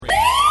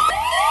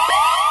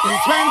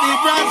It's when the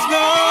brass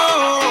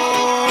blow.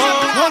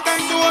 No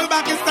time to hold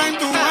back, it's time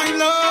to wind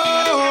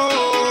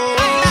low.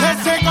 Let's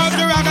take out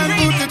the rag and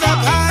put it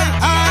up high,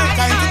 high.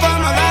 Time to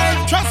come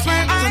alive. Trust me,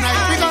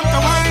 tonight we got the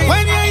wine.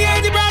 When you hear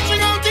the brass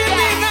ring out in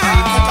the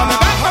night, I'm coming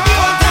back for the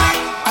whole time.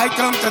 I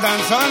come to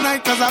dance all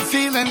night cause I'm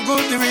feeling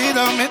good, the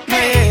rhythm it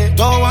me.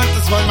 Don't want to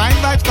spoil my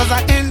vibes cause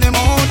I'm in the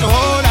mood to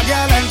hold a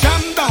girl and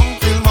jam down.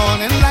 Feel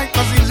morning light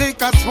cause the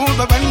liquor smooth,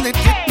 but when it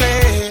hit me,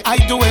 I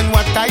doing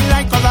what I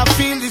like cause I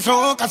feel the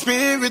soca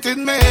spirit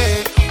in me.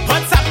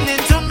 What's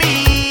happening to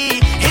me?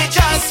 It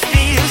just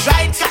feels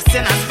right,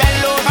 casting a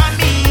spell over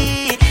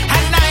me,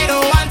 and I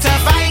don't want to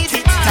fight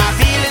it. I'm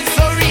feeling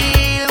so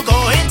real,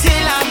 going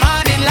till I'm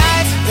on in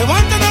life. They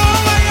want to know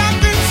why I've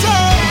been so.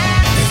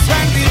 It's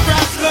when the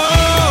brass low.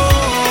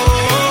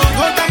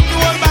 No time to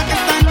hold back,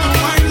 it's time to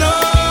wind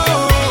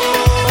low.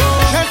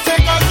 Let's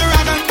take out the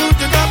rag and put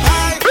it up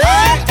high,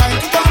 high. Time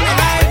to come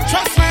alive.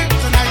 Trust me,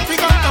 tonight we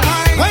got the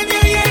wine. When you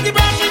hear the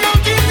brass ring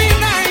out in the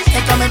night,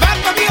 they're coming back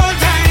for the old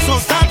time. So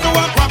start to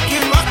walk,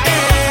 walking,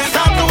 walking.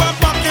 Start to walk,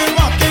 walking,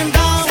 walking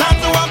down. Start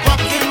to walk,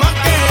 walking,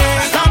 walking.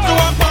 Start to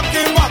walk,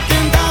 walking,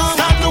 walking down.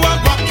 Start to walk,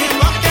 walking,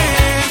 walking.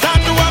 Start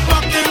to walk,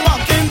 walking,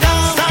 walking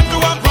down. Start to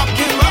walk,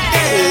 walking,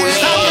 walking.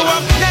 Start to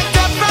walk. Next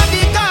up from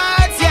the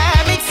cards, yeah,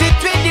 mix it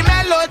with the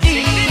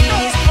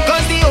melodies.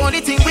 Cause the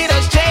only thing we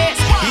just chase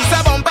is a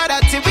bumper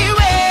that we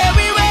wear,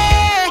 we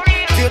wear.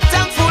 Feel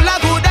tank full of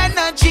good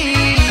energy.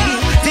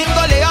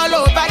 Tingle all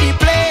over the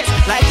place,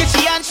 like a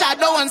she and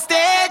shadow on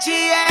stage,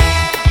 yeah.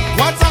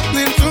 What's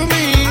happening to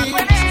me?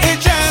 It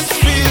just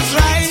feels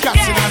right.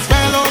 Casting a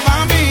spell over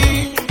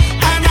me,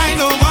 and I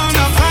don't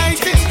wanna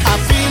fight it. I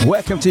feel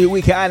Welcome to your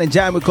Weekend Island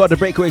Jam. We call The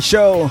Breakaway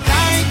Show.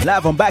 like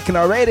Live on Back in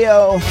our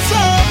radio. so.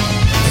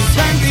 It's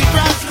when the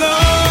brass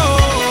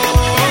low.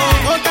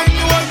 No time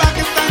to hold back,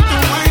 it's time to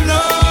wind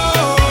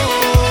low.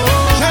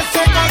 Let's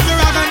take out the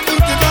rag and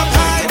put it up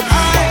high,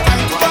 high.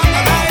 Time to come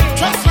alive.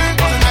 Trust me,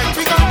 tonight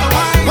we got the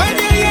wine. When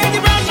you hear the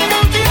brass ring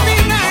out in the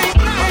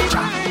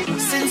night.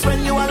 Since when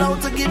you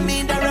allowed to give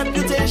me the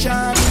reputation?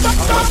 I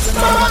want to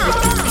know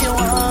what you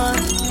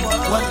want,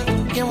 what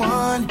you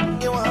want,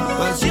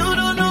 cause you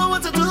don't know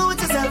what to do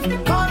with yourself.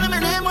 Calling my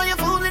name while you're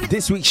fooling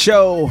This week's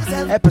show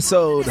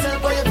episode.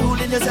 yourself, while you're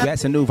fooling We yourself. had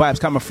some new vibes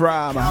coming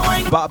from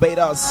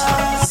Barbados,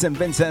 St.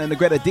 Vincent and the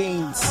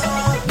Grenadines,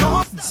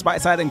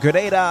 Speyside and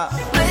Grenada,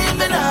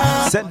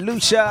 St.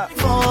 Lucia.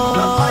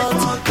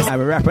 And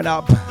we're wrapping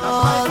up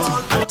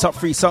the top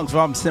 3 songs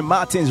from St.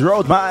 Martin's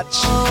Road March.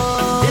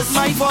 It's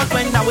my fault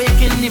when I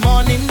wake in the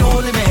morning,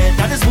 holy man.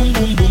 That is boom,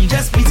 boom, boom,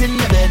 just beating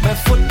the bed. My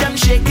foot them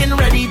shaking,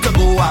 ready to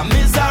go. I'm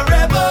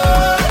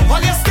miserable.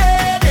 While you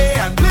stay there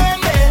and blame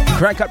me.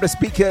 Crank up the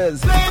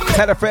speakers.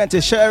 Tell a friend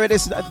to share it.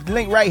 This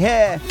link right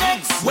here.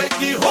 Wake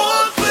the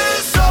whole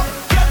place up.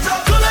 Get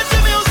up to let the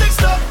music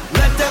stop.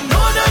 Let them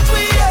know that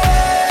we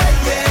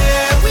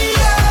are, we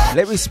are.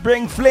 Let me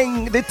spring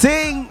fling the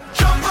ting.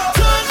 Jump up,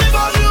 turn the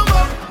volume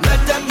up. Let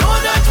them know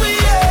that we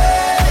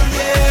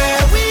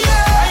are, we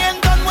are. I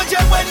ain't done with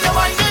you when you're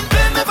whining.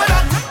 Play me for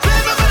that, play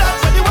me for that.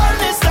 When the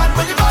world is start,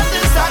 when the band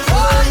is start.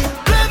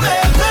 Play me,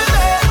 play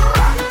me,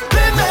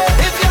 play me.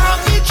 If you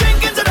have me,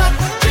 drink into that,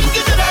 drink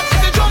into that. If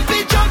you jumpy,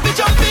 jumpy,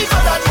 jumpy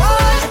for that.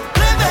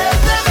 Play me,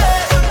 play me.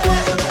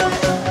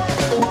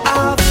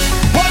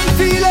 One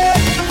feeling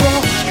for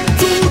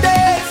 2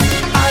 days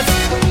as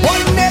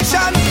one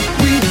nation.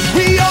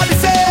 We are the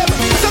same.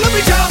 So let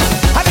me jam,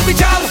 and let me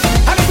jam,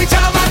 and let me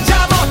jam and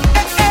jam on.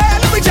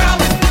 Let me jam,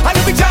 and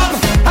let me jam,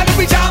 and let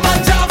me jam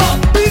and jam on.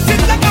 Beat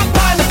it like a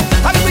pan,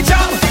 and let me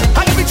jam,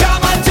 and let me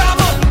jam and jam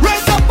on.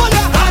 Raise up on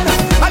your hand,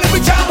 and let me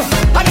jam,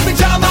 and let me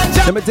jam and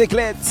jam. Some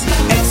Dicklets.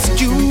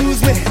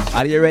 Excuse me,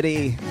 Are you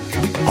ready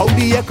how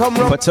do you come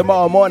for round?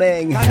 tomorrow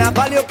morning,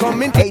 Carnival you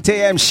coming, 8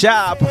 a.m.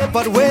 sharp?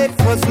 but wait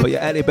for For your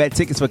early bird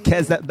tickets for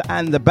Kez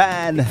and the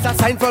band. a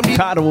sign from the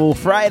Carnival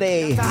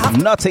Friday,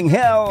 Notting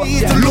Hill.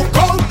 Look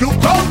out,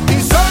 the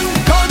sun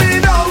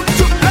coming out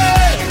to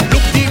play.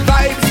 Look the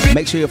vibes,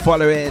 Make sure you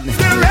follow in be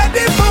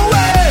ready for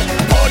way.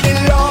 Pour the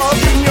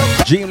love in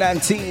your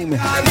Dreamland Team,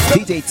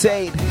 DJ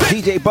Tate,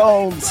 DJ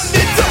Bones,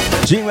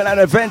 Dreamland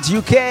Events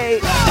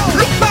UK.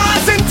 look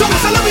past into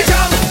so let me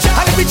jam,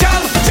 and let me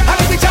jam, and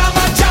let me jam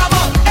and jam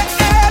on.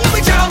 Let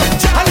me jam,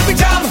 and let me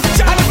jam,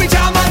 and let me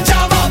jam and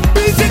jam on.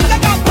 Beat it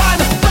like a pan,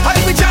 and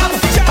let me jam,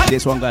 and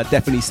This one gonna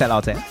definitely sell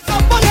out there.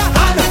 up on your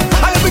hand,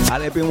 and let me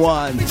I'll been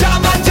one.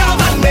 jam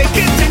and make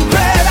it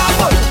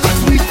incredible.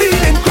 'Cause we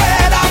feel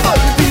incredible.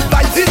 The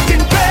vibes is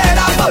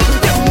incredible.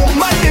 The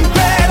movement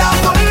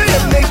incredible. You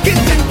make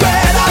it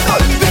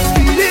incredible. This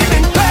feeling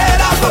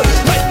incredible.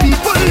 My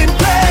people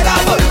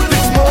incredible.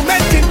 This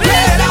moment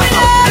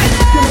incredible.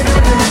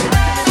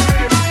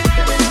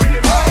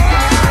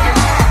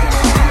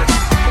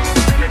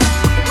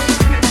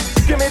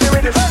 Give me the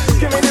rhythm.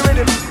 Give me the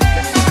rhythm.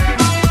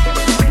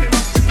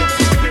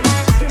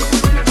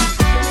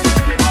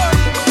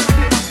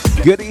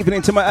 Good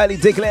evening to my early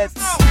Dicklets.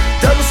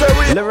 Them say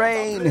we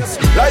Lorraine,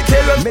 like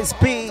hell Miss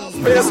P,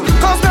 space.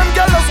 'Cause them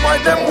girls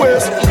white them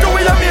waist. Do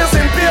we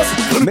amazing pace?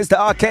 Mr.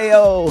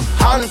 RKO,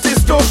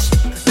 Anti-stush.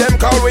 Them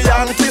call we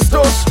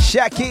anti-stush.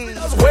 Shaki.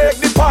 Wake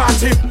the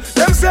party.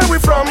 Them say we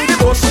from the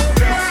bush.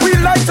 We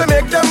like to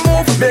make them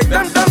move, make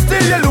them dance till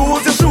you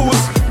lose your shoes.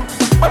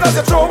 But as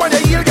you throw when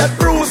your heel get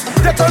bruised,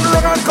 they turn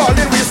around and call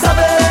it we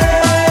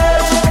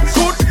savage.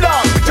 Good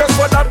luck, just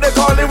for that they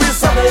call it we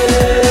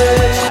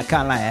savage. I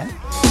can't lie, eh?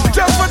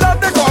 Just for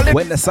that they call it.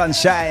 When the sun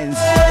shines,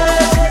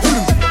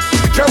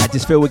 I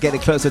just feel we're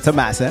getting closer to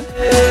mass, eh?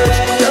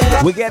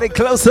 We're getting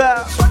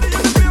closer.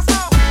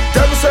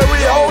 Them say we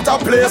out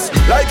of place,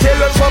 like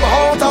aliens from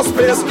outer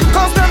space.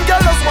 Cause them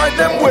girls us wind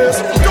them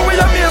waist, do we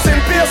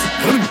amazing pace.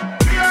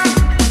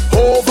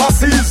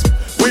 Overseas,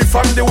 we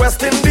from the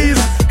West Indies.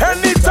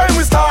 Anytime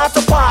we start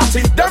a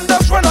party, them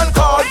just run and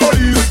call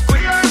police.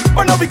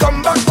 But now we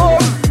come back home.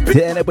 Did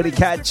anybody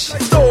catch?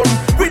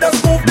 We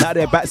just move. Now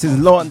they're back since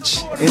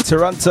launch in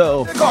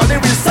Toronto. They call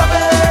it we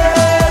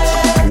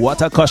savage.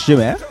 What a costume,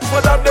 eh?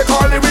 For that they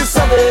call it we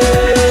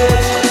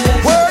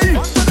savage. Why?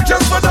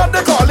 Just for that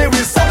they call it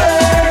we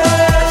savage.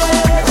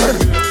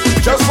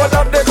 Just for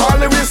that they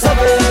call it we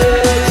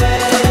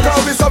savage.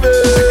 Call we savage.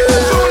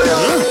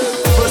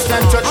 First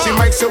time touch the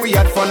mic so we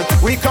had fun.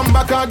 We come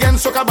back again,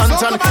 Soca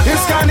Banton.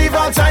 It's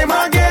carnival time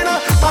again.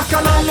 Back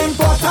on all in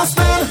Port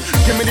Aston.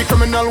 Give me the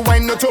criminal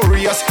wine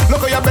notorious.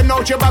 Look how you been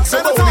out your back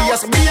so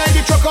glorious. Behind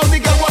the truck all the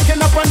girl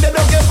walking up on the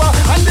doggiver.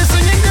 And they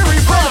singing the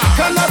reaper.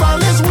 Carnival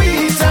is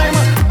we time.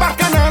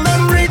 Back on all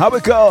and read. How we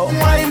go?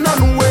 Wine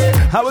on way.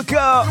 How we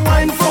go?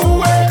 Wine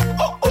for way.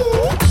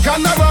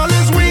 Carnival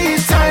is we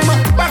time.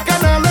 Back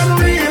on all and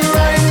real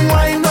line.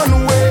 Wine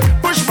on way.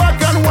 Push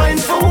back and wine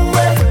for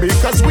way.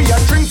 Because we are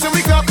drinks and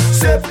we got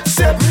sip,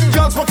 sip.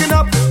 Y'all smoking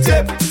up,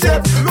 tip,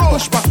 tip.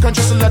 Push back and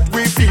just let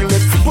we feel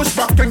it. Push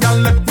back and y'all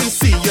let me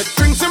see it.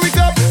 Drinks and we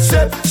got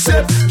sip,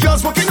 sip. Y'all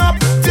smoking up,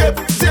 tip,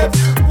 tip.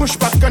 Push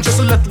back and just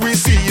let we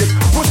see it.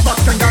 Push back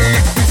and y'all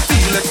let me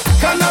feel it.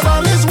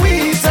 Carnival is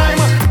we time.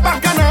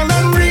 Back and all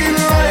and real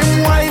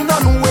line. Wine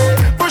on way.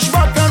 Push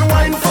back and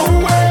wine for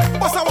way.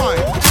 What's that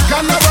wine?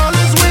 Carnival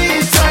is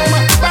we time.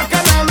 Back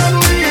and all and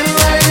real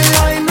line.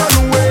 Wine on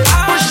way.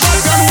 Push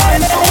back and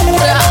wine for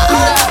way.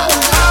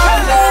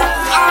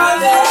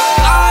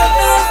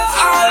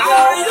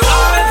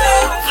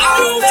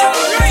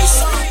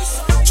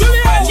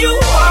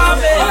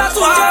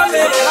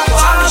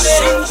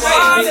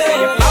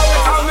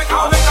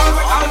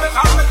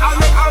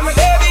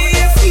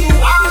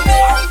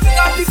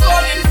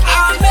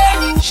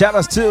 Shout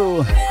outs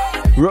to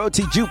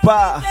Roti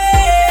Jupa.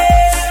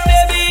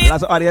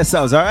 Lots of audio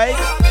yourselves, alright?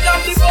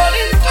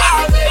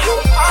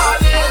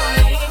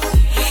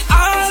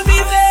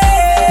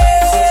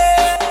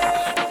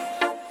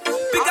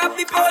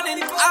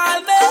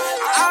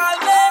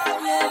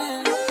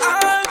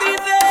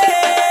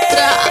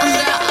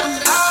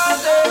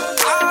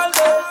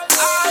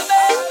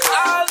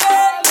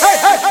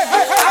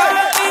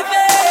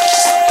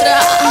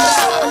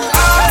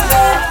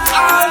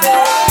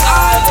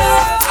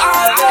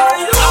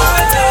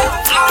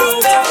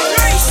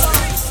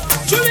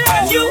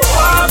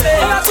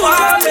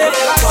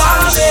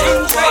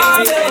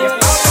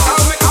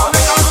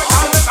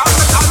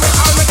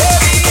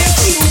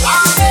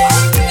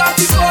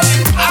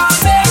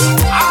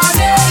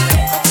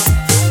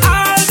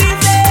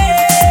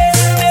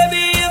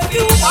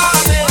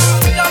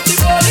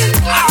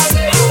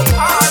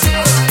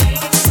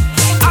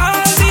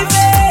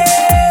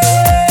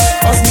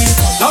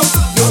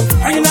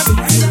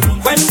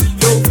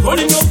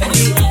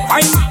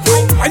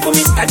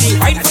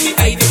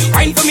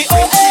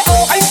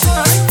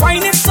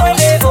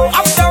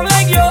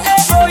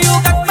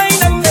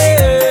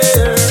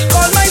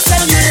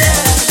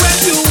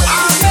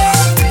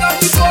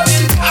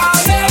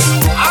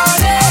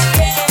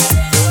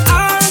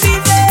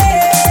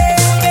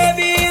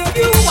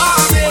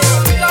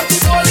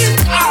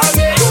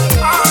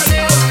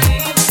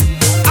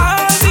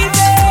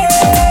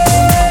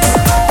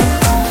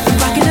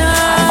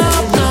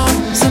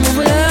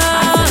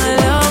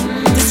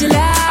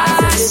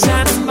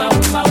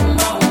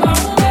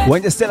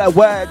 When you're still at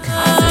work,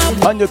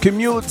 on your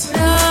commute,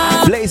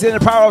 blazing the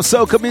power of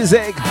soca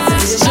music.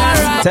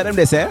 Tell them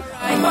this, eh?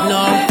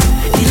 No.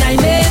 The line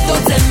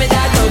don't tell me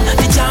that.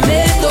 The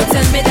jamming, don't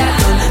tell me that.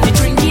 The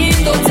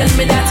drinking, don't tell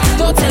me that.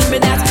 Don't tell me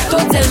that.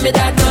 Don't tell me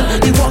that.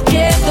 The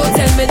walking, don't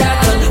tell me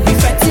that. The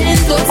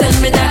fretting, don't tell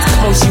me that.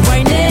 How she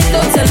whining,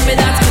 don't tell me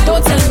that.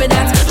 Don't tell me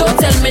that. Don't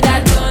tell me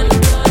that.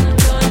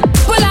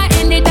 Pull her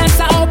in the dance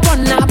up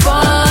on a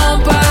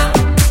bumper.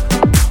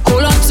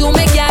 Hold on to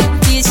me, girl.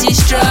 This is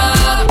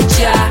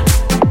structure.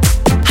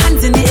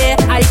 Hands in the air,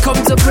 I come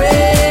to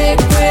break,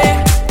 break.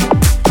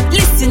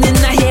 Listening,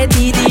 I hear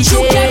the DJ.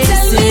 You can't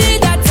tell me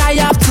that I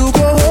have to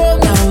go home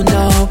now,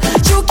 now.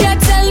 You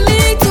can't tell me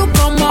to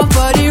come up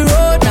for the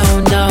road now,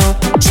 now.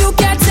 You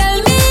can't tell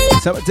me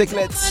that Some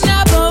tickets.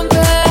 I'm a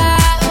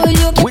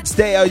bumper. Which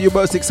day are you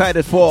most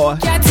excited for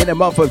in the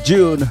month of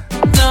June?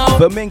 No.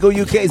 Flamingo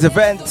UK's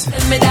event.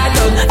 Tell me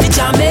that, the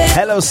jamming,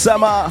 Hello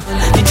Summer.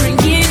 the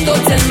drinking,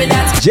 don't tell me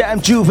that. Jam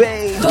Juve.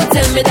 Don't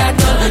tell me that,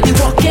 the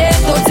walking,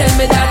 don't tell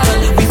me that.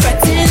 The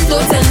fretting,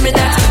 don't tell me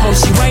that. How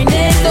she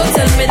whining, don't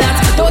tell me that.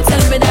 Don't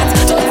tell me that.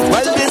 Don't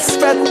Well, this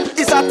fete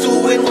is a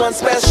 2-in-1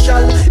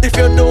 special. If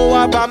you don't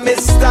have a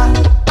mister,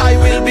 I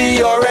will be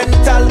your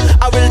rental.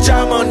 I will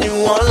jam on you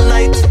all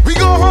night. We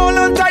go hold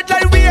on tight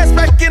like we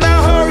expecting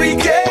a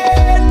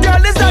hurricane.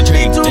 Girl, is that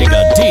me to blame?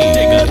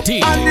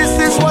 And this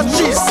is what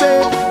she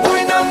said.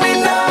 Wine on me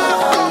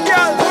now, come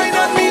girl, wine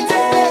on me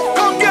there.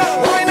 Come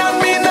girl, wine on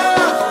me now.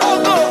 Oh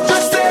go,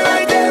 just stay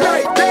right there,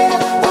 right there.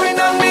 Wine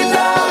on me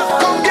now,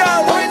 come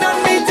girl, wine on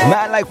me there.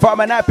 Man like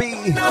Farmer Nappy,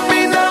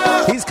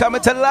 he's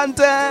coming to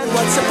London.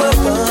 What's the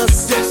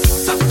purpose? Yes.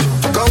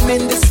 Come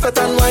in this fat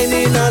and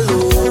whining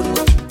alone.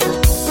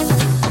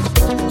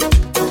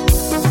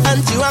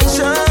 Aren't you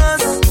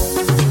anxious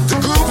to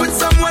groove with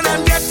someone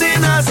and get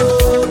in a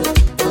zone?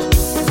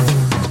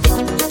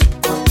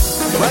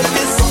 Well,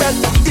 this fat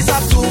is a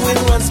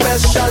 2-in-1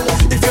 special.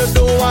 If you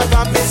don't want a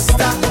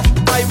mister,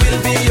 I will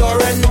be your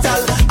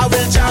rental. I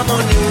will jam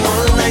on you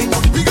all night.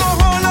 We go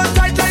hold on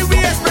tight like we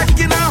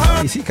expecting a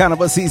hurt. You see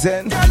Carnival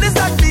season? Girl, is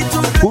that me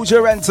to Who's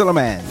your rental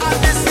man? and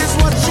this is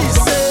what she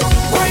said.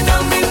 Wine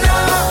on me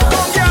now,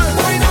 come girl,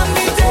 wine on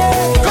me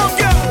there. Come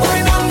girl,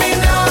 wine on me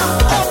now.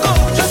 Oh go,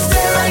 just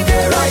stay right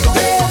there, right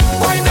there.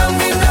 Wine on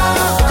me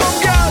now, come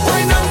girl,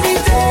 wine on me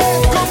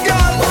there. Come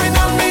girl, wine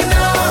on me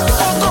now.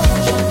 Oh go,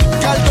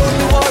 girl, don't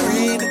be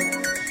worried.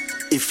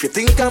 If you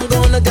think I'm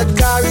gonna get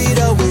carried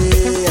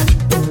away,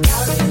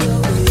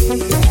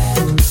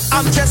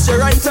 I'm just your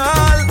rental.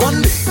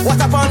 One day, what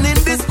happened in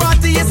this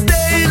party is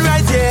staying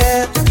right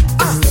here.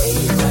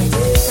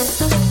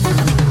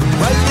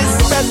 Well, this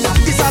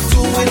is a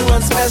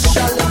 2-in-1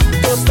 special.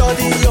 Don't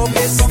study your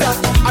mister.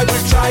 I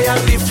will try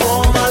and be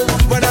formal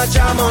when I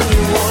jam on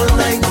you all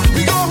night.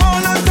 We go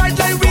hold on tight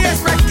like we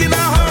expecting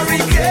a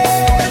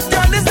hurricane.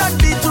 Girl, is that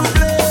me to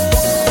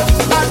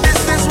blame? And this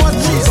is what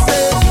she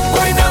said.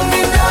 Wine on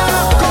me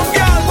now, come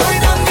girl,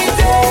 wine on me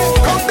there.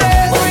 Come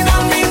there, wine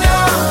on me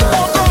now.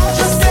 Oh go,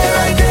 just stay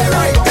right there,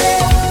 right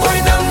there.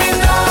 Wine on me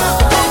now,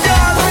 come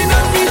girl, wine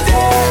on me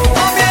there.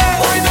 Come here,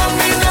 wine on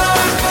me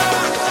now.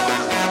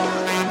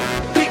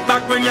 Pick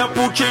back when you're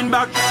pushing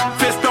back.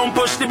 Fist don't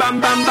push the bam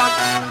bam back.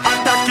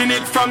 Attacking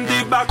it from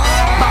the back.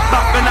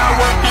 Back when I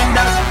work in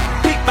that.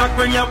 Pick back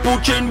when you're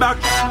pushing back.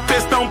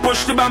 Fist don't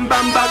push the bam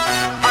bam back.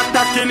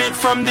 Attacking it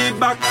from the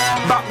back.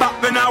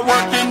 Back when I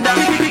work in that.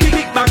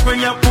 Pick back when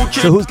you're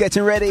pushing. So who's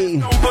getting ready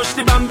Don't push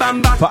the bam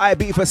bam back. for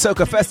IB for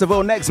Soca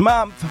Festival next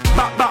month?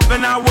 Back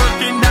when I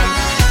work in that.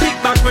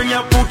 Pick back when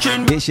you're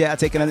pushing This year,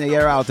 taking another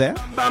year out there.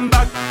 bam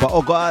back. But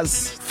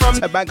August,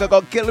 Tabanka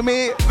gonna kill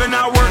me. When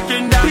I work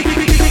in that.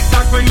 Pick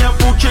back when you're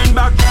pushing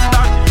back.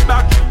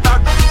 Back.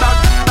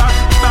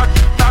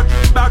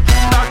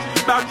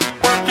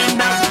 Working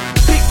that.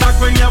 Pick back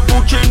when you're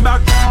pushing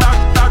back.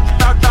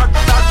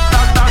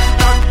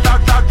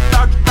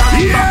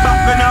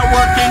 Back when I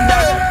work in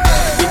that.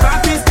 The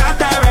party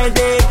start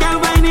already. Girl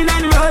whining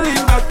and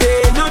rolling back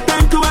there. No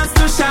time to us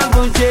to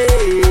shamble J.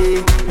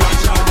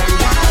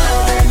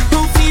 Who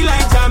feel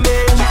like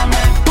jamming?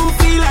 Who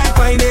feel like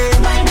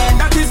whining?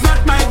 That is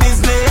not my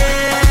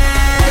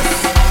business.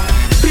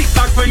 Pick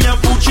back when you're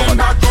pushing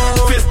back.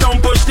 Fist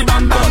don't push the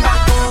bam bam back.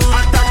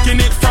 Attacking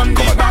it from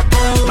the back.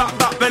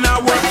 Back when I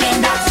work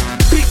in that.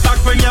 Pick back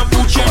when you're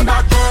pushing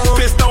back.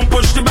 Fist don't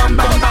push the bam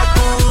bam back.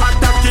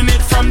 Attacking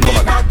it from the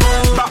back.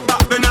 Back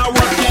when I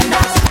work in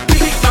that.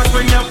 Pick back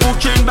when you're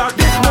pushing back.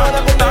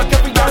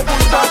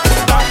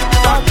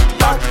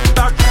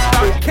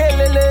 Okay,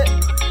 Lily.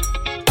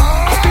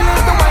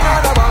 Feeling the wine on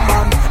the bam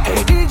bam.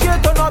 Hey DJ,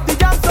 turn up the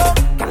jam so.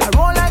 Can I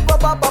roll like ba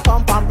ba ba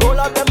pam pam? Roll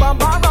up them bam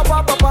bam ba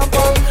ba ba pam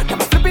pam.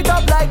 Can I flip it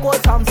up like old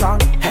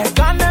Samsung? Head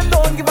gun them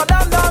don't give a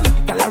damn damn.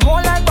 Can I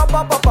roll like ba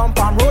ba ba pam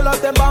pam? Roll up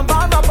them bam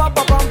bam ba ba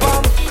ba pam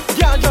pam.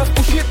 Yeah, just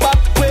push it back,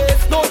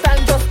 waist no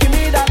time, just give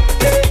me that.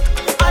 Hey,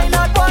 I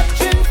not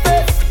watching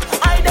face,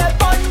 I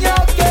dead on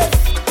your case.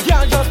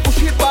 Yeah, just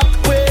push it back,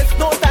 waist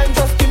no time,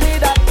 just give me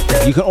that.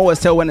 Hey. You can always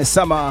tell when it's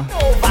summer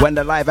when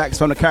the live acts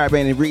from the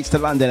Caribbean reach to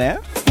London, eh?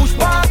 Push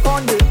back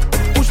on it,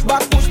 push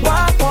back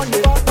on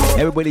it.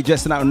 Everybody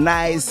dressing out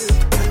nice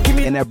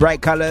in their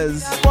bright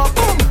colors.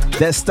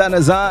 Their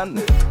stunners on.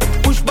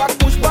 Push back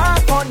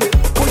on it.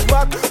 Push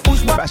back.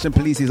 Fashion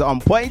Police is on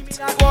point.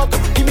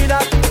 Give me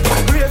that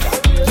brace,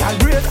 y'all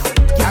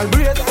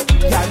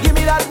give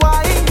me that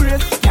wine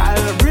brace, y'all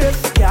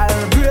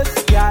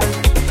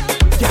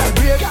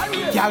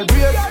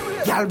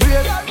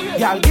brace,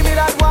 y'all give me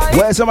that wine.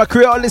 Where's some of my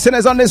Creole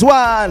listeners on this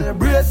one?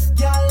 Brace,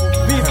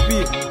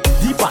 VP,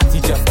 the party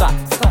just start.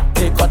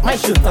 Take out my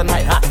shirt and my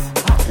hat.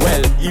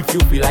 Well, if you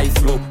feel like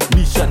slow,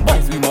 mission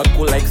boys we not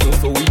go like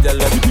so we tell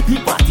them. The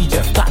party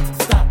just start.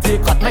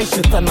 Take out my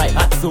shirt and my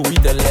hat, so we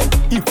tell them.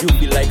 If you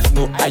feel like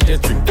snow, I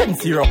just drink 10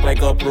 syrup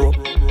like a pro.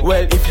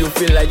 Well, if you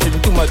feel like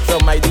drink too much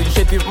from I do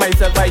shit with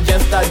myself, I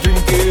just start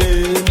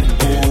drinking.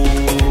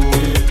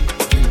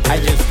 I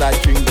just start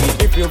drinking.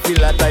 If you feel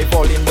that I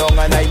falling down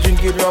and I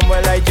drink it rum,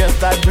 well, I just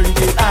start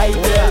drinking. I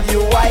tell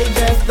you, I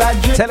just start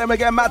drinking. Tell them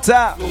again,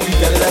 Matter. So we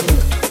tell them,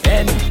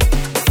 any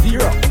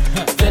syrup.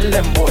 Tell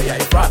them, boy, I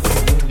fast.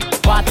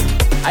 Party,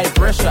 I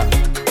pressure.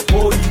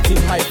 Pour it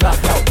in my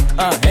glass now.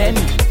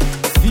 Any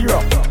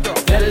syrup.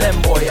 Tell them,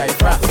 boy, I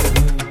fast.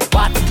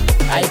 Party,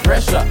 I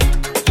pressure.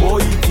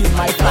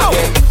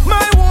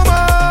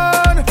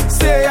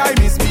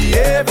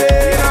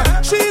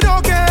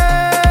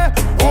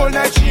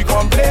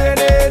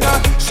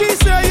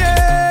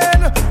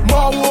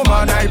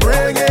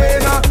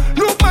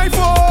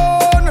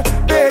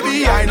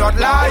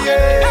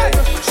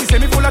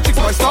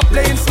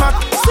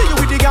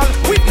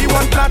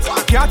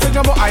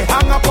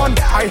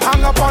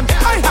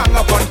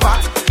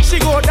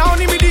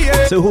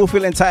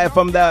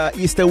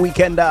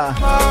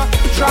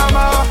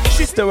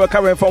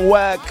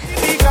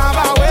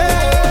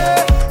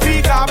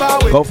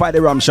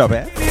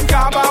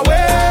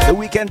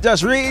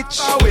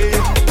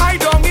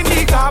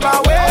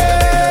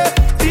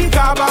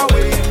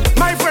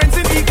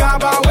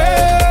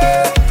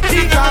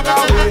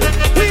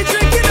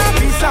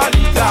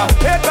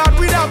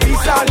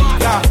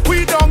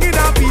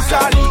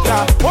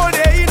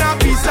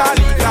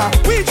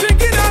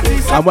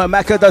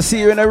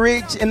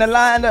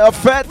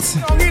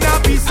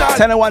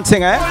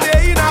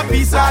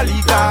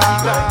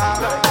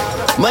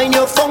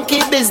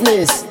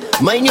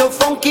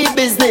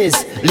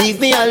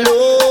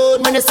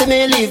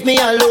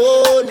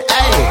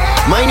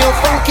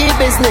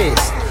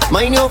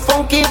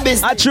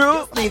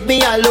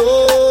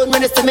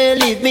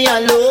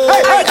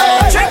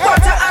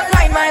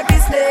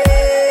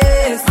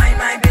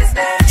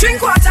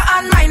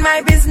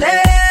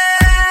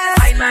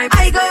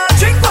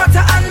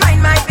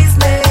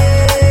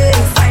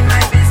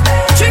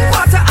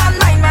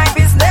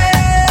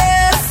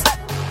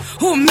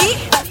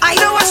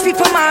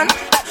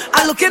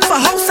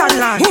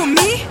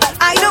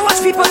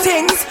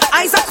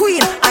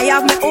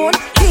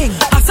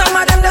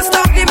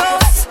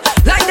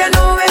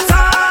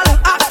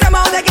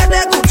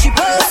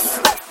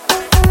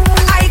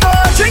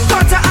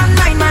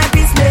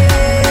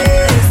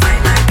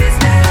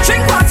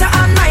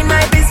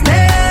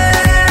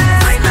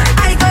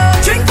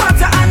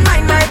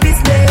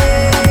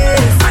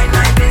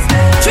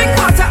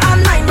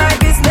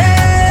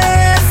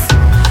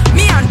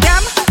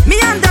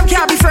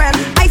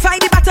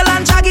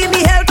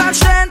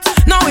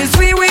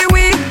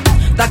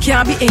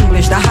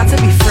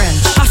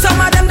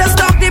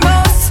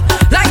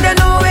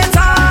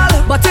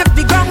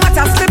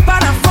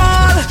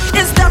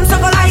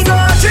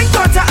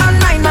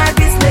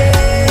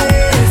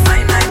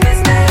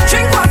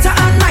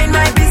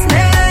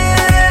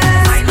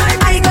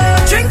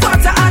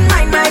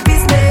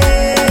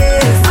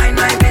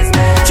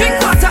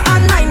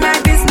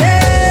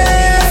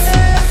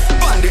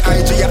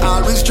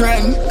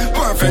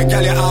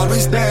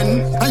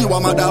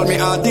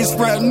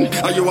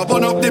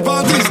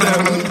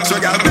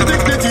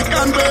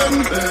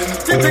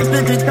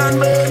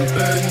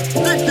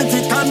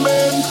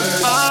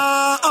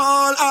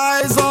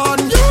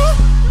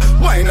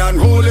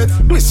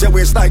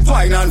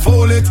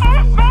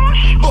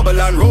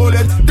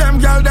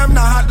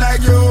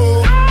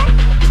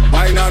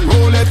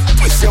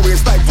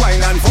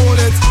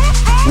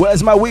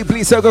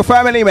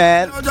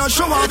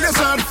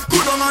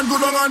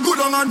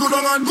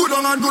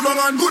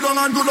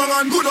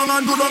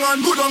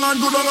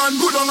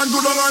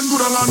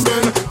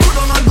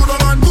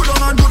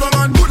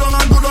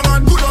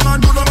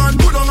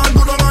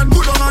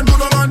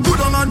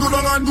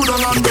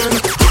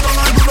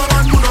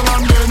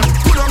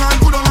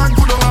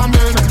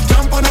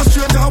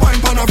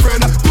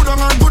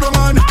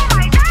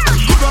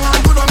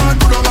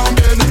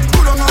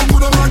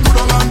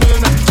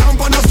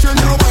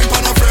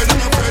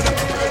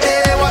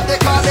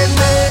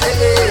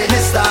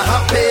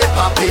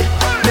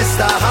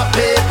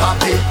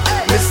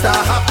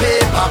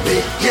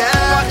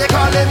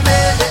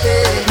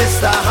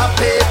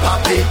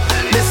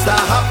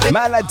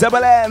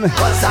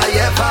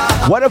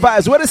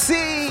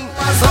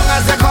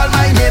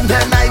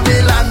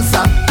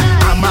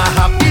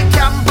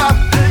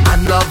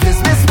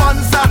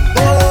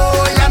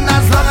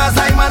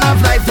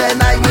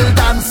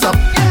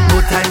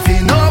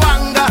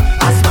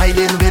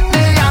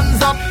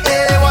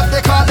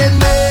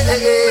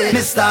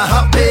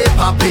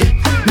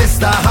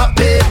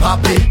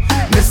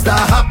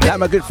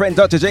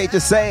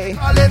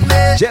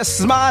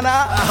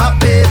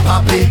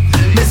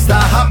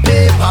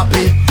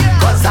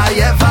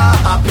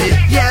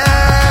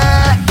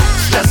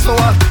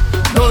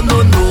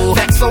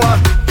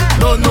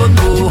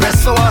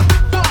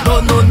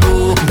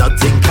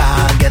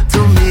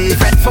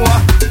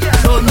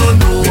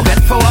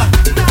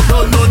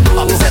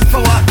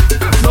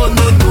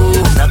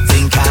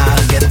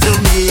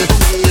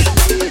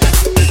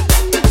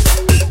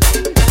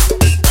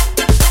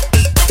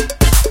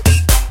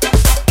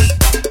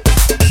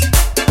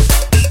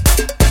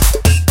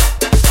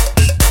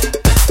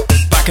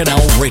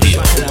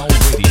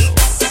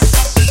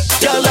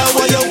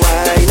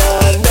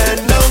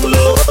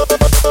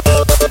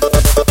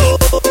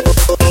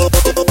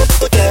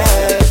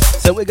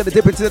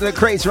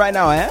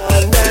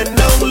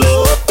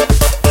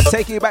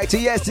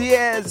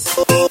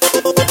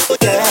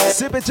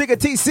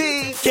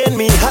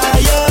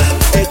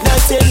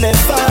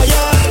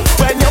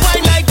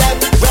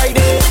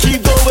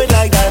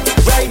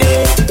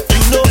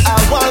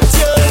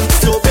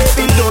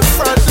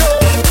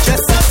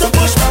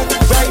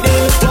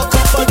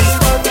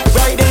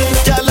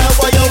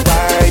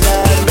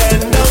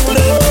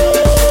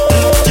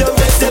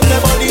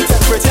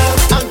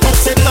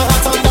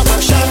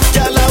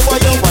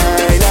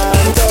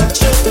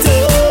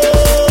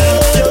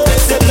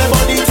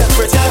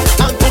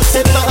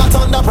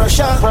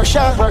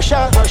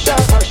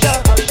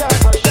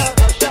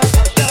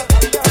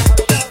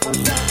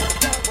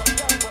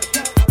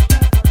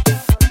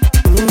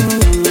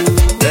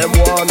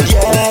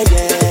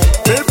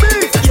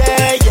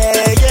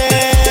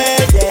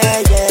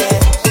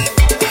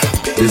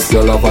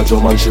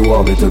 drum and she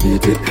want me to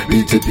beat it.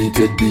 Beat it, beat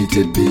it, beat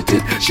it, beat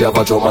it. She have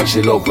a drum and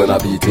she love when I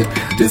beat it.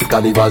 This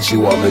carnival she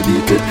want me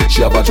beat it.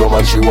 She have a drum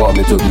and she want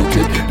me to beat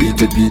it.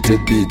 Beat it, beat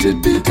it, beat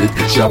it, beat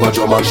it. She have a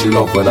drum and she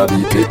love when I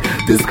beat it.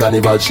 This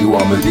carnival she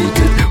want me beat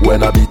it.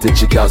 When I beat it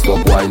she can't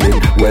stop whining.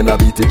 When I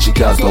beat it she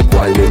can't stop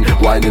whining.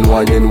 Whining,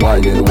 whining,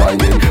 whining,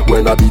 whining.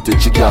 When I beat it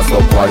she can't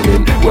stop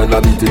whining. When I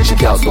beat it she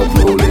can't stop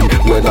rolling.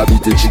 When I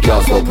beat it she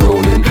can't stop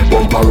rolling.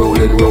 Bumper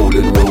rolling,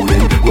 rolling,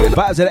 rolling. When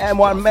Vibes of the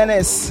M1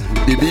 Menace.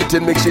 the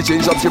beating make she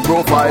change up she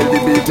profile. The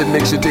beating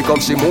make she take up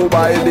she mobile.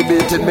 The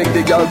beating make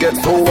the girl get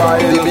so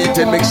wild. The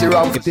beating make she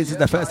ramp. If this is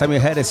the first time you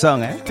heard this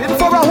song, For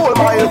a whole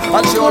mile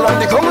and she all on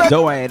the come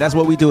don't worry, that's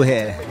what we do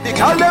here. the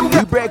girl them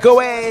We break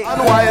away.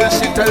 and while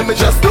she tell me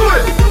just do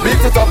it.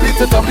 Beat it up,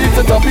 beat it up, beat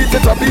it up, beat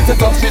it up, beat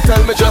it up. She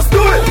tell me just do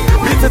it.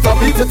 Beat it up,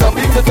 beat it up,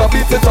 beat it up,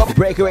 beat it up.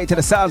 Break away to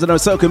the sounds of the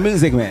soca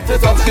music, man. Beat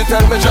it up, she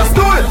tell me just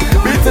do it.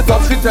 Beat it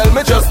up, she tell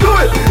me just do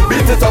it.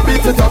 Beat it up,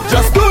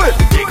 just do it.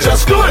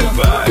 Just do it.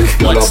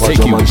 Let's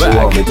take you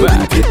back. Beat it,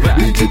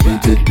 beat it,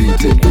 beat it,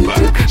 beat it, beat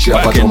it. She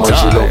have a Back in drum and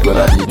she love when I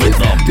time beat with it.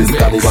 the This mix.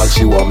 carnival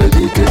she want me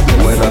beat it.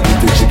 When I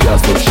beat it she can't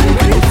stop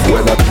shaking.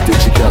 When I beat it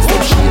she can't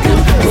stop shaking.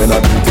 When I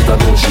beat it I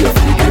know she a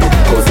freaking.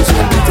 Cause it's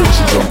when beat it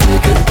she jump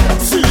naked.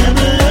 See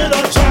me in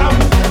a jam,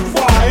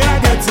 why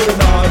I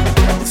getting on?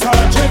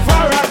 Searching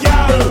for a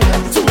girl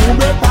to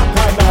make a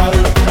canal.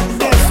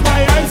 Yes,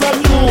 my eyes on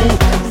you,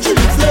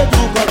 dreams they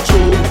do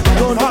control.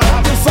 Don't have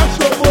to search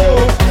no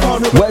more.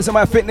 Where's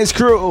my fitness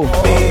crew?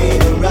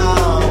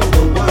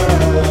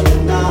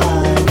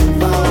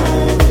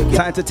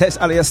 Time to test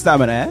all your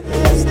stamina, eh?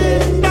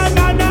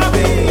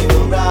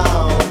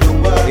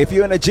 If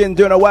you're in the gym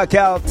doing a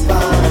workout,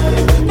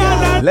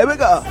 let me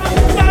go.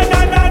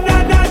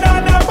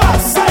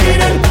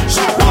 Backside in,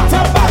 she put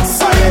her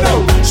backside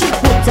out. She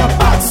put her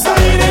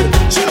backside in,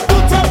 she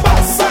put her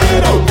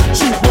backside out.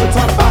 She put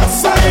her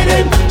backside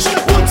in, she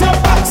put her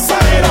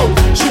backside out.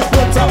 She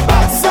put her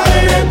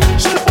backside in,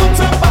 she put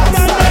her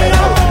backside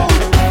out.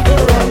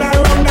 Round and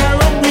round and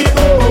round we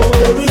go.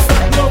 We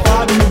stop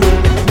nobody know.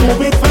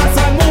 Move it fast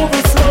and move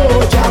it slow.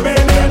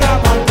 Jamming in a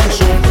banter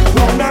show.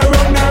 Round and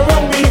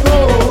round we go.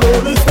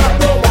 We stop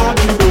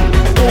nobody know.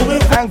 Move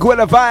it fast.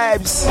 Anguilla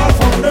vibes.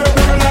 From the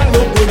girl I'm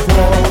looking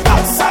for.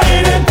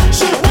 Backside in,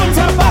 she put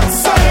her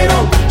backside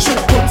out. She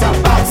put her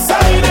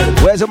backside in.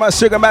 Where's my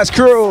Sugar Mash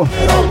crew? She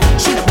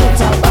put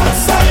her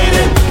backside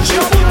in. She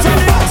put her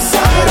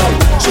backside out.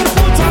 She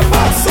put her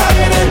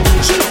backside in.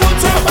 She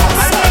put her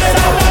backside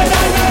out.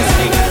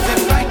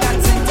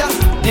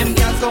 Them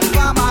girls come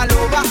from all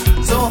over,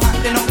 so hot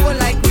they don't go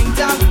like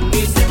winter.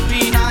 We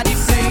sipping on the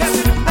place.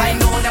 I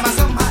know them are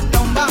some hot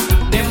number.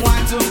 Them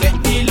want to get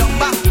the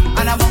lumber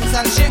and a bounce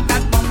and shake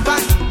that bumper.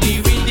 The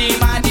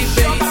rhythm and the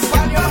bass.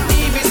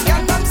 Leave it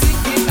scat from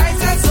singing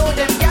nice and so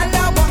them girls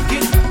are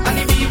walking. And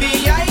the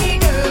BBI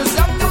girls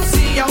up to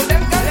see how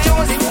them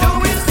control it. Do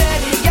it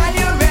steady, girl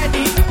you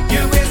ready?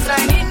 Your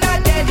waistline is not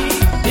deady.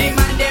 The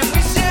man them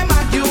wish them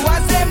at you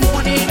as them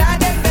morning and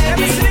them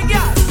baby.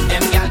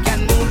 Them girl can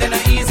move them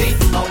easy.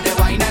 How they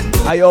wine and do.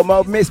 I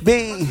almost Miss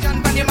B.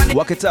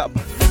 Walk it up.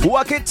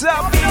 Walk it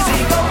up.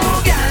 Easy, go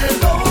girl,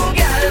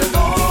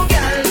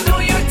 do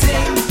your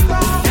thing.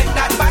 Make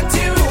that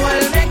body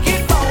roll, make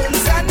it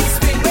bounce and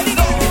spin.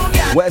 Go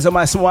girl, Where's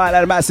my smile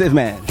and massive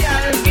man?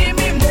 give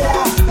me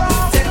more.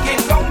 Take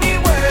it from the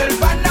world,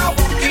 but now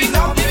walking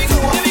out the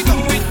floor. Do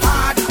it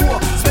hardcore,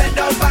 spread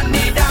out on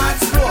the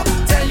dance floor.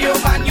 Tell your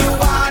man you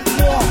want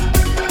more.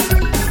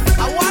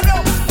 I want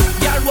up,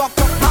 girl walk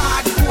up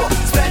hardcore,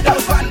 spread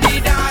out on the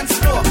dance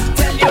floor.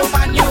 Tell your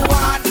man you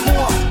want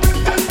more.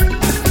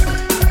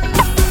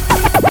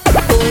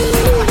 I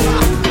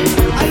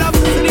love to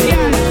see the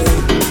girls.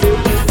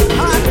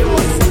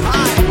 Hardcore,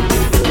 high.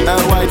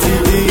 LYTE,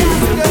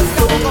 Girls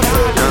go up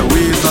hard. girl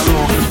waist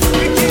alone,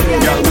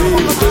 girl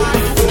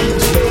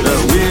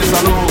waist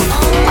alone.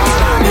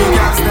 All the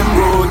girls them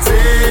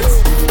rotate,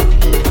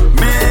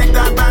 make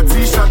that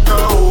body shut the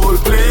whole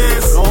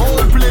place.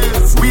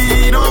 We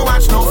don't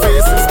watch no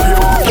faces,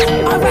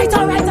 pure. Alright.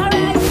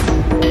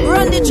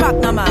 Run the track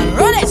now, man.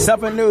 Run it.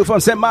 Something new from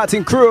St.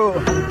 Martin crew.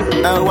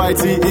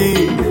 LYTE,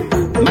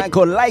 Man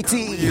called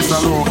Lighty. waist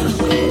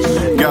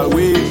alone, girl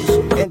waist.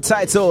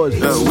 Entitled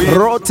we-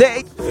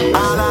 Rotate.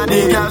 All of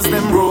the girls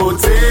them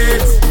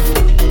rotate,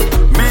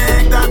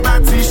 make that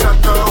body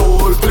shut the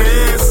whole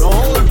place.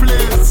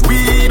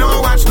 We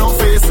don't watch no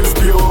faces,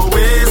 pure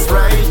waist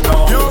right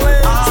now.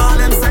 All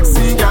them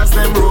sexy girls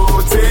them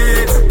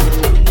rotate,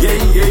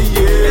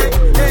 yeah.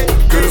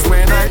 Cause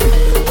when I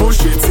push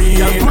it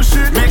in,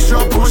 make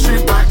sure push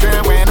it back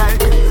there. When I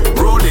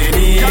roll it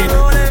in,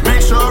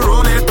 make sure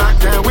roll it back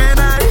there. When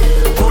I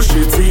push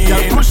it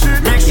in,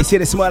 make You sure see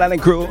the Small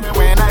Island crew?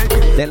 when I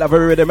They love a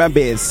rhythm and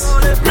bass.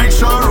 make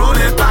sure roll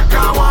it back,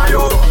 I want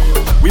you.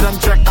 We done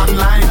check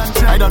online,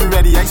 I done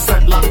ready, I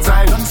set long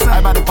time. I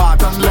by the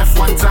part on left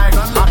one time.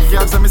 Up here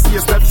girls, let me see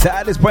your steps. So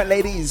at this point,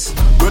 ladies,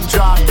 Good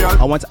job, girl.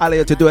 I want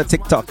Aliyah to do a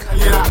TikTok.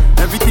 Yeah,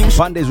 everything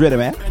Fun this rhythm,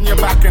 man. in your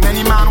back, and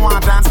any man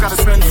want dance, gotta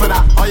spend for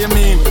that. All you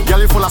mean, girl,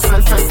 you full of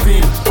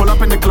self-esteem. Pull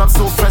up in the club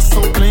so fresh,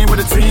 so clean with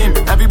the team.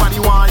 Everybody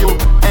want you,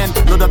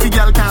 and no dirty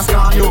girl can't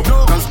scan you.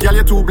 Cause girl,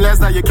 you're too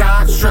blessed that you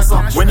can't stress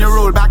up. When you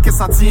roll back, it's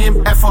a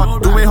team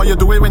effort. Do it how you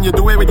do it when you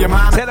do it with your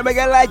man. Tell them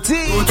again like T.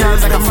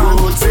 Girls them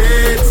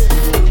rotate.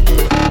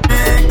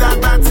 Make that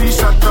body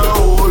shut the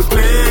whole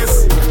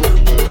place.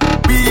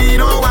 We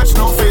don't watch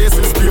no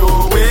faces,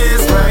 pure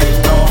ways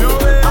right now.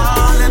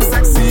 All them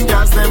sexy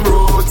girls them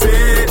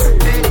rotate.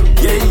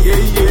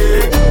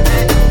 Yeah.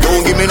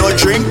 Don't give me no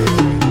drink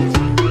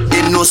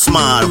in no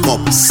small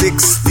cup.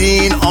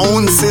 16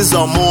 ounces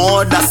or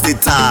more, that's the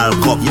tall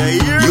cup.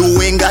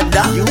 You ain't got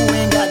that.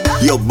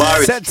 Your bar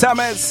is St.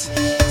 Thomas,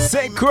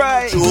 St.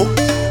 Croix,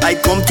 I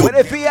come to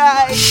with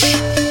FEI.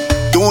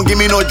 Don't give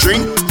me no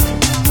drink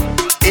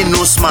in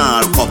no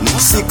small cup.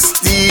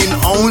 16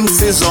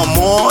 ounces or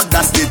more,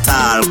 that's the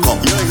tall cup.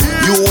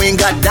 You ain't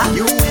got that.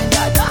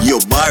 Your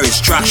bar is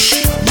trash.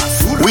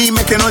 We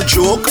making a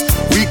joke,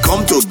 we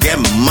come to get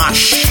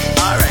mash.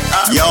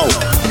 Yo,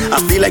 I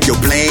feel like you're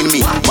playing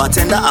me.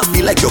 Bartender, I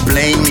feel like you're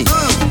playing me.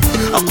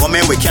 I come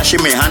in with cash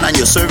in my hand and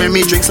you're serving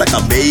me drinks like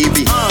a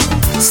baby.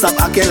 Stop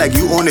acting like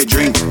you own a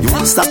drink.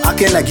 Stop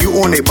acting like you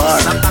own a bar.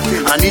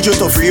 I need you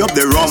to free up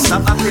the rum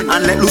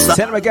and let loose the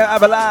Tell them again,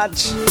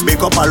 Avalanche.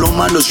 make up alone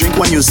man those drink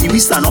when you see we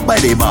stand up by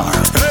the bar.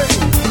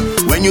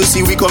 When you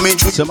see we coming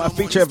through. So my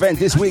feature event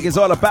this week is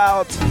all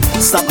about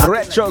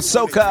Retro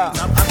Soca.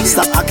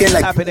 Stop acting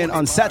like happening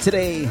on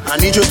Saturday. I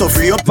need you to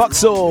free up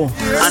Vauxhall,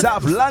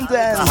 South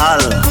London.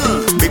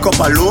 Make up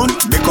alone.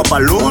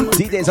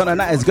 DJs on the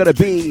night is gonna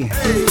be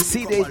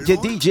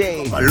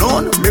DJ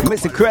alone.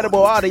 Mr.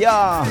 Credible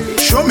RDR.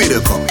 Show me the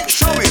cup.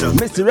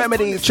 Mr.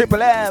 Remedy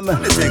Triple M.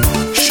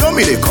 Show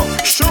me the cup.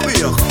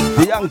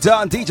 The Young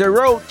Don DJ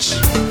Roach.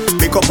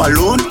 Make up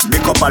alone.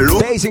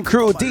 Basin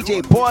Crew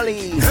DJ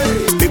Paulie.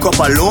 Make up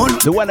alone.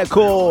 The one I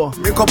call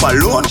Make up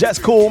alone.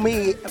 Just Call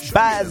Me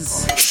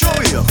Baz. Show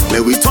me your cup.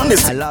 Let we turn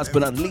this. And last but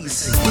not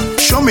least,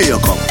 Show me your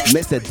cup.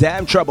 Mr.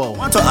 Damn Trouble.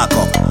 Want to hack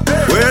up?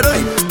 Where do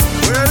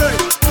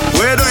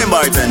you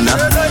bartender?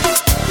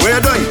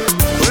 Where do you?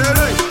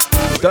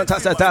 Don't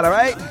touch that dial,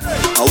 alright?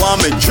 I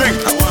want me drink.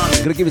 I'm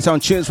gonna give you some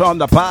tunes from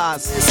the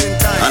past.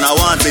 And I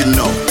want it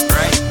now.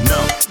 Right? No.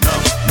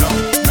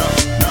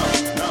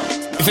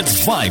 If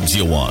it's vibes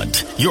you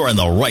want, you're in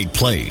the right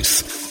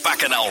place.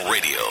 Bacchanal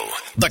Radio,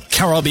 the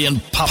Caribbean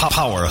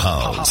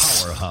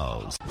powerhouse.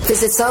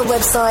 Visit our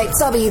website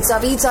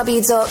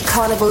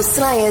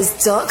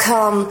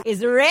www.carnivalslayers.com.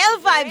 It's real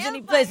vibes in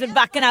the place with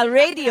Bacchanal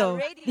Radio,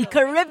 the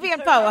Caribbean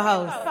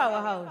powerhouse.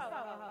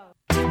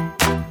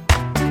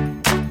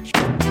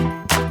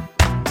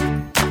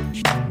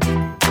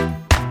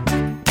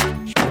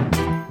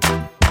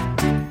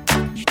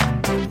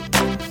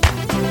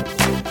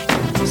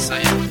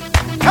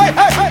 Hey.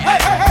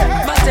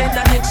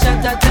 Bartender, next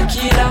shot at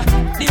tequila.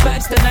 The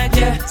vibes tonight,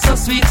 yeah, so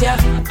sweet, yeah.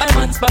 I'm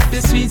on spot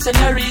the sweet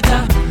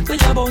señorita. When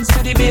you bounce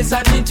to the bass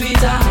and in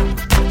Twitter.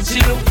 She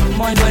look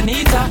more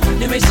bonita.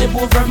 The way she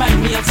move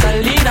remind me of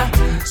Selena.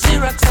 She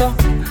rocks so,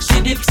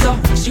 she dips so.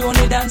 She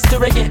only dance to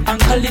reggae and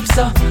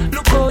calypso.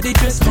 Look how the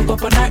dress hook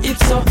up on her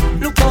hips so.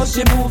 Look how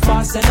she move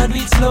fast and do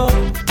it slow.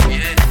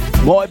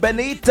 Muy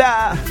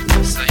bonita.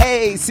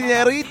 Hey,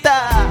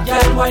 señorita.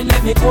 Girl, why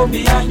let me come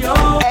behind you?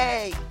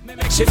 Hey.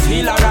 Make she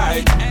feel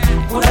alright.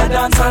 Coulda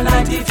dance all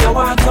night if you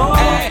want to.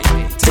 Hey,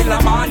 till the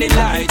morning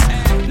light.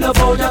 Love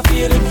how you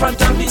feel in front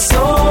of me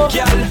so.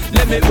 Girl,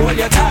 let me hold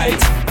you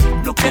tight.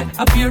 Look at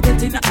a pure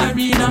that in the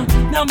arena.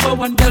 Number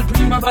one girl,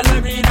 prima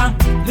ballerina.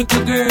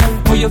 Little girl,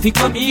 how you feel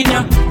come in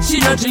ya? She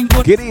not drink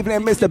good. Good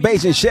evening, Mr.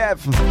 Bajan Chef.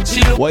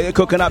 What are you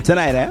cooking up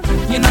tonight, eh?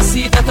 You know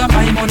see that I'm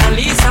my Mona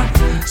Lisa.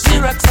 She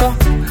rocks so,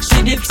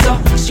 she dips so.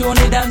 She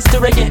only dance to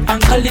reggae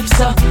and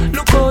calypso.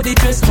 Look how the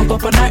dress hook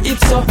up on her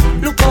hips so.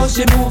 Look how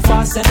she move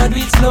fast and do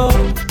it slow.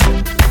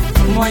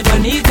 Muy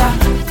bonita,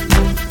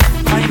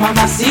 my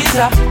mama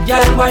Caesar.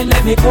 Girl, why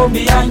let me come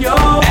behind you?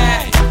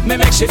 Hey, me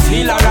make she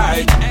feel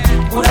alright.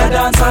 Coulda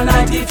dance all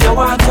night if you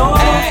want to.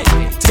 Hey,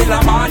 till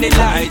the morning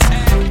light.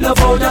 Love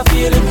how you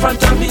feel in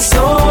front of me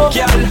so.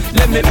 Girl,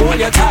 let me hold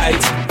you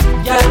tight.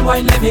 Girl, why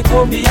let me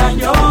come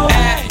behind you?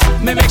 Hey,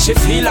 me make she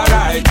feel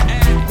alright.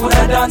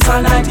 Coulda dance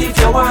all night if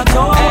you want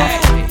to. Hey,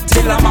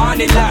 till the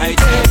morning light.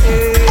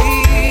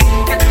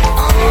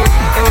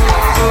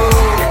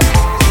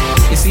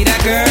 You see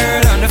that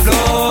girl on the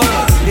floor,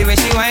 the way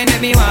she whine make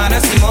me wanna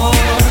see more.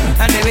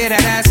 And the way that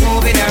ass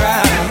moving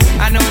around,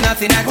 I know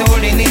nothing at all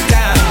in it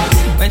down.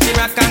 When she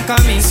rock and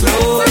coming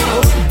slow,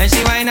 and she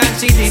whine and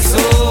she dip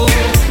so.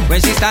 When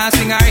she starts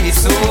swing her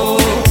hips so,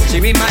 she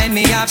remind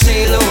me of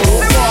J-Lo.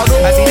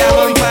 I see that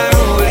bumper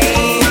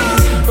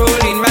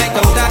rolling right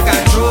out of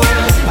control.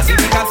 I see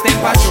the cops them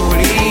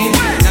patrolling,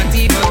 not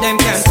even them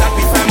can stop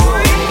it from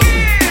rolling.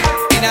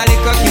 In a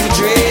little cute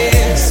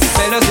dress,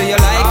 fellas, do you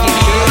like it?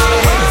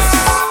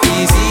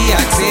 Easy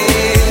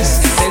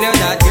access. Tell her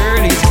that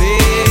girl is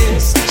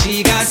best.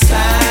 She got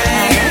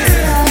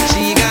style.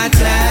 She got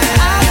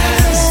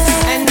class.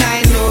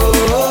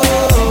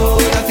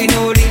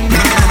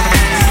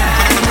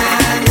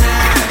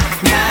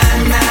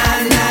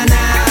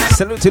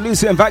 to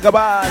Lucy and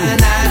Vagabond.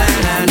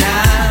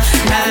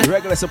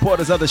 Regular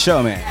supporters of the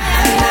show, man.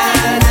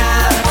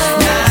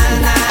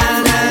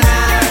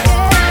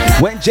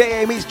 When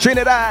J.A. meets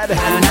Trinidad. You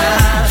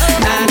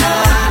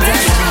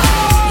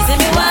see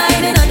me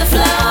whining on the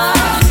floor.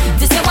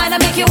 This is why I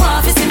make you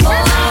off, you see more.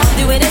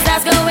 The way the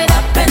stars going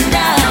up and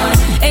down.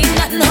 Ain't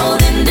nothing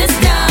holding this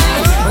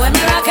down. When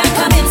me rock and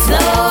come in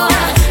slow.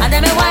 And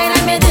then me whine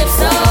and me dip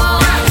so.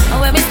 And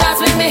when me start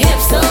with me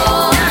hips so.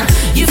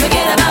 You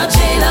forget about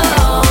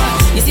J-Lo.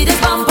 You see this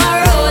bumper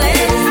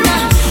rolling.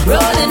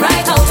 Rolling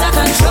right out of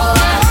control.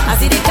 I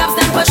see the cops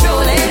them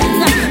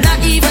patrolling.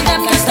 Not even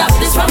them can stop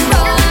this from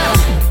rolling.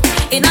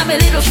 In a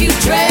little cute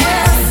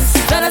dress,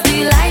 fellas, do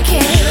you like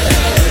it?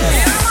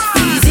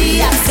 Easy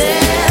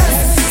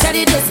access, tell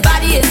you this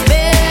body is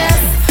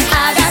best.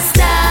 I got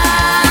style,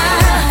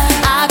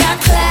 I got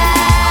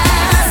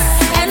class,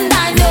 and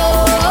I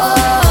know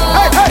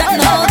that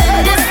no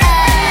than this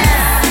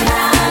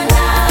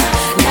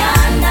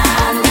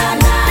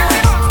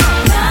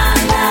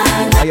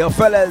ass. Hey, yo,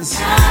 fellas,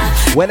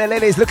 when the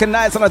ladies looking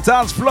nice on the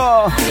dance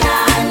floor,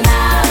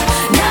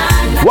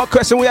 what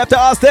question we have to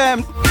ask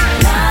them?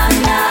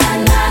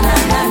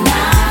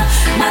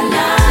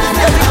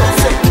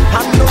 I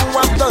know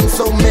I've done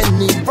so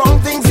many wrong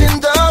things in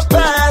the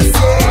past,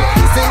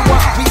 yeah. Say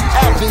what we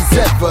have is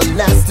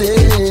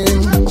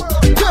everlasting.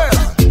 Girl,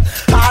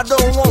 I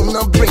don't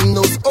wanna bring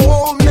those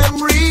old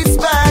memories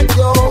back,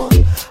 yo.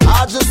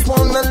 I just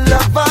wanna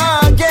love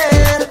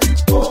again.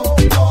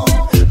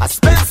 I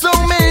spent so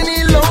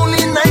many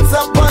lonely nights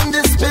up on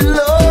this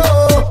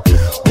pillow,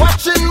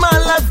 watching my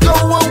life go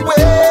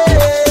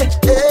away.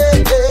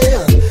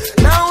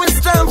 Now it's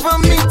time for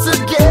me to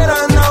get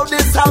on out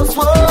this house,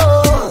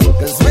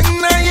 cause when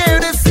I hear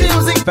this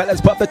music,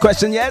 fellas, pop the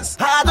question, yes?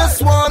 I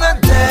just wanna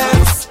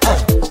dance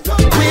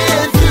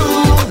with you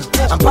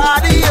and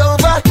party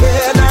over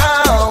here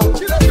now.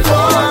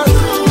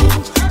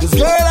 Cause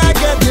girl, I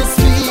get this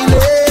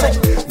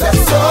feeling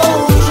that's so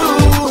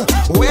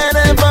true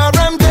whenever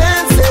I'm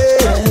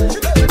dancing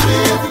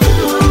with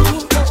you.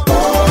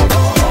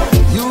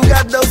 You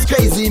got those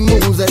crazy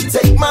moves that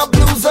take my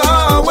blues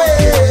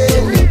away,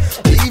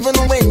 even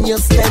when you're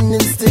standing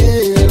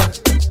still.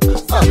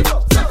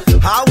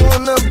 I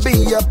wanna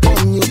be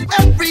upon you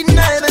every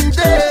night and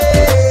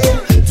day.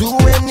 Do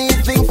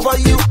anything for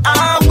you,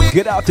 I will.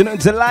 Good afternoon,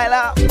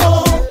 Delilah.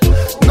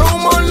 No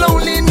more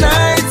lonely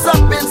nights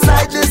up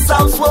inside this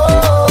house.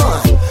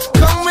 Whoa.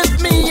 Come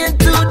with me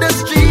into the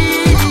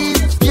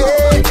streets,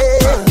 yeah.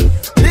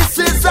 This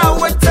is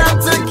our time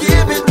to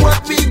give it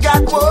what we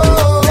got.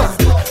 Whoa.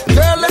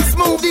 Girl, let's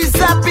move these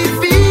happy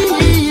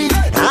feet.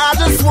 I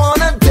just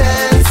wanna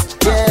dance,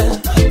 yeah,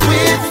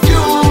 with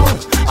you.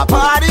 A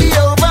party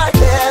over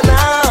here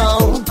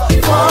now.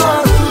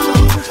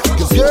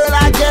 Cause girl,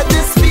 I get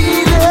this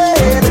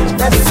feeling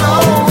that's so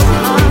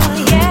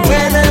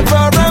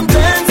whenever I'm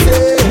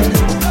dancing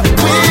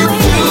with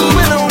you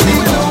and only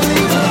you.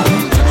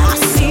 I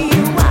see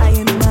you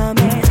eyeing my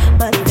man,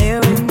 but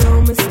there ain't no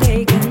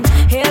mistaking.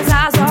 His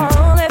eyes are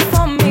only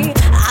for me,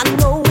 I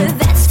know it,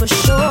 that's for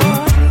sure.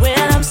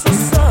 Well, I'm so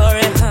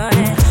sorry,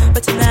 honey,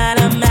 but tonight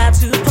I'm out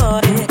to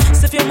party.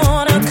 So if you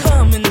wanna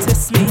come and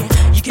test me,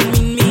 you can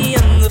meet me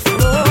on the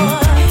floor.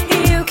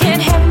 You can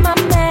have my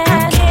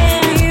man,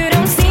 you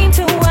don't seem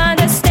to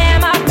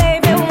understand. My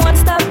baby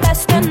wants the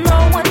best and no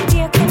one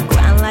here can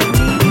grind like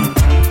me.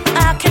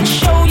 I can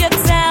show you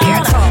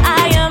down,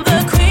 I am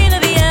the queen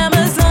of the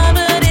Amazon.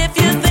 But if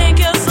you think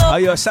you're so, Oh,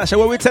 yo, Sasha,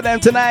 what we tell them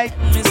tonight?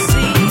 let me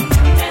see.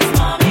 Dance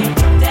for me,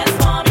 dance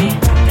for me,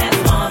 dance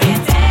for me,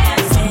 dance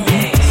for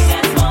me,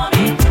 dance for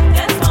me,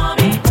 dance for me, dance for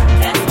me,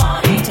 dance for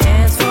me,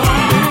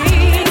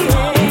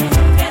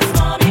 dance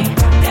for me,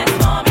 dance for me, dance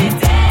for me,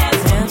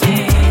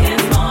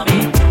 dance for me,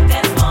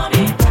 dance for me, dance for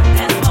me,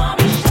 dance for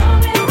me.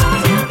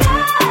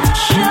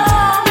 Show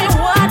me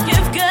what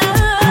you've got.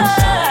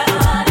 Show me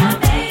what I'm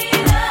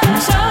made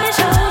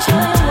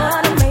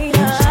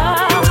of.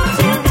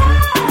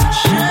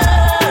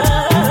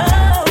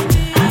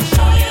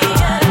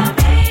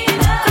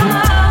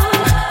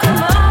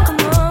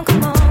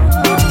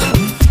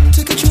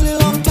 Took a truly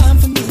long time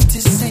for me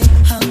to say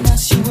how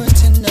nice you were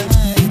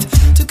tonight.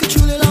 Took a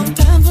truly long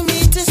time for me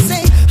to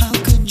say how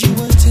good you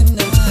were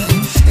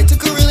tonight. It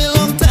took a really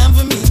long time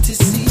for me to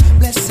see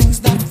blessings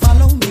that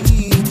follow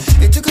me.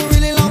 It took a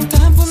really long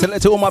time for me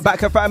Salute to all my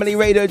Backer family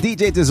radio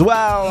DJs as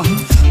well.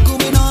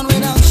 going on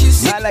without you.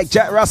 See, Man like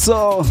Jack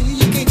Russell,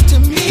 you get to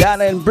me.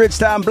 down in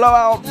Bridgetown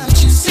Blowout.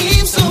 Without you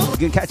seem so You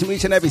can catch me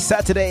each and every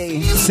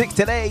Saturday, 6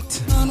 to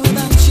 8. on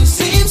without you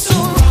seem so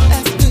wrong.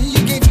 After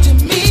you get to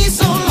me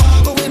so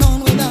long, going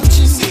on without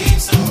you seem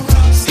so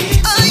wrong.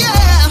 Oh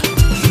yeah.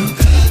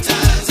 Good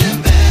times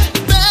and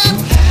bad,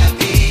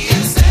 happy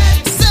and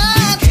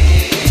sad.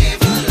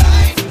 Gave a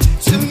life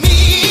to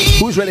me.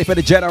 Who's ready for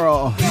the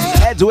general?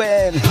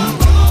 Edwin.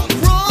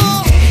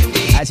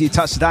 As you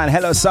touch down,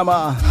 hello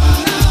summer.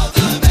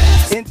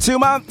 In 2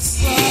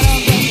 months.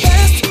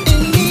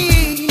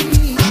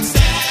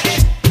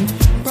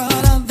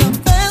 Brought out the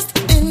best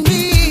in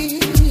me.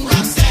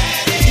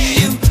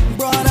 You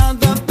brought out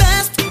the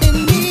best in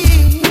me.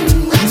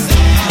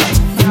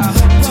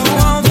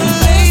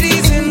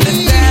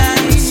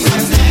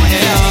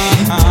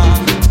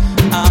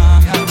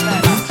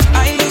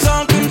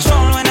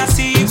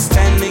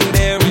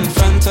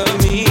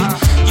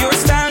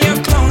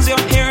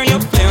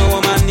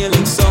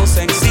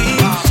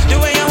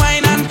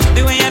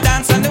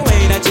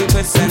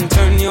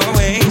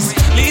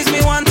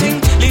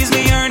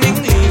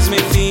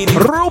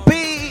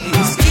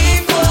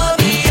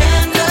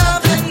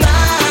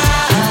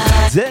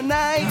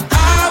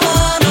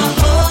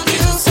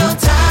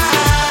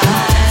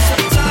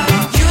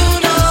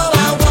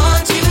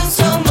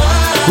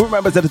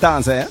 remembers the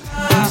dance, eh?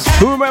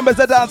 Who remembers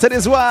the dance to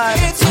this one?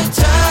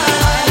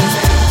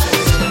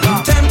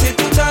 Tempted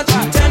to touch,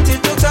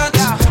 tempted to touch.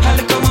 A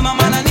little woman,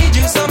 man, I need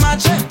you so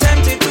much.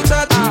 Tempted to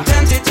touch,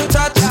 tempted to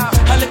touch.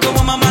 A little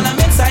woman, man, I'm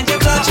inside your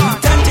clutch.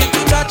 Tempted to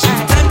touch,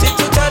 tempted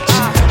to touch.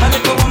 A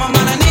little woman,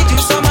 man, I need you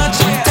so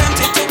much.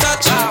 Tempted to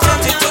touch,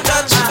 tempted to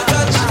touch.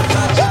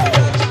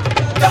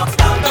 Don't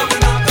stop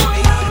going on to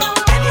me.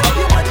 And if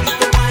you want you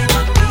to wine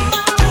on me,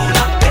 do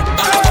not bet.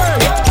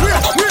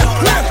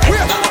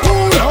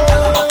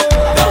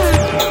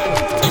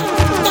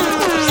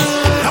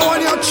 Now on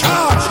your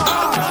charge.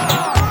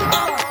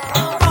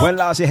 When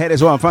last you heard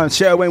this one from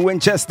Sherwin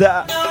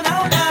Winchester?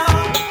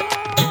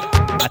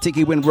 I think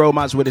he win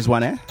romance with this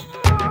one, eh?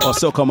 Or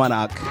Soca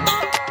Monarch.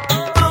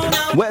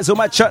 Where's all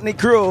my chutney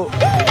crew?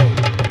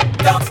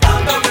 Don't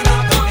stop going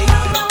on to me.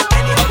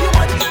 And if you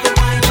want you to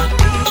wine on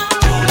me,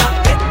 do not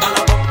bet.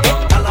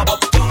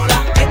 Do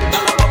not bet.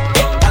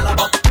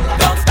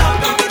 Don't stop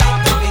going on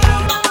to me.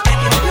 And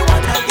if you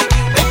want, I'll give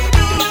you,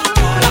 baby.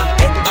 Do not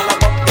bet.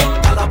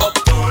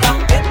 Do not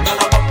bet.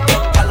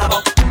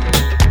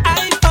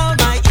 I found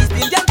my East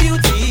Indian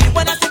beauty.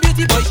 When I say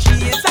beauty, boy, she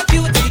is a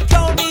beauty.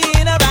 Call me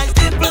in her eyes,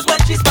 dimples when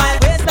she smile.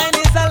 Waistline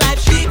is alive,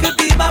 she could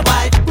be my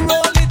wife.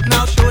 Roll it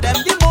now, show them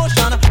the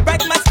motion.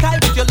 Bright my sky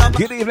with your love.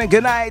 Good evening,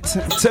 good night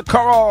to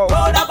Coral.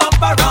 Roll a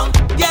bump around,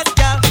 yes,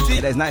 girl.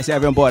 It is nice to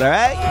have you on board,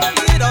 alright? Roll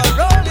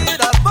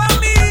it up for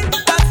me.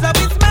 That's how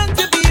it's meant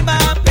to be, my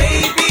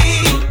baby.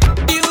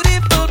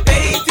 Beautiful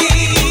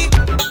baby.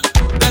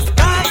 The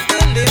sky's the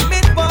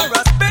limit for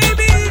us,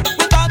 baby.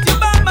 Without you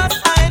by my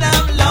side,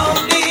 I'm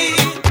lonely.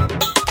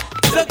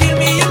 So give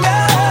me your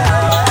love.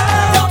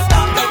 Don't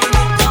stop going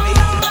into me.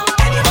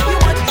 And if you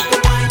want you to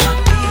wine on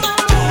me,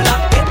 do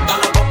not bet.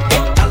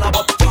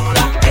 Do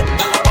not bet.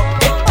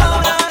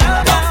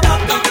 Don't stop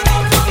going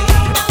into me.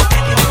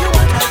 And if you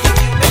want, I'll give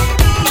you,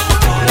 baby.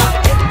 Do not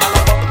bet.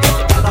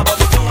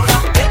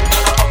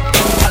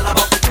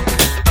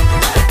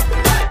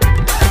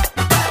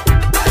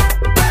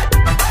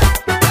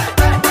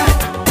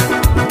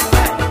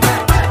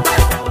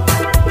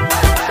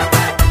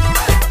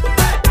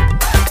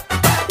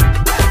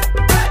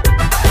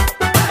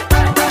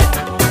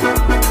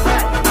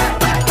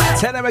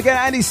 Tell them again,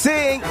 Andy,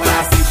 sing. When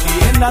I see she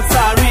in that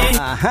sari,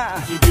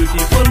 she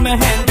beautiful,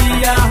 mehendi,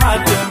 I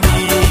had to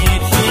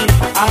meet she,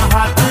 I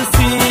had to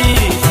see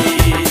she.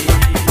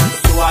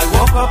 So I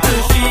walk up to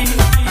she,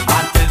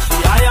 and tell she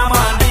I am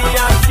Andy,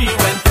 and she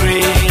went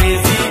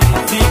crazy.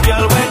 The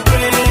girl went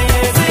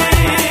crazy.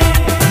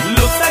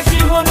 Looks like she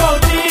won't know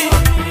me,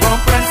 from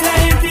Prince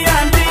Haiti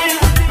and Dean.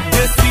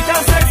 The sweet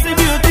and sexy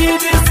beauty,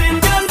 this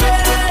Indian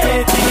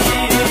lady.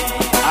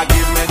 I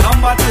give me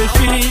number to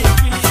she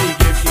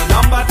gives she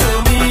number to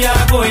me, I'm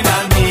going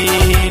and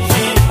meet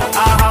she.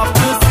 I have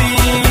to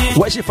see.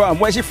 Where's she from?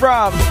 Where's she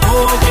from?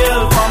 Oh,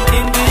 girl from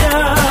India.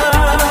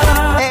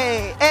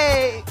 Hey,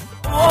 hey.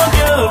 Oh,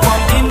 girl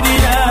from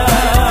India.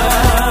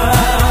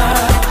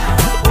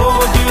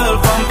 Oh, girl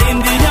from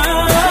India.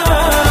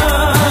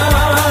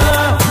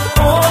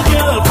 Oh,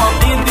 girl from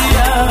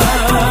India.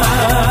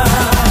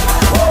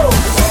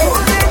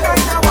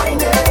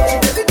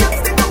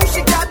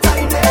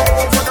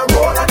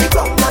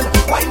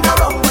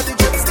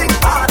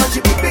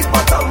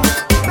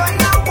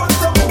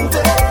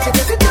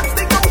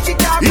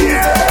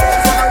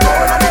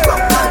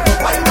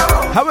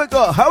 How it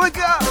go? How it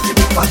go?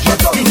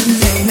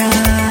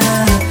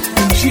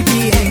 She be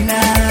hey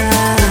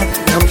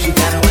now she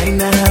got a way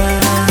now.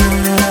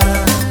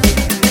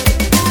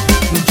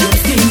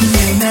 Just hey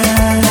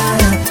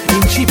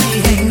now, she be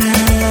hey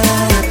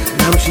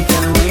now she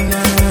got a way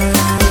now.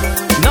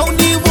 Now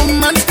the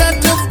woman start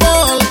to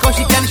fall, 'cause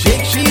she can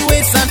shake, she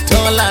waist at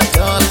all.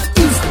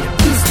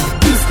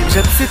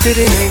 जब से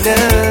तेरे नैना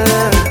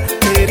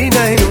तेरी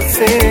नैनों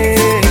से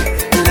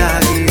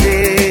लागे रे,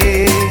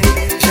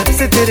 जब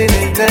से तेरे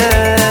नैना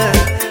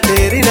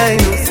तेरी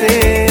नैनों से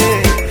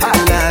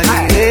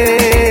लागे रे.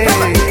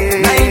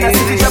 Naina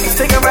see the jump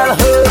sting around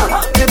her,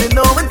 didn't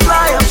know when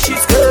fly up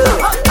she's good,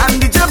 and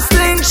the jump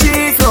sting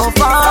she's so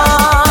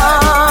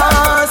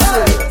fast.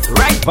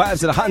 Right. Vibes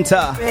to the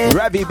Hunter,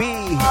 Ravi B,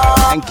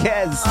 and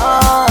Kez.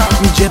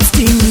 Jet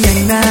sting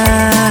Naina,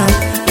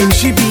 and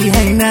she be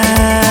Naina.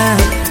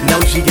 Now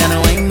she gonna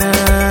wine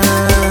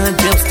now,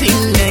 just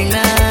sting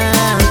Naina,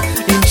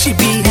 and she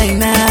be hey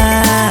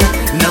now.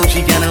 Now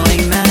she gonna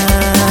wine now.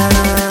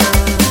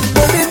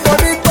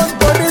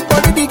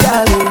 Body, the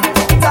girl,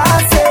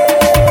 that's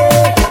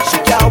it. She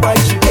can't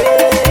wine, she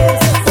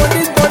is.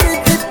 Body,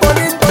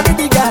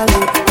 the girl,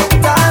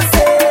 that's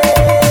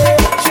it.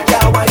 She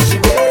can't wine, she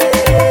is.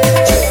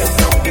 Chickens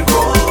on the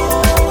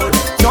road,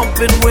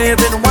 jumping,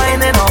 waving,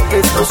 whining up,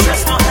 it's no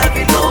stress, no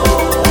heavy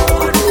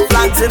load.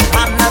 Planting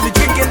pan, have you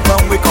drinking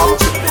from we come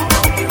tripping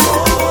down the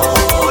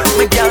road.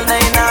 My girl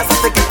Naina, so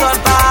take it on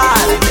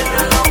bad. Living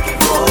along the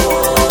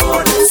road.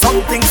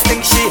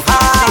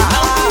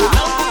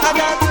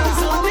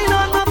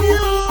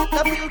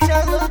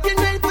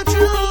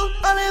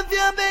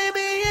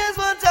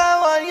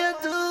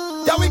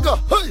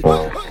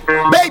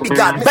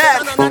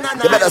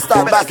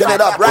 backing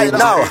it up right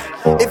now.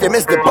 If you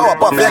miss the power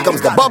puff, here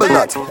comes the bubble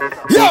nut.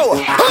 Yo!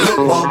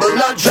 Look, bubble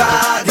nut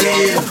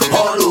dragging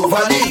all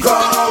over the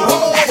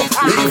ground,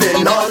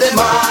 leaving all the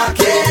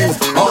markings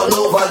all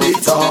over the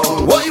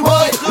town. Why?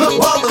 Look,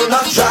 bubble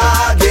nut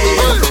dragging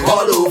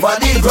all over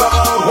the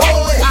ground,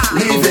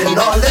 leaving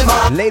all the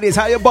markings. Ladies,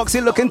 how your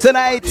boxing looking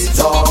tonight?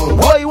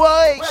 Why?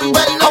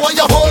 Well, how are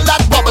you hold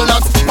that bubble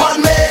nut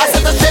on me? I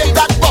said to shake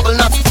that bubble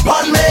nut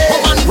on me.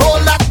 Woman, roll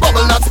that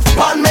bubble nut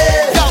on me.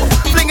 Yo,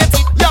 fling it,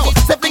 yo,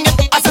 say fling it.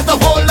 I said to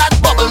hold that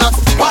bubble nut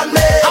on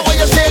me. How are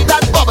you shake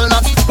that bubble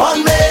nut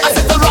on me? I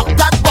said to rock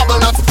that bubble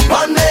nut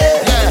on me.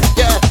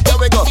 Yeah, here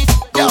we go.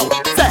 Yo,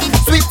 say,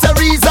 Sweet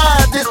Teresa,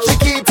 this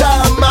Chiquita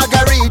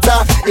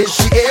Margarita, is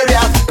she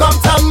area? Come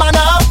to man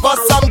up for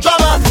some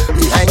drama.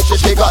 Behind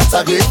she got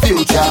a great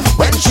future.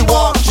 When she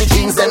walks, she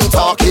jeans them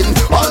talking.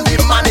 All the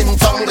man in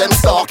tongue them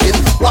stalking.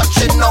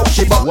 Watching now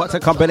she what a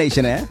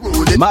combination, eh?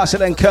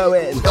 Marshall and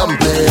Cohen.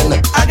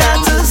 I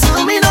got to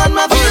zoom in on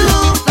my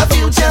view. The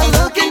future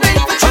looking great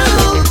for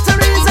true.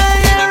 Teresa,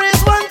 here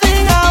is one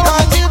thing I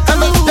want you to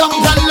do.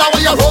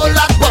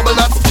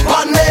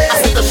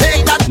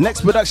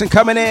 Next production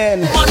coming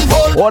in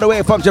all the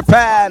way from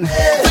Japan.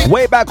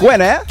 Way back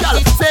when, eh?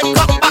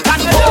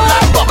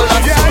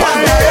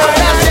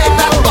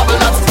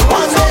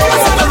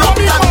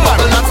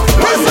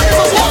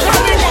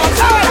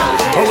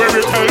 Where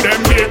we tell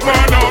them big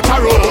man out a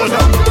road.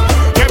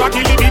 Never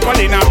kill the people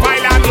in a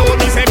pile and load.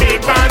 Me say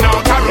big man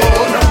out a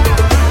road.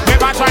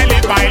 Never try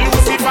live by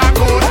Lucifer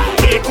code.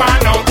 Big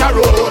man out a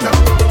road.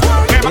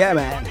 Yeah,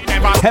 man.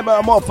 Hammer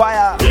and more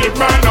fire. Big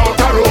man out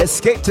a road.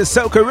 Escape to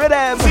soca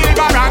rhythm.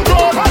 Silver and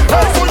gold.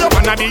 So you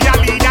wanna be a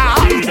leader.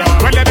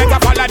 Well, you better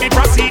follow the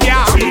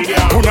procedure.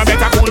 You no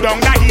better cool down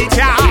the heat,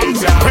 yeah.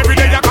 Every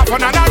day you cough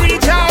on and a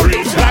reach out.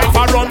 Life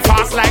a run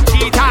fast like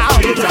cheetah.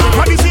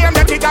 But the same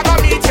that it a go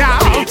meet ya.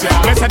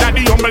 Blessed are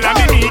the humble and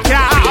the meek,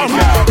 yeah.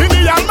 In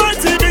the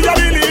almighty be a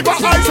believer,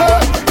 I say.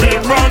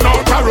 Big man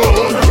out a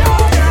road.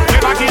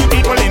 Never kill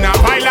people in a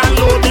pile and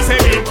load. Me say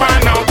big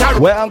man out a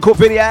road. Where Uncle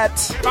Vinny at?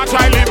 Never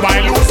try live by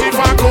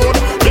Lucifer code.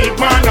 Big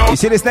man out. You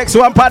see this next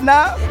one,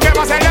 partner?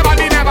 Never say never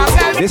be never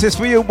say. This is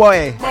for you,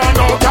 boy. Man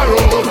out a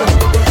road.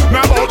 Me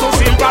about to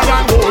silver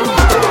and gold.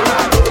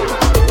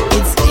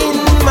 It's in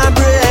my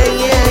brain,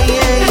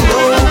 yeah, no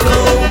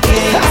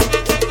cocaine.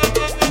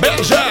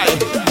 Benjai,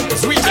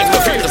 sweet as the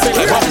finger, sing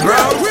like Bobby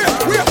Brown.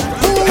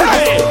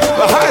 Hey,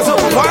 the highs up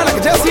the wine, I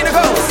can just see the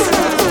ghost.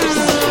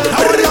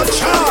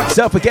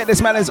 Don't forget,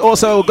 this man is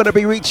also going to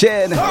be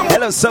reaching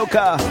Hello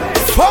Soca.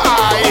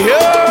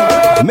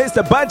 Fire!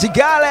 Mr. Bungie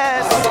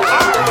Gales.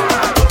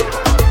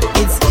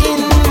 It's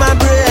in my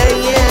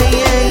brain,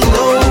 yeah,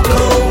 no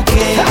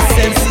cocaine.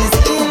 Senses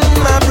in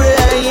my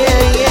brain,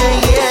 yeah.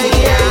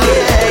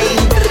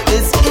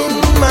 It's in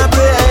my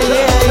brain,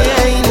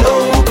 yeah, no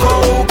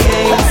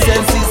cocaine.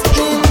 Senses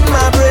in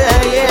my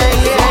brain,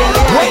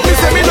 yeah. What you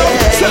say me now?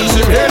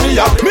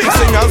 Sensibilia,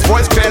 mixing as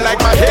voice clear like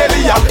my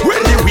Mahalia.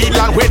 When the wheel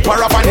and wait for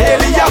a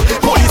Vanhalia,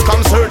 police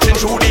come searching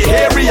through the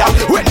area.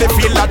 When they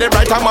feel that they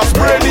right, I must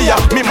brainier.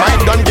 Me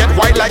mind don't get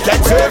white like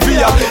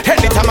Xavier.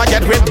 Anytime I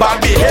get with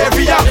bad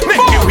behavior,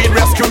 make the weed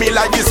rescue me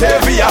like the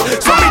savior.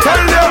 So me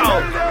tell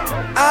them,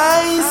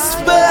 I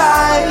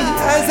spy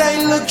as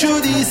I look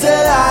through these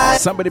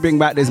eyes. Somebody bring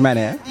back this man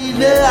here.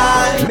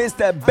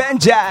 Mr.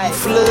 Benjai.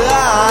 Fly,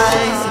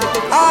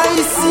 I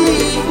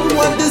see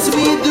what does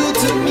we do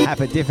to me.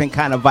 Have a different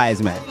kind of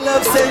vibes, man.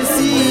 Love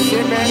sensei,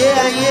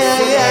 yeah.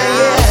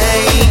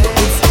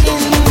 It's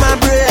in my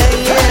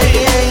brain,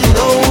 yeah,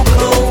 no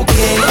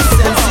cocaine.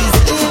 Senses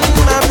in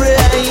my brain,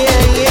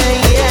 yeah.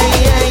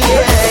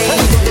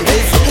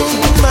 It's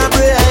in my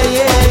brain,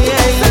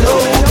 yeah, no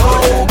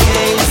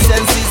cocaine.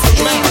 Senses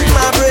in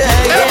my brain,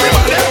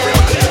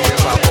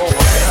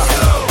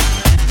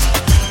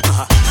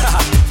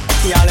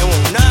 Y'all in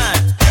 19.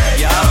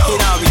 Yeah, you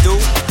know how we do.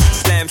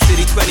 Slam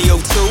City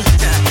 2002.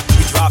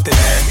 We drop it,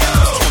 man.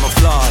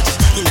 Camouflage.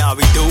 You know how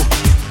we do.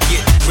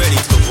 Get ready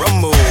to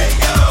rumble.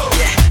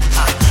 Yeah,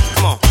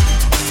 come on.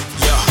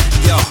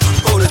 Yo,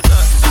 hold it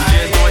up.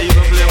 I know you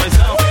gonna play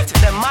myself.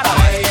 Them matter,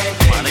 man.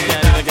 Man, I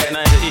can't even get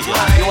nothing to eat.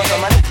 You want some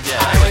money? Yeah,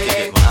 I want to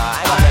get it, man.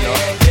 I want to know.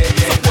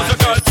 Suppose a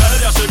girl tell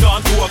you she gone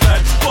to a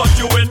bed, but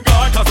you in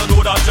guard 'cause I know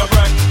that you're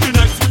wrecked. The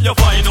next thing you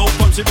find out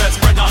from she best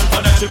friend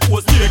Antoinette, she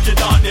post naked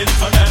on the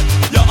internet.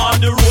 You're on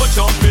the road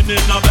jumping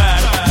in a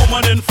van,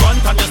 woman in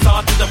front and you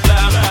start to the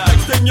plan.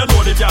 Next thing you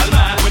know the girl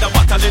man with a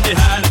bottle in the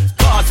hand,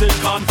 causing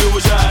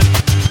confusion.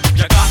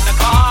 You got the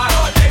car,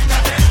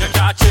 you're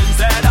catching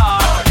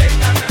ZR,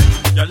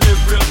 you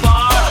live real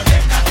far.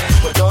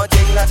 We don't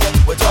think nothing,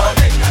 we don't.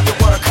 You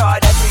work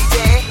hard every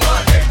day.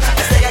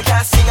 You say you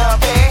can't sing or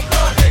pay.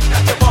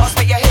 Your boss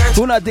make your hair.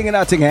 Who not thinking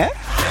nothing, eh?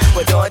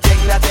 We don't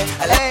think nothing.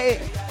 Hey.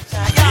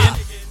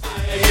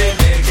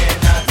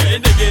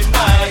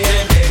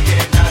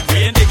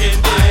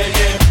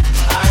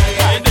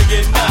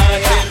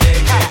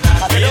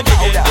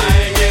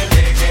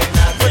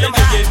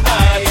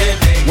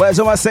 Where's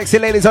all my sexy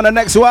ladies on the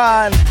next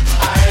one? Wine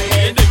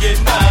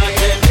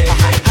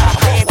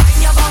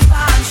your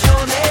bumper and show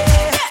me.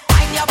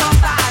 Wine your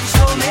bumper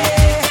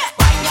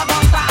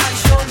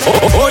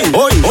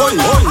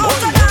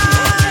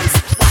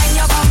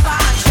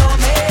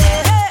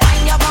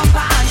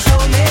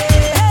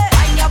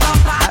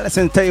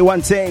Listen, tell you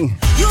one thing.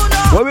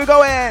 Where we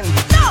going?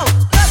 No,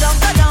 go down,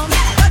 go down,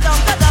 go down,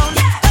 go down,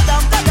 go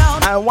down, go down.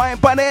 And wine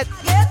on it.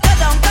 Yeah, go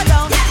down, go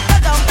down, go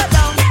down, go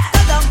down,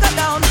 go down, go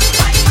down.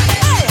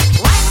 Hey,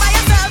 wine by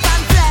yourself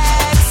and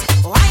flex.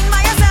 Wine by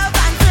yourself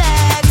and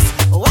flex.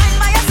 Wine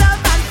by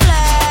yourself and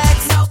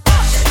flex. Now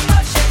push it,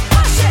 push it,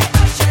 push it,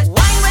 push it.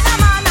 Wine with a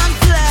man and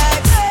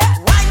flex.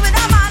 Wine with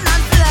a man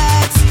and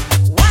flex.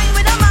 Wine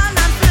with a man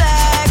and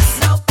flex.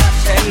 Now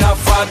push it.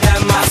 Enough of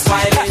them are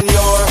smiling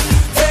your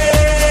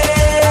face,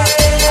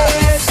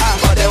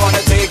 but they wanna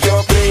take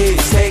your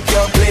place, take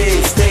your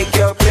place, take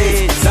your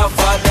place. Enough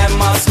of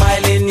them are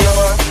smiling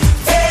your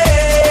face,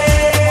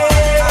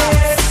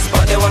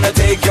 but they wanna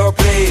take your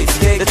place,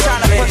 take your place. They're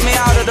trying to put me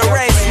out of the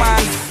race,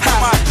 man.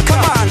 Come on,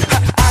 come on.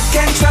 I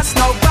can't trust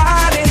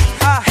nobody.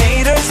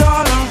 Haters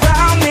all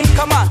around me.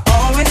 Come on,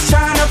 always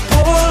trying to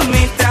pull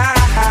me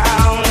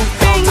down.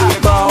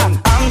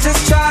 I'm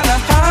just trying to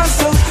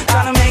hustle,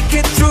 trying to make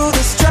it through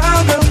the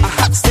struggle.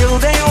 Still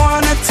they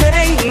wanna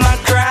take my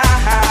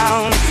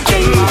crown,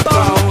 in my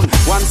throne.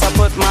 Once I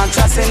put my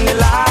trust in the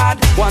Lord,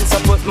 once I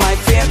put my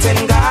faith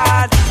in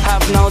God,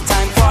 have no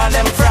time for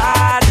them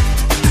fraud.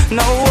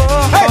 No,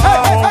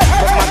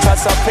 put my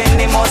trust up in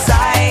the Most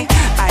High.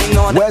 I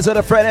know that. Where's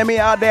the friend of me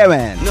out there,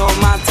 man? No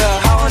matter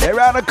how they're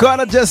around the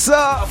corner, just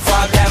so.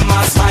 For them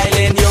are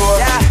smiling your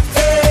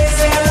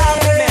face,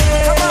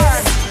 come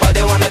on. But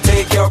they wanna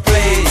take your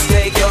place,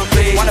 take your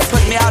place. Wanna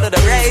put me out of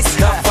the race.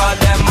 Not for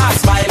them are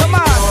smiling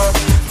your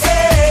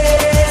face,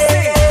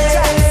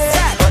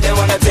 but they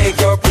wanna take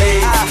your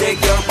place,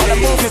 take your place.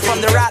 Wanna move me from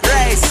the rat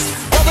race.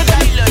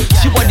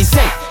 She body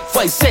say,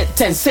 5 cent,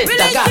 10 cent,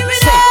 I got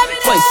cent.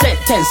 5 cent,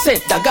 10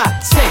 cent, I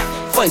got cent.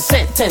 5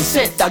 cent, 10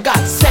 cent, I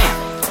got cent.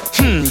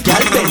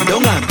 Girl bend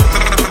down and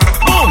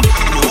boom,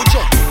 no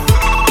joke.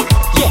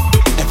 Yeah,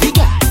 every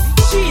guy.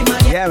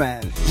 Yeah,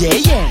 man. Yeah,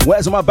 yeah.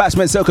 Where's my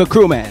Bashman Soca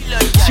crew, man?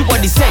 She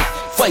body say,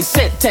 5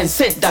 cent, 10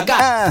 cent, I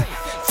got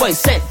 5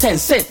 cent, 10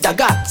 cent, I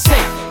got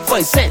cent.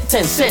 5 cent,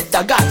 10 cent,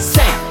 I got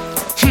cent.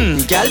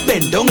 Girl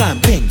bend down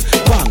and bing,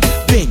 bang,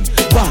 bing,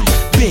 bang,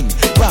 bing,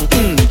 bang.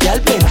 Girl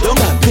bend down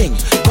and bing,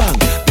 bang,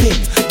 bing,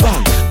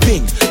 bang,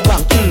 bing,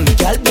 bang.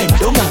 Girl bend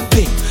down and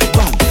bing,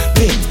 bang,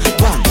 bing,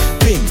 bang,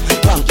 bing,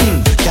 bang.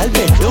 Girl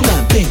bend down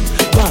and bing,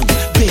 bang,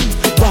 bing,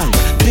 bang,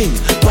 bing,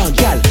 bang.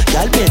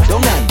 Girl bend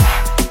down and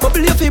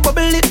bubble your feet,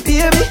 bubble it,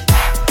 baby.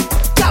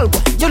 Girl,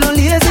 you no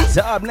lazy.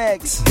 So up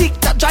next, tick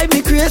that drive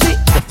me crazy.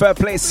 The third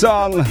place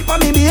song for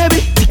me,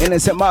 baby, in the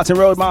St. Martin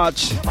Road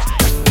March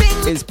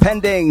is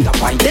pending.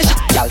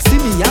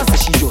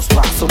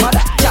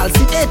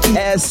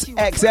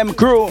 SXM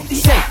crew.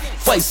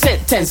 5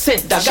 cent, 10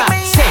 cent, I got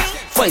cent.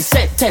 5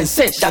 cent, 10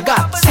 cent, I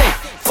got cent.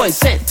 5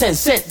 cent, 10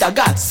 cent, I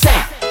got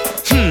cent.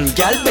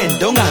 Girl bend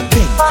down and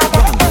bing, bang,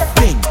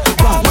 bing,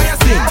 bang,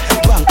 bing,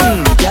 bang.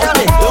 Girl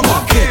bend down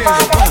and bing,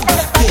 bang,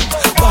 bing,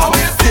 bang,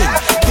 bing, bing,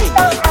 bing.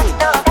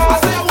 I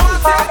say I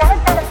want it.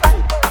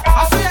 I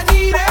say I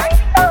need it.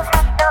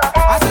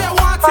 I say I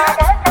want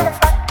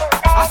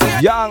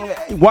it. Young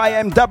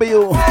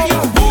YMW.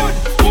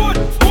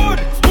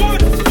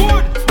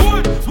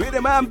 With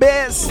the man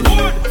bass.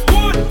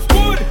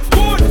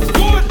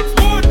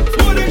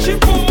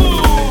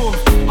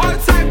 All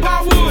type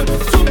of wood,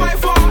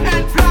 2x4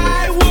 and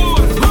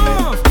plywood.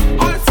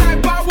 All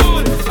type of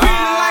wood.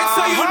 Green light,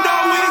 so you know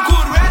we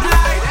good. Red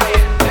light,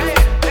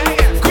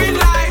 green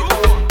light,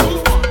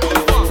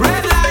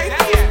 red light,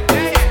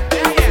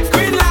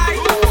 green light.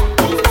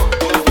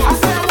 I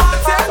say I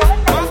want it.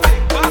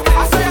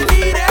 I say I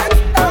need it.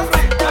 I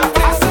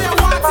say I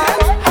want it.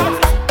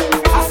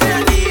 I say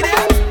I need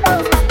it.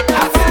 I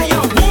say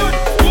you wood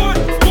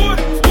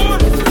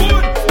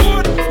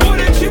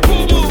and she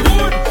boo boo.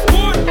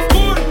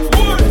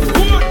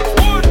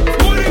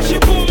 Wood and she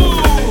boo boo.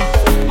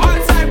 All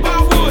type of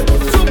wood,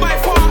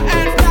 2x4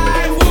 and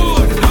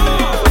plywood.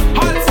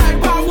 All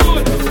type of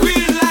wood.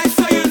 Green light,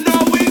 so you know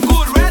we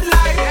good. Red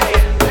light,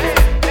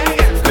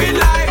 green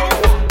light,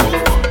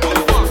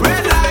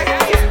 red light.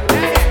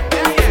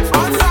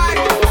 Outside,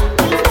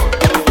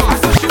 I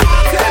saw she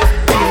wants it.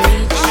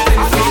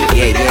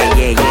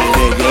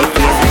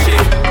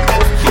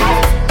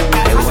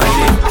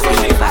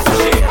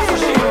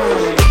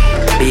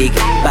 Big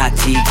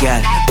body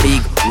girl,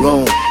 big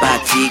round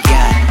body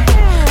girl,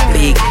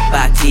 big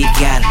body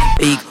girl,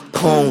 big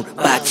pound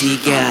body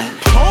girl.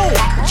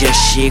 Just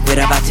shake with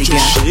a body girl,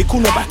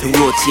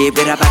 rotate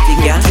with a body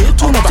girl,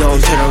 up down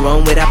turn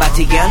around with a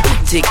body girl,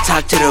 tick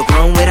tock to the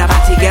ground with a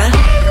body girl.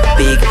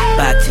 Big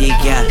body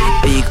girl,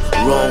 big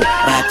round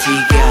body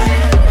girl,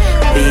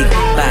 big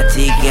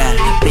body girl,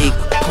 big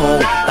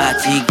pound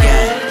body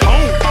girl.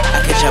 I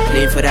catch a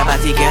plane for that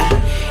body girl,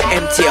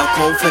 empty a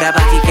comb for that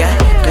body girl,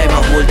 climb a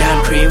whole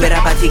damn crane with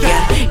that body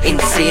girl,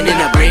 insane in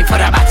the brain for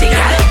that body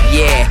girl.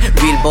 Yeah,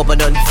 real bubble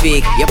don't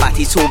fake, your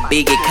body so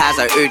big it cause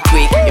an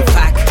earthquake. In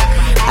fact,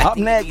 up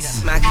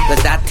next,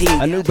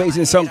 a new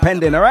basing song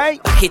pending,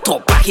 alright? Back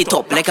it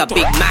up like a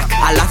Big Mac.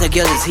 A lot of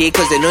girls is here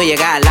cause they know you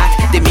got a lot.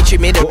 Dimitri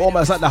made We're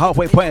almost at the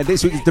halfway point of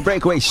this week's The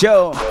Breakaway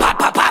Show.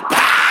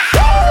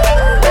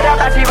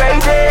 party ready.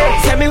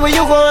 Tell me where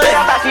you going. With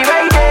a party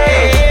ready.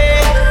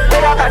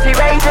 With a party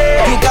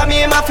ready. You got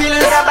me in my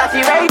feelings. With a party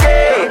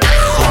ready.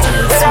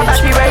 With a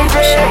party ready.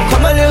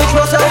 Come a little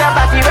closer. With a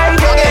party ready.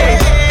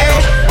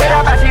 With a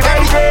party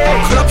ready.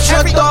 Club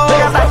shut down.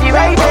 With a party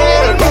ready.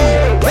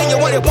 When you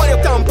want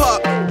it jump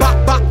up.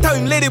 Back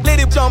down, let it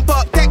jump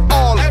up. Take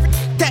all.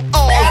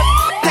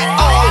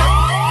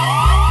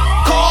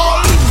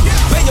 Call me.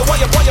 When you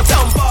want it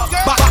jump up.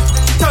 Back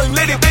down,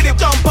 let it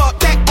jump up.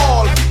 Take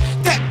all.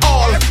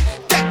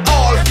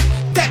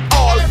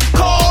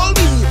 Call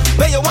me.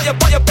 When you want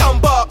it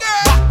jump up.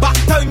 Back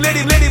down, let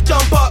it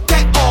jump up.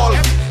 Take all.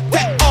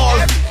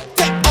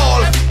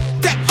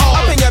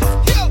 Up in your.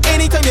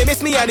 Anytime you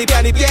miss me and the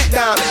get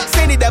down.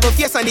 Send the devil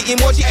face and the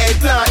emoji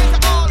eggplant.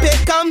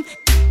 Pick come.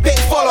 Big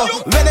follow,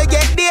 when I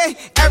get there,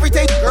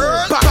 everything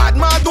bad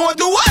man don't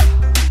do what?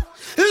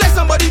 Let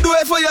somebody do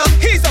it for you.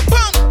 He's a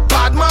bum.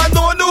 Bad man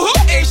don't do who?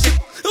 Hey shit.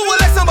 Well,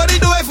 let somebody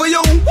do it for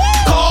you.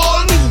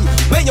 Call me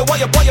when you want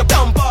your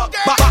jump up.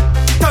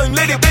 Time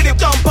let it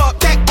jump up.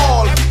 Take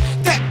all.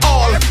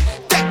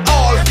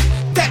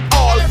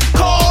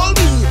 Call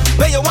me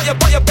when you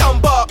want your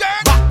jump up.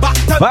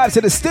 Vibes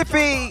to the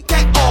stiffy.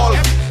 Take all.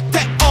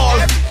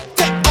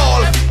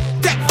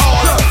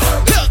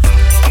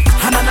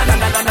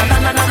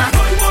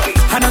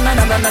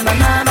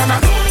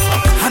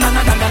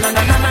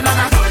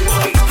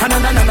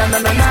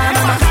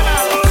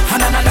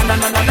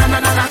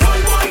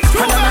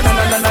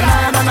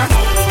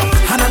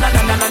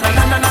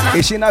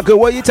 Is she not good?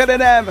 What you telling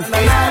them?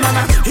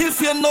 If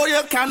you know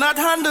you cannot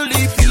handle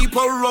the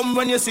people rum,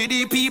 when you see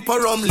the people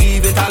rum,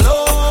 leave it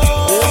alone.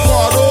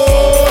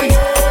 Oh,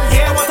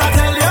 yeah, what I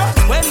tell you?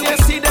 When you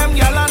see them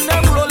gyal and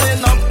them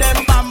rolling up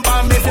them bam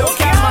bam, if you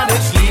can't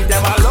manage, leave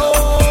them alone.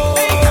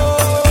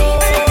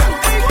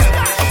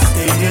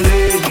 Stay in your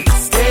lane,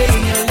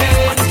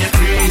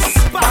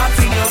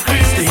 party in your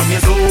crease,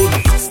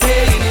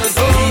 stay in your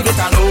zone, leave it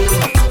alone.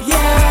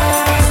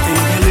 Yeah,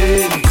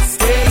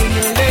 stay in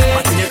your lane,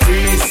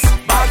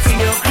 party in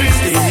your crease,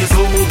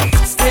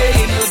 stay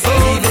in your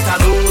zone, leave it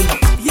alone.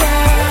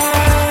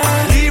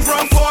 Yeah, leave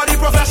rum for the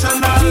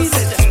professionals,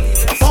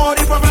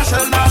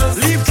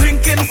 leave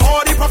drinking for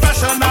the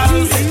professionals,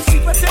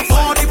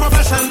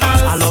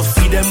 I love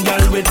see them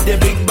girl with the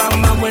big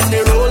bam and when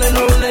they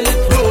rolling it.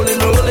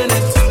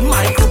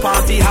 Micro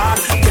party hard,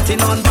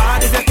 getting on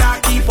bad. If you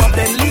can't keep up,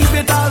 then leave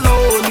it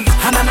alone.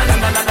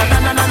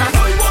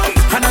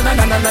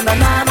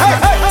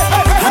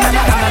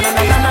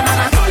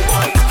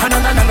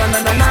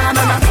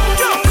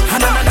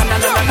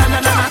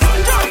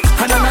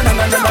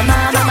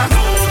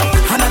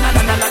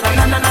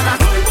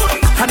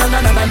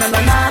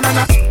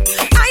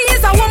 I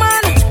is a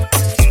woman.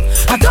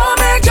 I don't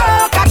make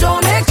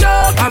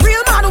joke. A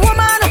real man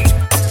woman.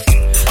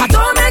 I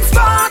don't make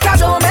sport.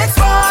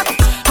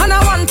 And I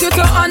want you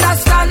to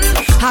understand.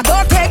 I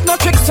don't take no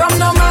tricks from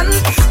no man.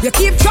 You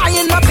keep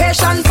trying my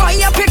patience, but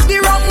you pick the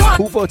wrong one.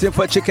 Who voted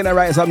for chicken and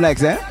rice up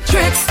next, eh?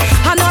 Tricks,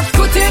 I not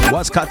putting.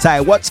 What's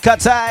Katai?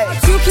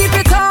 You keep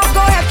it up,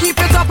 go ahead, keep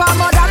it up. I'm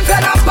more than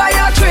fed up by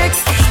your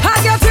tricks.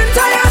 I getting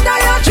tired of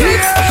your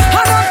tricks.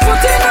 I not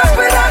putting up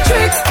with your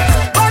tricks.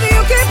 But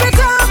you keep it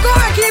up, go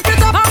ahead, keep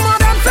it up. I'm more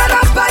than fed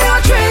up by your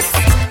tricks.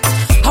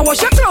 I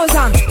wash your clothes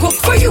and cook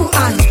for you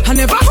and I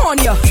never horn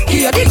you.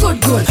 Hear the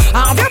good.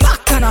 I have your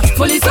back and I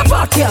fully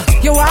support you.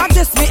 You want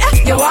this me,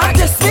 you want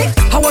this me.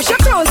 I wash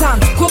your clothes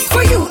and cook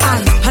for you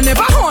and I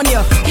never horn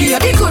you. Hear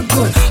the good.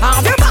 I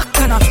have your back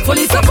and I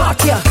fully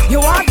support you. You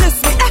want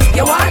this me,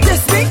 you want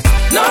this me.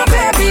 No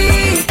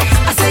baby,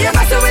 I say you're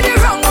messing with the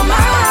wrong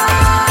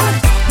woman.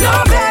 No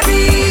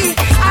baby,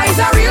 I's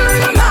a real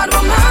mad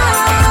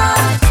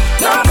woman.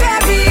 No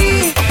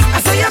baby, I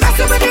say you're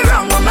messing with the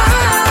wrong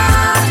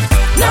woman.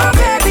 No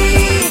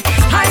baby,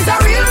 I's a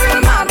real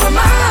mad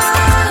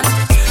woman.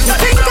 You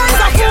think I'm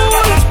a fool?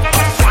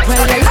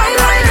 Well, they lie.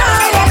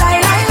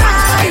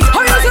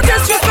 How you so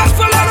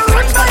disrespectful and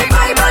rude? Bye.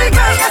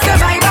 I say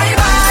bye.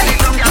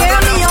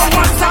 Give me your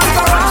one time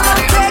for all.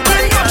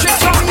 Taking your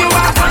tricks from you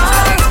are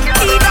fine.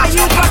 Either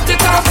you got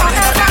it or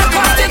else I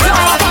got it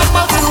all.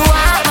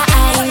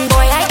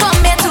 Boy, I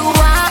come here to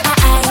wine.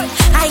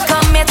 I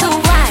come here to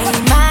wine.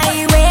 My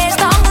waist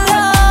down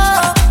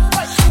low.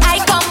 I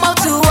come out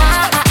to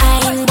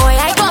wine. Boy,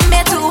 I come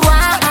here to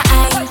wine.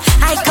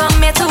 I come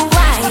here to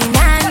wine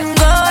and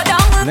go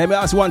down. Let me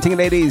ask one thing,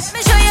 ladies. Let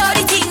me show you how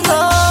the thing go.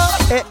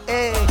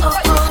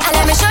 And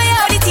let me show you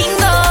how the thing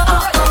go.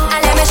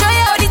 And let me show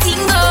you how the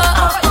thing go.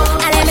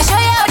 And let me show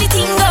you how the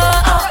thing go.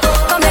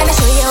 Come let me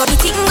show you how the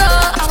thing go.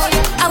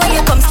 I want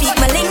you come speak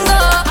my lingo.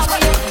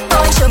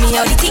 Oh, show me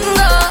how the thing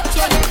go.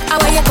 I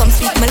want you come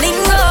speak my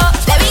lingo.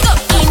 There we go.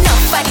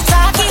 Enough for the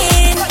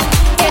talking.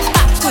 Get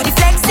back to the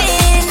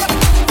flexing.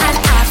 And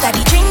after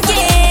the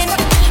drinking,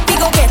 we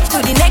go get to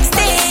the next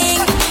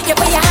thing. You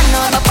put your hand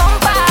on my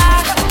bumper.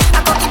 I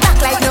cock it back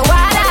like no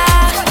water.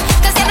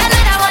 'Cause in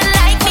another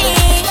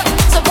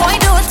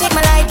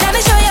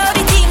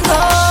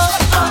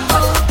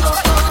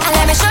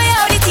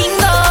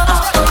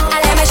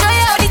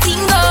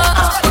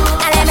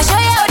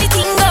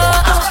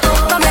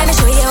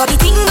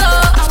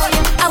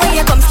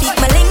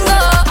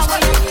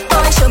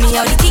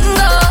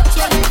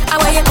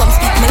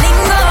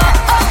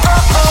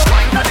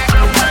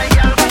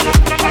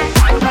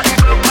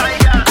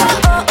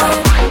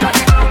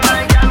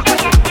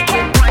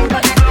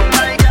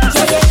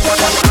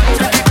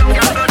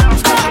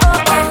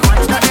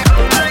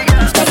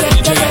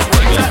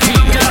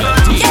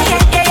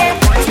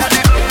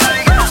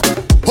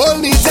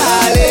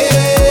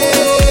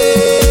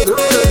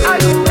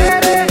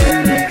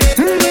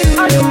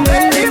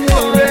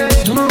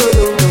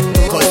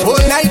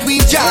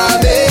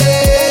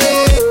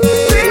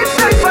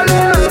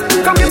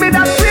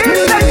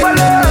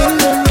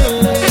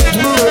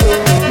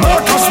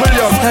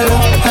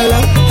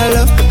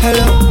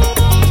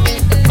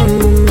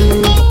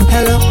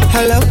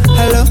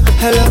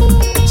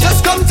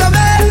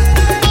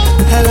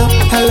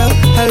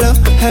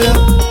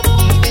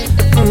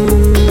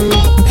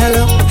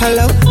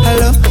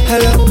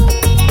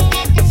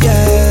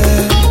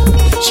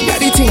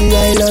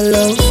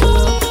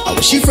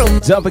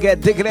Don't forget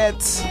Digging It.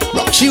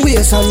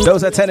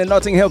 Those attending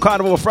Notting Hill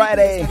Carnival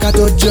Friday. Catch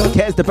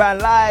the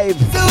band live.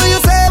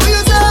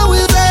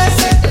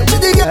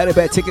 Early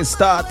bird tickets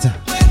start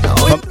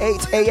from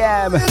 8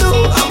 a.m.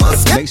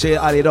 Make sure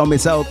you don't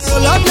miss out.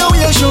 How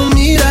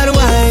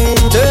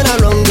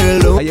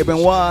you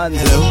been one?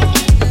 Hello.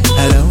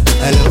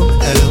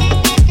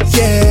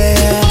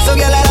 Yeah. So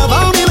girl, I love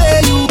how the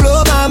way you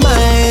blow my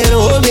mind.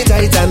 Hold me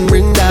tight and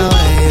bring down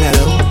wine.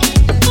 Hello.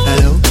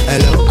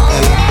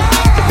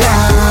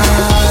 Yeah.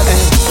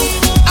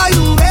 Are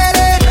you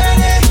ready?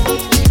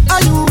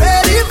 Are you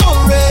ready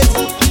for it?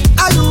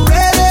 Are you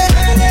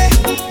ready?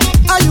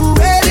 Are you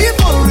ready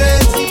for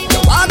it? You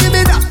want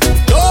me that?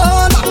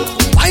 Don't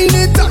wind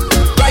it up.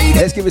 Right.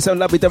 Let's give it some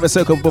lovely double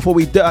circle before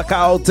we duck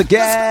out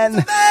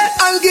again.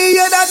 I'll give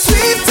you that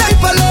sweet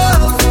type of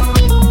love.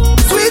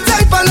 Sweet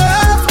type of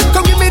love.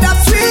 Come give me that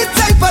sweet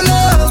type of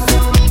love.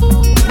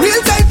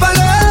 Real type of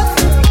love.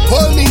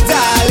 Hold me,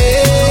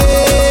 darling.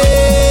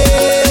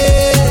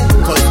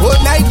 Cause whole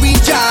night we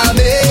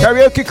jamming.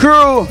 Karaoke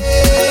crew.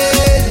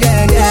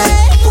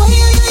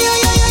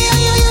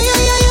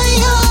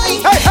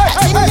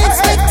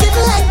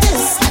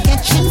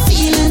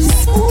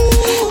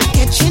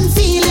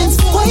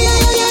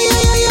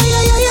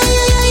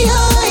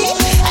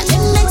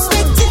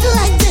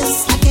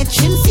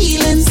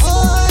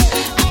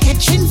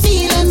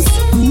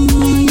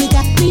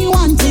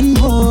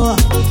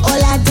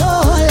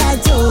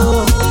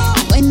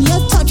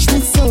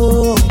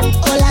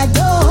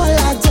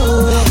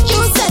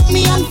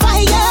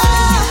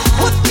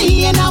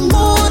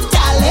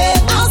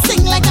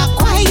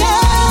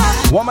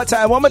 One more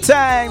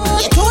time.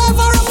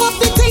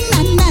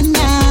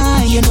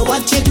 You know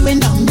what you're doing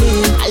down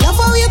there. I love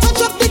how you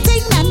touch up the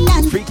thing,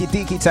 nan. Freaky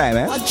deaky time,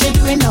 eh? What you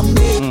doing down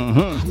there?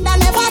 I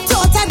never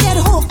thought I'd get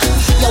hooked.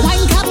 Your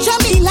wine capture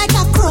me like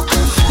a crook.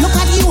 Look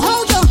at you,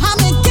 how your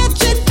hammer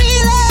catching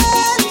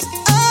feelings.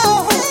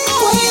 Oh,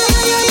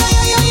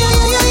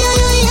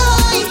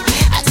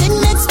 I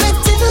didn't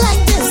expect it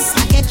like this. I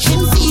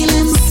catching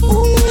feelings. I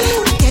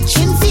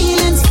catching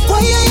feelings.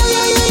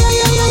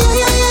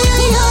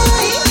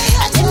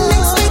 I didn't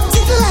expect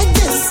it like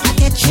this. I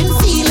catching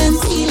feelings.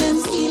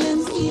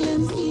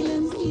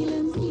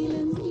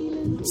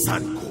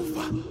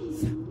 Sankofa,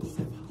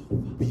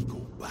 we go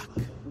back.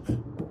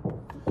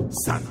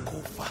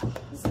 Sankofa,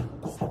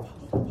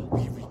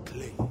 we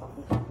reclaim.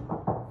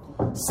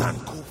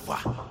 Sankofa,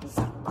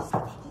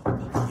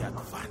 we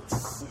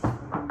advance.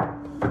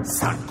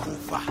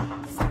 Sankofa,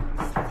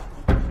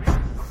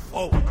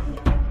 oh,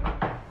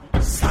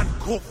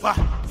 Sankofa,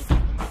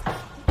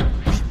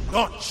 we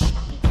launch.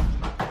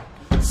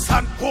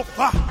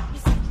 Sankofa,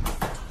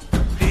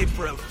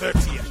 April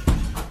 30th,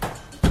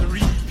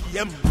 3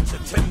 p.m. to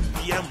 10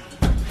 p.m.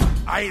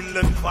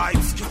 Island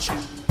Vibes Kitchen.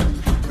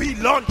 We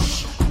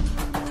launch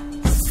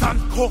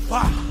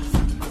Sankofa.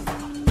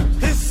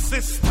 This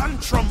is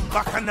Tantrum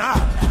Bacchanal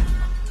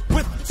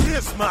with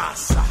Tears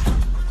Master.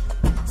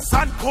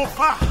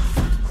 Sankofa.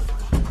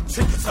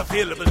 Tickets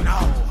available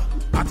now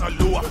at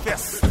Aloha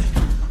Fest.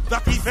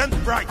 That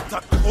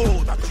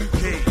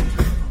Eventbrite.co.uk.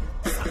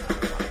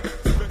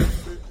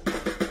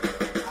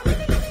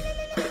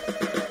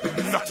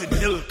 Notting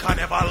Hill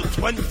Carnival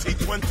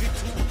 2022.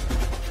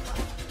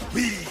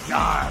 We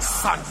are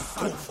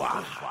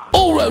Sankofa.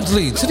 All roads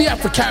lead to the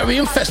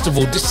Afro-Caribbean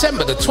Festival,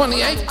 December the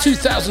 28th,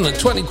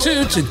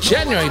 2022 to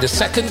January the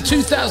 2nd,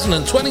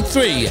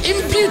 2023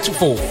 in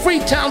beautiful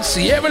Freetown,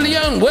 Sierra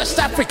Leone, West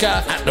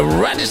Africa at the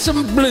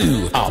Radisson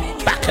Blu, our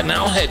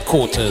Bacchanal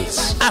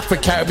headquarters.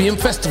 Afro-Caribbean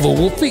Festival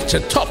will feature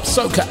top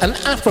soca and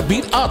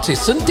Afrobeat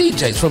artists and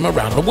DJs from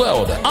around the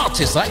world.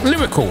 Artists like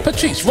Lyrical,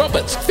 Patrice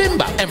Roberts,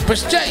 Bimba,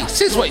 Empress J,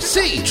 Sizwe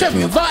C,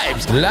 Trevin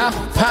Vibes, La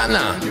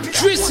Pana,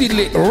 Trissy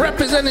Lit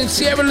representing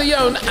Sierra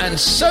Leone, and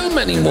so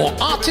many more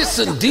artists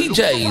and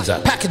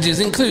DJs. Packages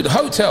include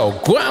hotel,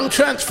 ground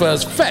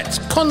transfers, fetes,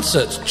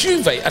 concerts,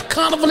 Juve, a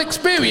carnival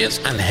experience,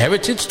 and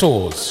heritage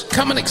tours.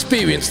 Come and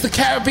experience the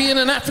Caribbean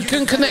and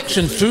African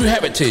connection through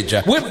heritage.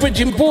 We're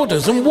bridging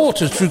borders and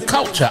waters through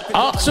culture,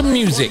 arts, and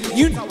music.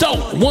 You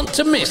don't want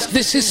to miss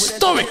this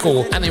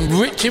historical and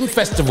enriching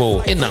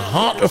festival in the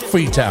heart of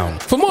Freetown.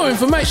 For more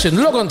information,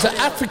 log on to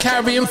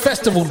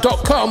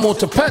africaribbeanfestival.com or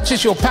to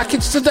purchase your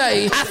package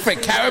today,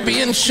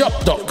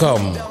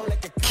 africaribbeanshop.com.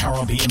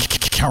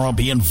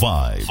 Caribbean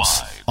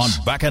Vibes on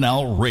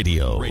Bacchanal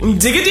Radio.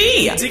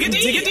 Diggity!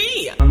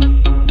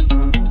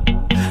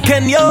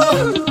 Can you?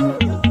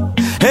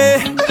 Hey,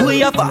 who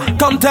you for?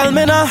 Come tell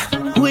me now,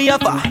 who you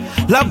for?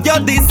 Love your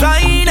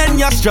design and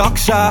your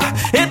structure.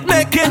 It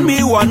making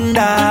me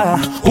wonder.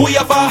 Who you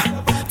for?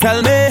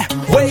 Tell me,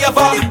 where you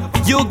for?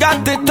 You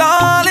got it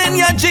all in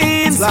your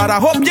jeans. Lord, I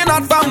hope you're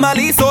not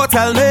family, so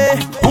tell me,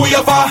 who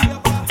you for?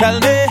 Tell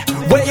me,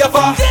 where you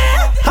for?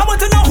 Yeah, I want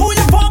to know who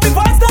you for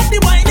before I start the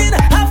whining.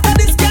 After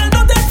this girl,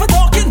 no dead for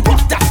talking. Put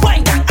that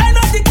wine, I'm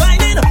not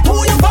declining.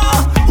 Who you for?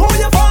 Who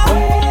you for?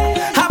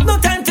 Have no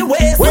time to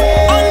waste.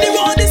 On the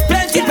road is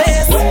plenty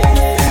pace.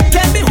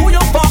 Tell me who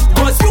you for,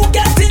 cause you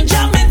getting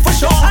jamming for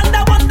sure. And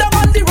I want them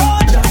on the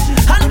road,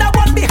 and I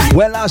want behind.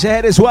 Well, out your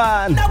head is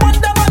one.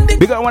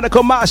 We got one to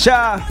call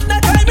Marsha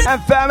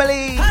and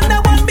family. And the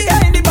one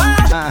behind the bar.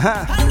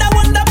 And the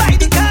one that by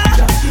the car.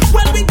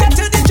 When we get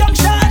to the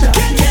junction,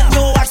 can you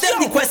ask them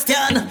the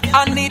question?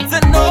 I need to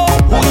know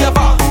who you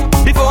are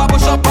before I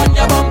push up on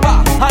your bumper.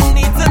 I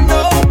need to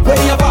know where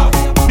you are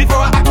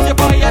before I ask you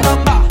for your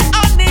number.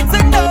 I need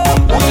to know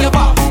who you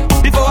are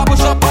before I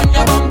push up on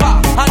your bumper.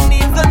 I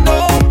need to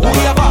know who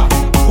you are,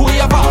 who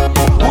you are,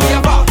 who you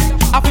are.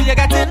 I feel you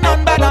getting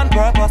on bad on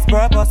purpose,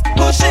 purpose.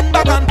 Pushing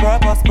back on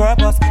purpose,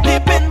 purpose.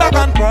 Dipping back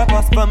on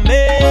purpose for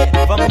me,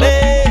 for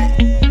me.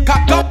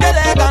 Cock up the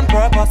leg on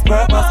purpose,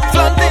 purpose.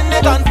 Flaunting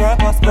it on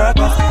purpose,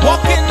 purpose.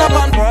 Walking up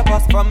on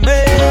purpose for me, for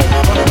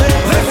me.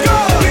 Let's go!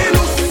 We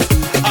loose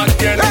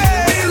again.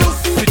 We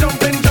loose. We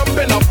jumping up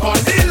on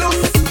the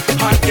loose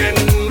again.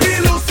 We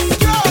loose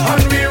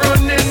and we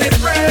running it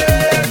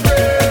red,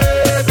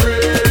 red, red,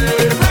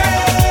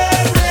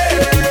 red, red.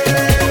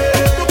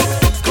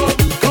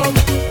 Come,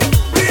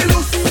 we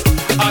loose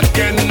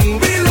again.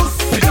 We loose.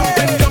 We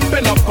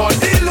jumping up on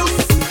the loose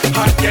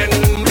again.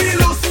 We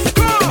loose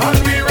and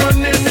we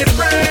running it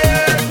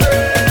red,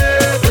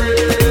 red,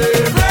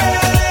 red,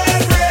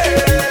 red,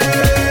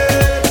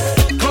 red.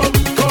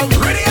 Come,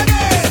 ready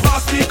again.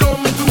 Bossy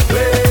come to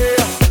play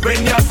when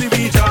you see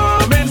we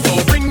jamming. So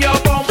bring your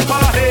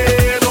bumper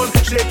head on,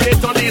 shake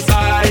it on the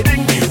side. The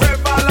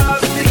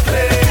rebels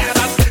declare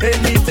that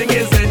anything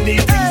is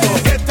anything. So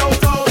get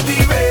out of the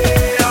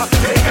way.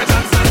 Take a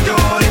chance and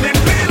join in.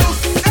 We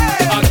loose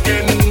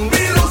again.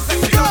 We loose.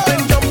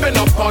 Jumping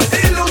up on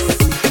the loose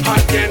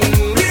again.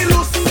 We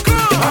loose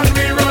and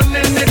we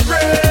running it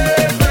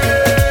red,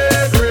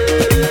 red,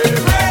 red,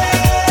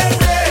 red.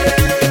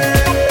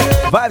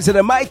 Vibes to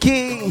the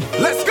Mikey.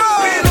 Let's go.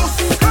 We loose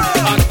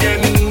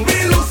again. We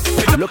loose.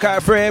 Look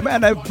out for him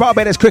and the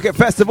Barbados Cricket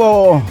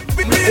Festival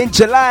in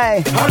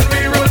July. And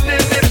we running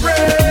it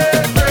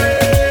red,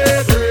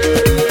 red, red.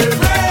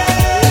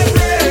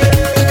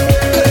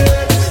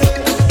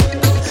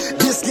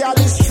 This girl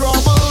is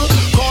trouble,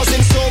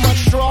 causing so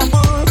much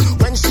trouble.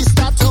 When she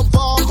start to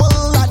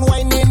bubble and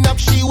winding up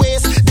she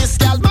waist, this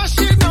girl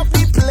mashing up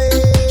the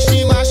place.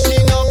 She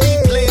mashing up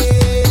the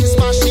place,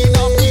 mashing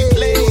up the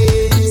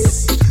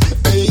place.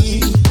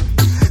 Hey,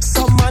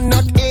 some man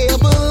not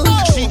able.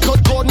 She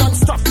could go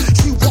non-stop.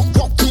 She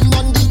walking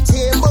on the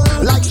table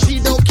like she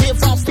don't care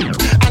for food,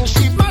 and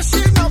she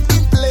mashing up the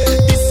place.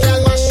 This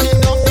girl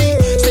mashing up the,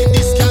 say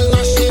this girl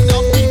mashing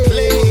up the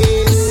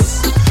place.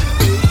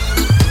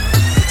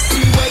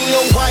 See when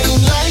you whine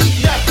like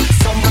that,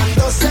 some man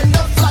does send a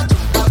flat,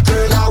 but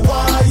girl I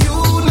want you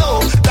know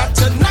that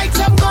tonight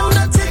I'm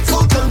gonna take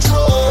full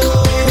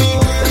control. Baby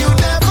girl, you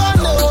never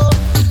know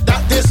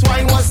that this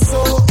wine was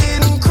so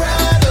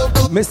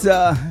incredible.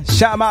 Mr.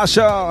 Sha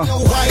Marshall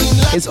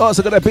is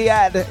also going to be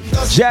at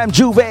Jam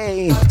Juve.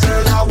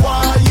 Girl I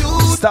want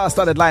you.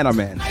 Star-studded lineup,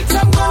 man. Tonight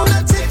I'm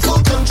gonna take full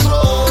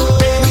control.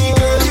 Baby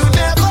girl, you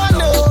never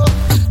know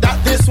that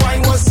this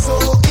wine was so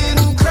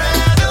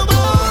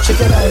incredible. Shake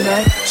it right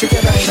now, shake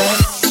it right now.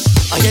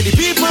 I hear the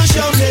people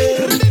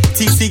shouting,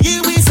 TC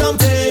give me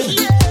something.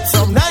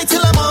 From night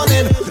till the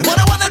morning, what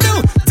I wanna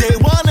do? They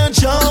wanna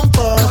jump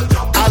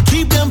up, I'll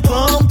keep them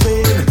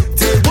pumping.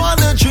 They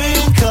wanna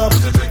drink up,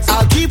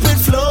 I'll keep it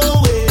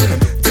flowing.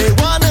 They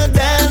wanna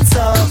dance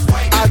up,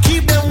 I'll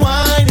keep them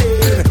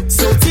whining.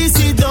 So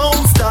TC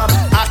don't stop,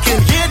 I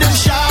can hear them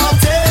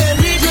shouting.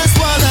 We just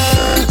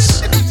wanna,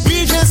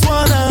 we just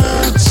wanna,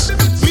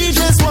 we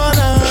just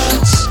wanna,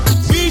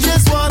 we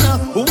just wanna.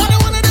 What I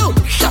wanna do?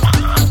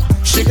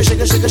 Shake it, shake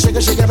it, shake it, shake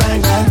it, shake it,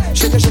 bang bang.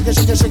 Shake it, shake it,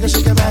 shake it, shake it,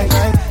 shake it, bang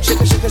bang.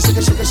 Shake it, shake it, shake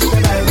it, shake it, shake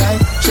it, bang bang.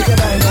 Shake it,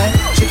 bang bang,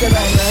 shake it,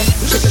 bang bang.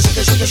 Shake it, shake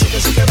it, shake it, shake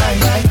it, shake it, bang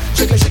bang.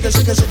 Shake it, shake it,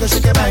 shake it, shake it,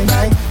 shake it, bang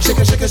bang. Shake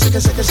it, shake it, shake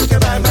it, shake it, shake it,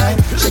 bang bang.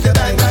 Shake it,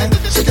 bang bang,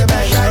 shake it,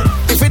 bang bang.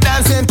 If you're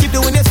dancing, keep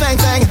doing your thing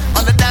thing.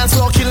 On the dance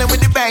floor, killing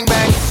with the bang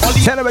bang.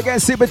 Tell him again,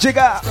 Super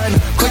Jigger.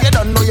 Cause you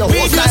don't know your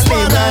whole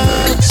style,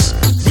 man.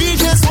 We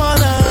just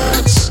wanna,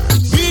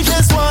 we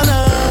just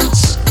wanna,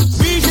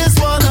 we just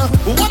wanna.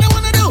 What I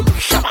wanna do?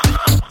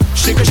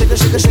 Shake it, shake it,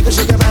 shake it, shake it,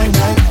 shake it, bang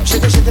bang.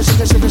 Shake it, shake it, shake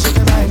it, shake it, shake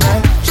it, bang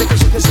bang. Shake it,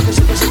 shake it, shake it,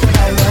 shake it, shake it,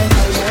 bang bang.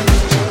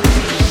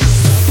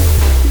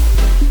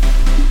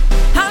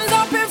 Hands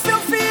up if you're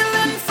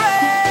feeling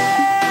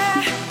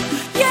free.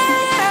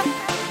 Yeah,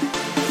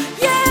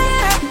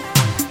 yeah.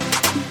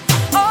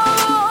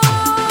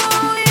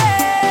 Oh,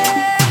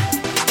 yeah.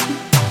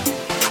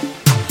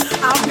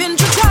 I've been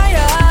through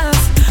trials,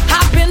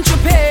 I've been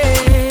through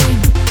pain,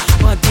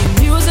 but the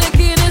music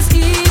it has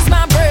eased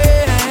my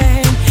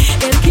brain.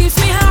 It keeps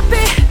me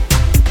happy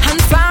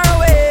and far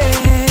away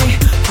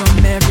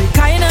from every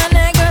kind of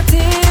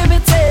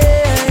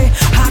negativity.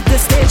 At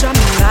this stage of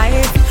my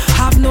life,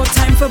 have no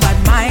time for bad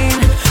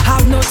mind,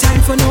 have no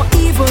time for no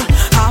evil,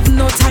 have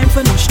no time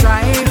for no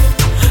strife.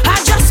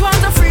 I just want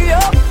to free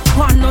up,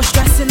 want no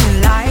stress in my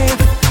life.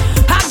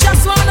 I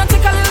just want to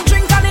take a little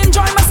drink and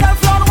enjoy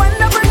myself, Lord, when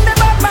they bring the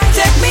bad mind.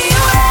 Take me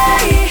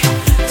away,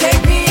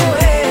 take me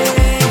away,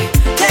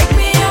 take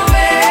me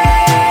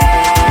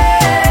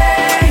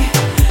away,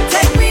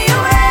 take me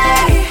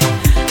away,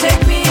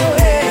 take me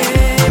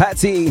away.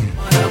 Patsy.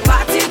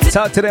 Party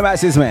Talk to the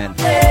masses, man.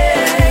 Come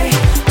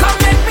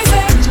make me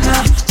say,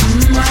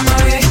 mama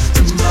way,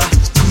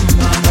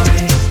 mama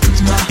way,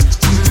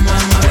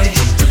 mama way.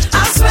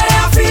 I swear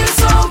I feel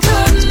so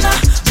good,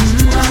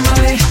 mama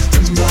way.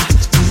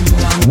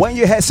 When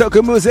you hear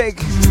soca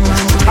music,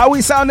 how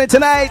we sounding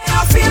tonight?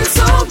 I feel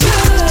so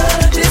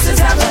good. This is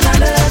heaven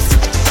on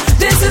earth.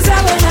 This is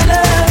heaven on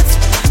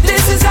earth.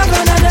 This is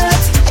heaven on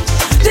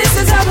earth. This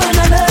is heaven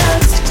on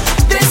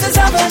earth. This is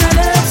heaven on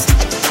earth.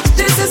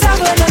 This is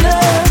heaven on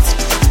earth.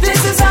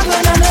 This is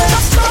heaven on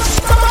earth.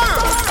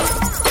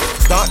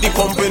 Start the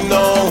pumping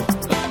now.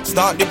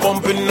 Start the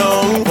pumping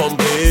now.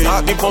 Pumping.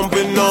 Start the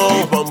pumping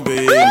now.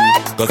 Pumping.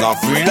 Cause I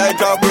feel like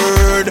a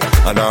bird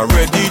and I'm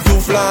ready to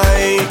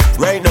fly.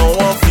 Right now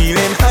I'm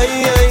feeling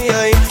high, high,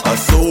 high. I'm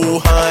so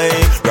high.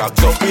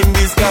 Rocked up in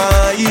the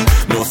sky.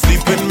 No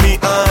sleep in me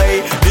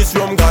eye. This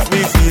rum got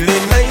me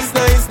feeling nice,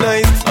 nice,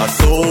 nice. I'm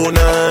so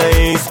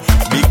nice.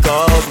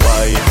 Because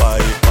why?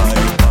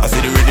 I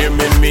see the rhythm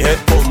in me head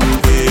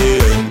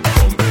pumping.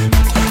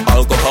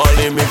 Alcohol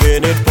in me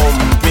vein it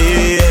pumping.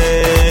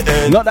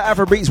 Not the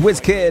Afrobeats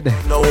Wizkid.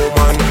 No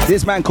man.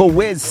 This man called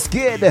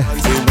Wizkid.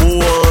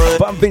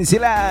 Bumping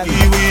Silan.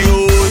 I'm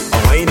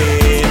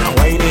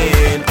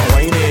whining.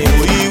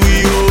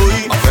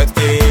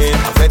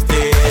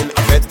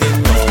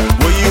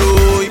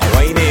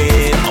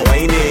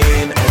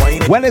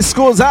 When the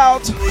school's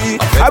out,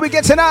 how we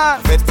getting on?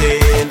 If it's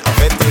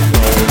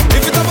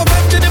up a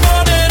fest in the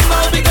morning,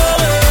 I'll be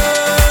going.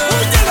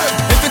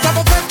 If it's up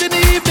a fest in the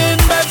evening,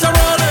 better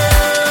run.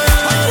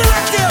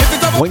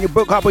 When you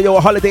book up for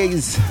your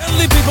holidays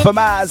for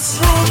Mars,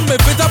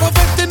 If it's up a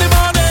fest in the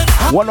morning,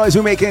 what noise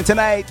we making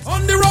tonight?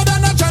 on the road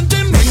and I'm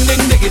chanting. Ring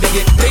ding diggy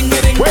diggy, ding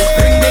ding,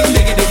 ring ding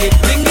diggy diggy,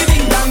 ding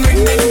ding dong,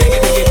 ring ding diggy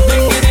diggy,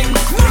 ding ding,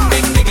 ring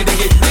ding diggy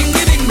diggy, ding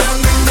ding dong,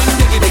 ring ding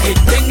diggy diggy,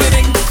 ding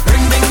ding,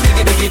 ring ding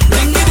diggy diggy,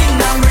 ding ding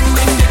dong, ring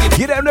ding diggy.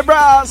 Get them the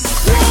brass.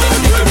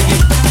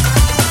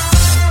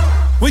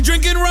 We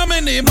drinking rum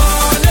in the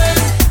morning.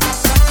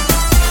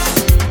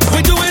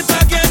 We do it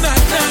again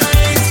at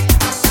night.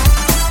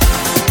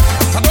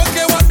 I don't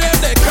care what they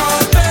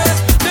call me.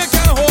 They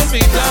can't hold me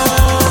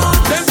down.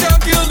 They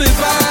can't kill the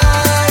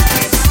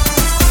vibe.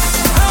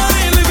 I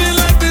ain't living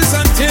like this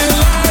until I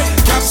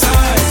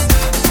capsize.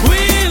 We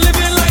ain't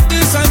living like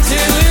this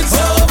until it's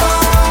over.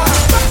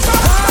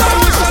 I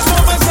wish that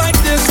moments like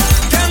this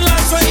can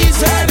last for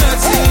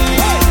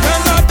eternity.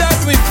 And not that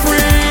we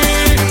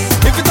free.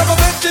 If it's up a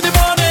fest in the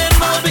morning,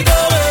 I'll be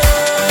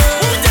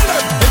going.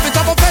 If it's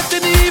up a fest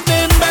in the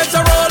evening,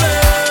 better roll it.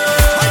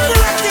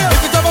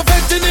 If it's up a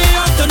fest in the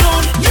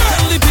afternoon,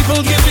 tell the people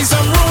give me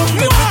some room.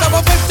 If it's up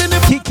a fest in the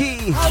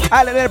Kiki,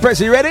 Island Empress,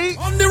 you ready?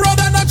 on the road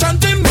and I'm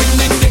chanting. Ring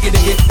ding diggy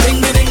diggy,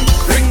 ding ding,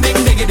 ring ding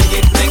diggy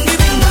diggy, ding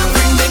ding,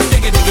 ring ding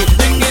diggy diggy,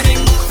 ding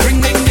ding, ring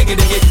ding diggy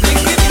diggy, ding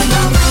ding, ring ding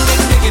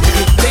diggy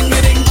diggy, ding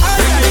ding,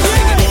 ring ding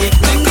diggy diggy,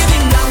 ding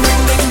ding,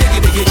 ring ding diggy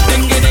diggy,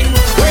 ding ding,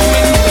 ring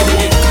ding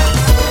diggy.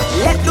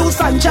 Let loose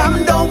and jam,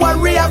 don't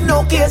worry, have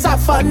no case,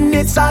 have fun,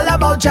 it's all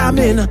about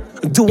jamming.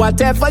 Do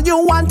whatever you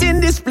want in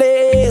this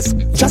place.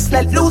 Just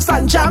let loose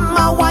and jam,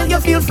 and while you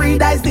feel free,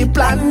 that's the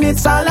plan,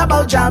 it's all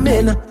about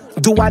jamming.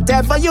 Do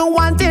whatever you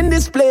want in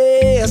this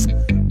place.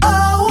 Oh,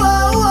 oh,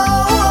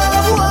 oh,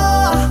 oh,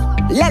 oh.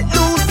 Let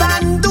loose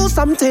and do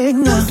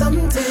something.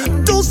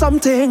 Do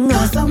something. Oh,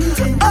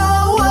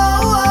 oh,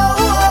 oh,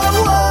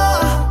 oh,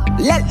 oh.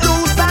 Let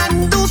loose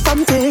and do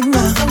something. Do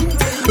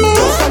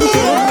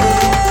something.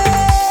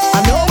 I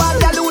know a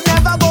girl who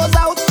never goes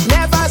out,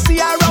 never see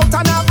her out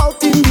and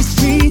about in the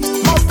street.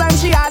 Most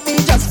times she hardly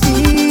just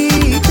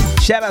speak.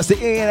 Shout outs to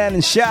Ian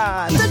and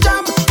Sean. The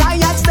jump,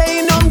 tired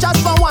staying home just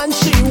for one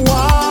she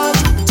want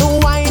to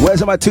wine.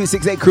 Where's my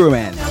 268 crew,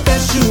 man?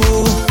 Best you,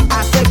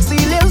 a sexy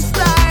little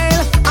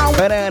style.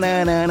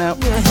 Ba-da-na-na-na.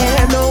 Your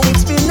hair, no,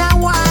 it's been a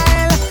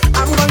while.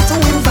 I'm going to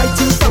invite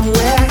you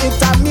somewhere if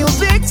that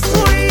music's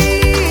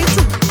sweet.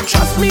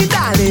 Trust me,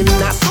 darling,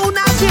 as soon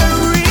as you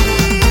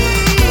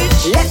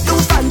reach. Let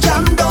loose and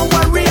jam, don't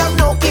worry, have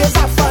no case,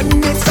 have fun.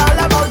 It's all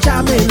about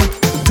jamming.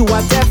 Do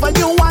whatever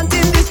you want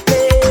in this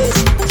place.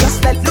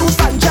 Just let loose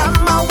and jam,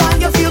 and while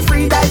you feel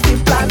free, that's the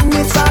plan.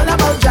 It's all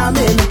about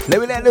jamming. Let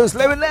me let loose,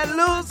 let me let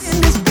loose.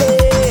 In this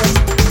place.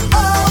 Oh,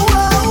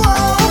 oh, oh,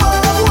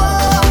 oh,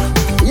 oh.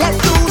 Let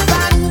loose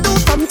and do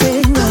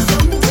something.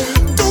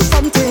 Do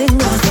something.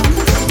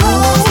 Oh, oh,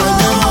 oh,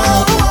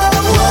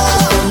 oh.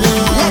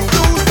 Let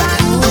loose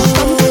and do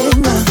something.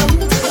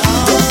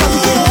 Do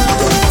something.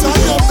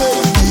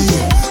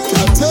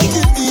 Can't take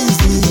it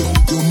easy.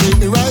 You make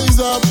me rise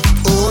up.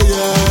 Oh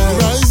yeah,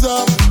 rise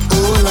up.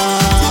 Oh la.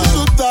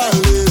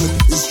 Darling,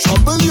 it's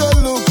trouble you're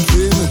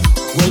looking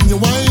when you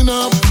wind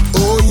up.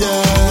 Oh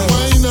yeah,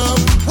 wind up.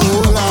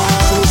 Oh la.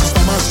 So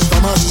sister ma.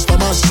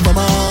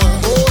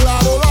 Oh la,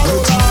 oh la,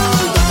 oh la.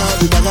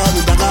 The daga.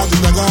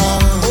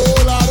 Oh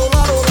la, oh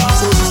la, oh la.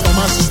 So sister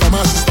ma.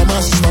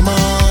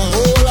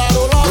 Oh la,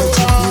 oh la, oh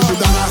la.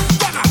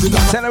 The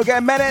daga. Tell them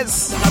again, minutes.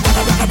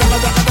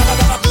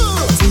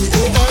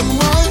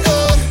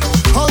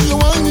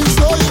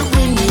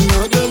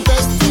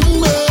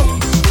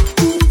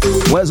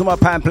 Those are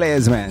my pan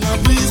players, man.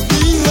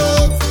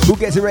 Who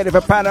gets it ready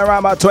for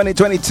Panorama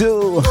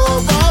 2022?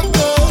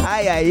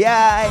 Ay, ay,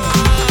 ay.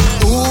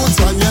 Ooh,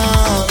 Tanya.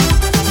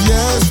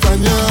 Yes,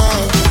 Tanya.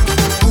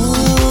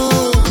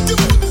 Ooh,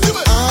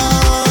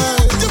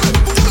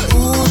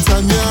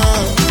 Tanya.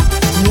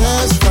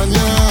 Yes,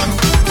 Tanya.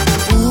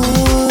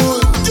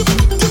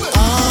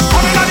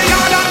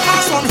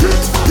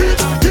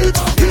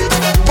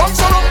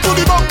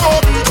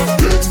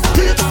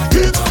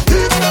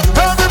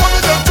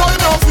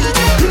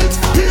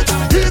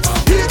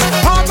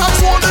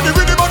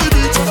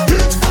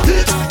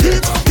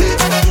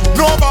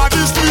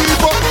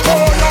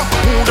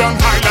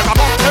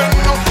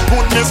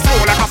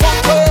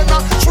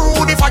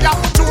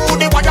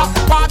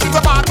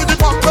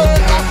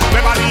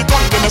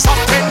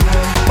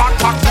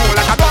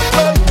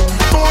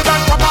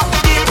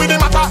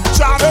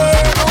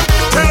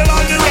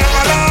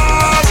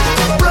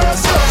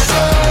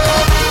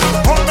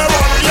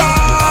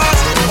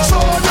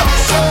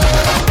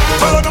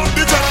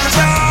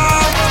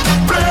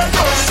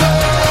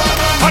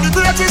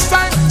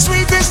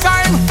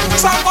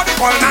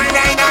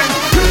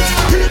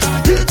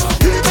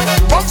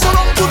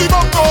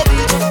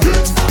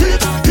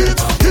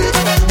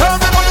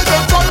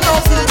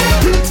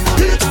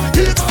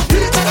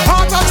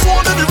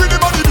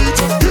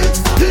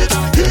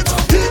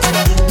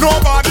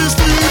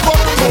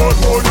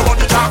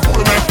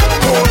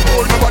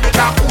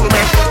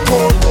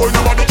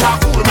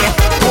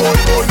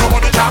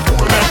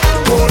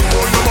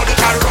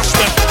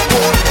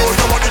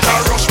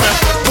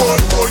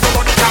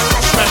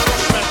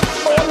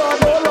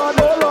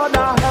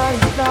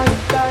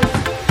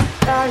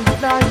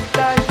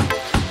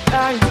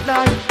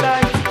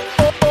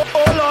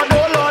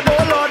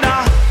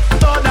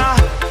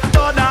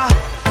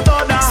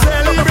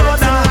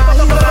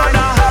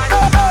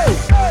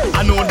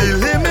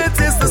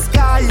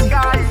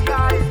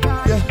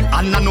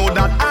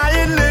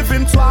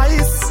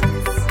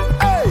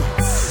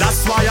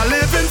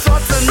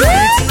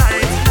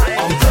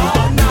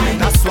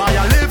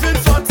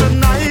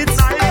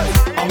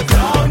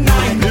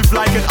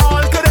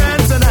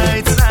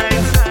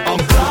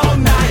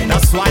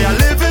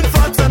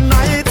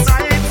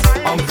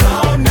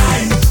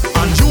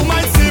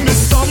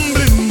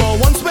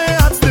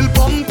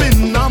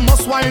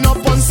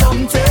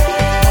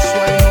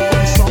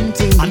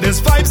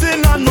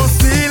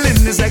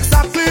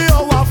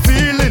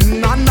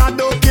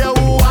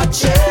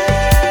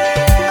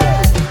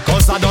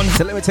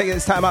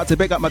 Time out to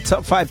pick up my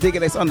top 5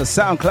 tickets on the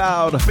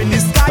SoundCloud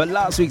for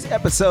last week's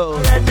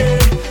episode.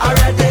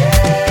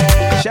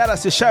 Shout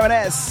outs to Sharon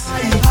S,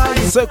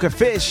 Soka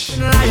Fish,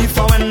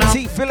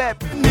 T Philip,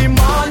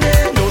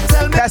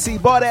 Cassie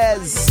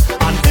Bordes,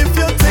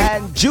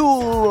 and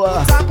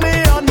Jewel.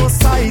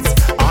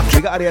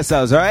 We got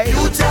yourselves, alright?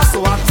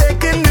 So I'm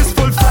taking this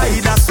full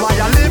flight. That's why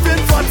I'm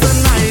living for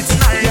tonight.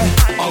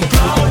 On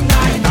cloud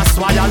nine. That's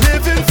why I'm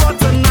living for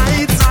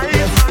tonight.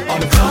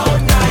 On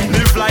cloud nine.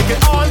 Live like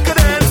it all could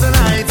end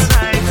tonight.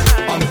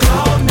 On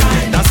cloud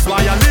nine. That's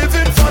why I'm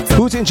living for tonight.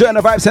 Who's enjoying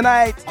the vibes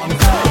tonight? On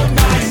cloud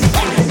nine.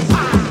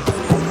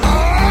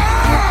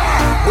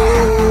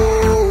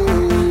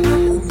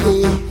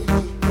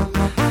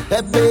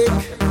 Epic.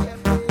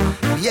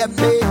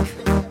 Epic.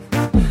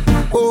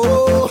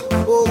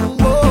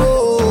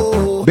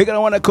 Big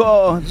one to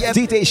call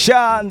DJ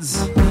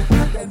Shans,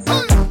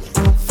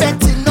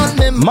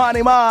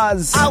 Money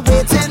Mars, I'm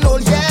waiting all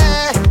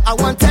year. I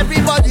want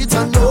everybody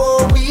to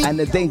know we. And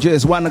the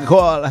dangerous one to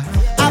call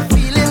I'm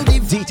feeling the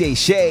DJ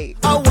Shay.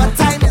 Oh, what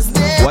time is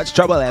near? What's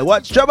trouble there?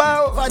 What's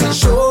trouble? For the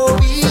show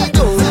we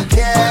don't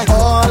care.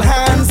 All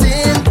hands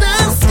in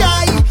the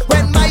sky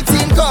when my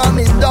team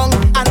coming down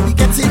and we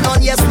getting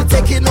on. Yes, we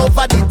taking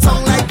over the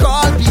tongue like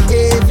all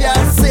behavior.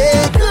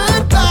 Say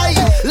goodbye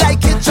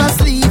like it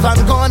just leave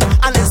and gone.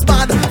 And it's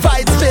bad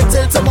fight straight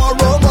till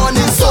tomorrow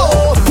morning. So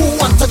who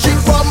want to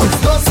drink rum?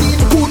 No scene.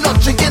 Who not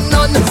drinking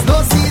none?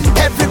 No scene.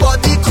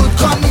 Everybody could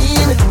come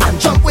in and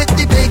jump with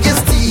the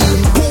biggest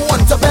team. Who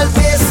want to bell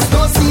bass?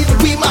 No scene.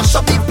 We mash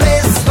up the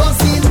place. No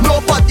scene.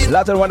 Nobody.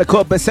 Latin one to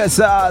call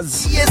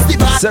Besessas,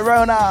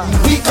 Serona,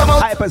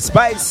 Hyper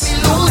Spice,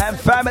 and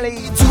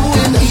family.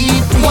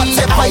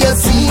 Whatever you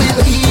see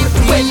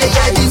when they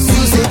hear this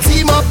music,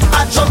 team up,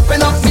 I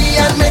jumping up me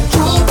and make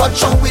crew.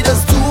 Watch out with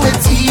us, do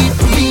it,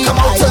 we come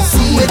out to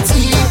see it,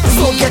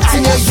 so get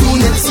in your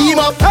unit, team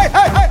up.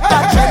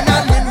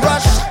 Adrenaline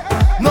rush,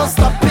 no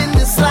stopping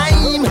the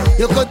slime.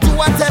 You could do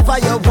whatever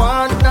you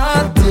want,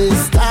 not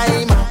this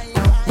time.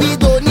 We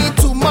don't need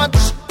too much.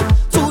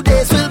 2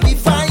 days will be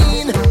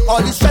fine.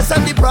 All the stress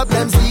and the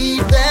problems,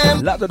 leave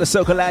them. Lot of the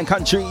Soca Land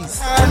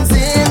countries,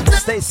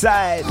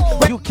 stateside,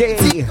 UK,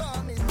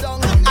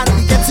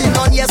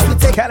 on, yes, we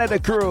take Canada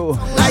crew,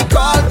 like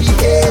all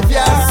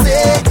behavior.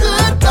 Say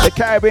goodbye. The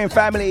Caribbean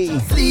family,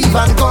 leave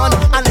and gone.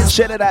 And it's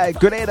Trinidad,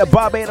 Grenada,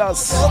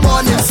 Barbados,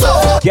 morning,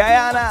 so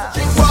Guyana.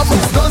 drink rum,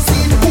 no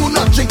scene. Who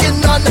not drinking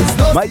none?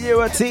 My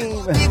Euro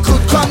team,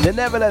 the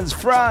Netherlands,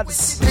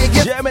 France,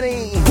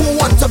 Germany. Who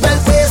want to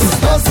belt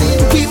waist? No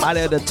scene. Are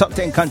they the top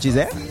 10 countries,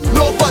 eh?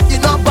 Nobody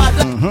not bad.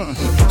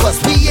 Cause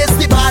we is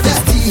the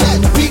baddest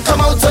team. We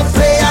come out to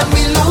play and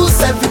we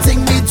lose everything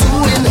we do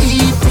in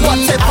EP.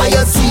 Whatever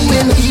you're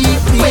doing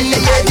EP. When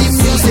they hear the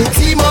music,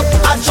 team up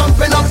and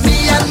jumping up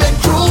me and my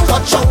crew.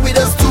 Watch up with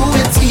us, do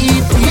it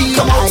EP. We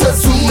come out to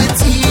do it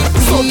EP.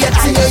 So get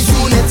in your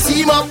unit,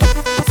 team up.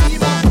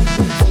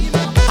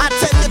 I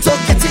tell you to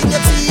get in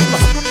your team.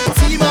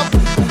 Team up.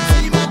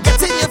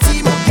 Get in your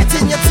team. Get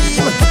in your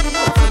team.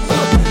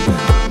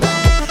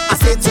 I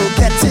said to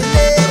get in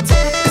it.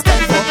 It's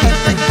time for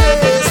epic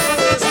days.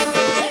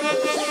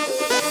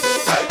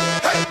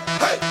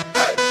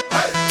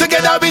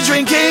 Together we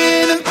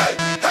drinking.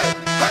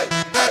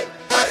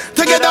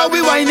 Together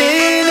we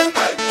whining.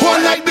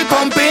 Whole night we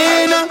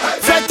pumping.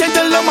 Fret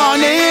until the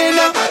morning.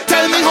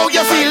 Tell me how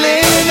you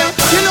feeling.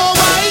 You know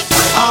why?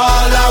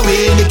 All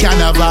away in the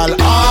carnival,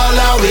 all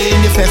away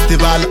in the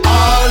festival,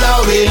 all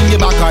away in the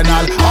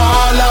bacchanal,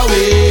 all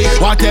away.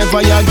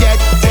 Whatever you get,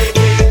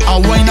 a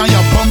wine on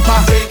your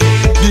bumper.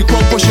 The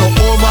crowd push you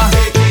over,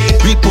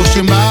 we push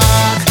you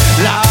back.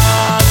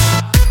 Lord,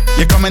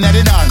 you coming at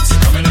the dance,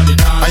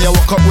 and you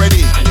walk up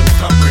ready.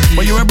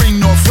 But you ain't bring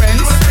no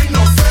friends,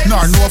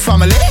 nor no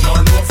family.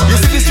 You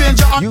see the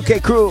stranger on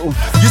UK crew.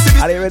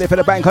 Are they ready for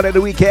the bank holiday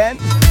weekend?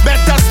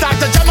 Better start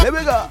the jam. Here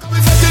we go.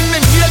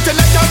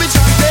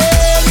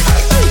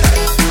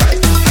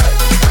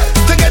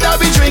 Together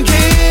we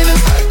drinking.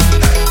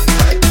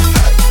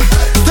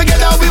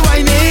 Together we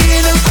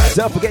whining.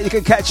 Don't forget you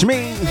can catch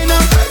me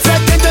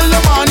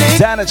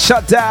down at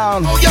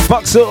Shutdown,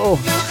 Vauxhall,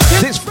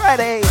 this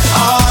Friday.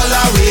 All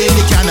away in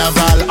the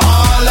carnival,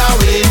 all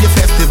away in the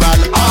festival,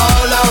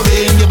 all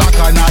away in the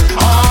bacchanal,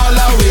 all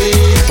away.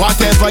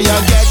 Whatever you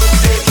get,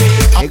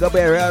 it gonna be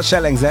a real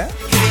shellings, eh?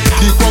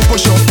 The crowd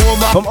push you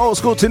over. From old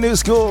school to new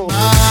school,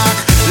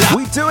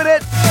 we doing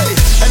it.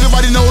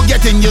 Everybody know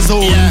get in your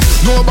zone.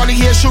 Nobody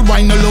here should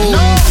whine alone.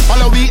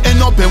 All of we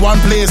end up in one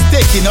place,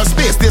 taking up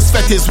space. This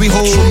fetish we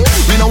hold.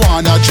 We don't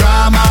want no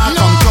drama.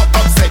 Come to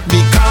upset, be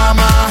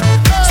calmer.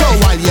 So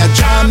while you're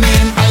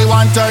jamming, I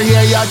want to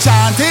hear you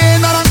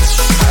chanting.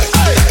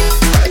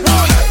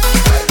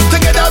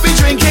 Together we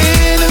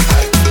drinking.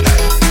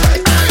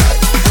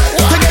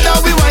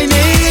 Together we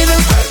whining.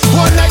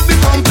 One night we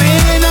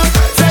pumping.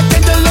 Fret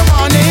until the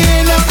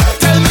morning.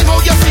 Tell me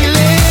how you're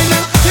feeling.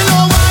 You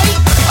know why?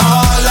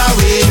 All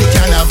away in the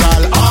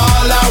carnival,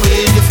 all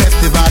away in the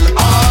festival,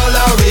 all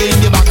away in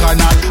the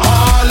bacchanal,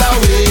 all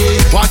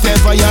away.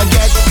 Whatever you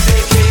get,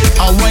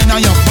 a wine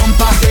on your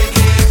bumper.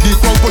 The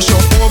crowd push you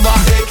over,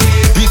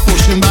 we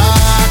pushing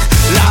back.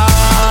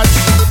 Lord,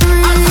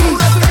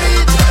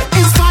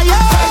 it's fire.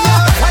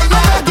 I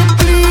beg you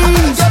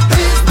please.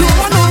 Don't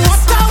want no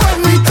water when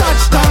we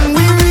touch down,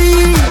 we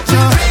reach.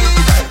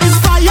 It's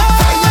fire.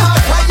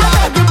 I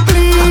beg you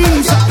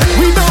please.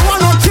 We don't want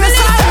no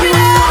chaser.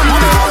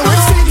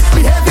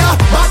 Behavior,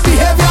 bad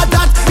behavior,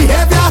 that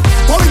behavior.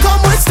 When we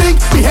come with stink,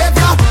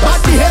 behavior, bad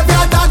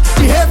behavior, that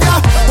behavior.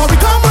 When we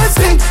come with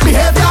stink,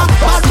 behavior,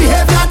 bad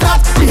behavior,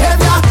 that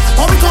behavior.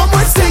 When we come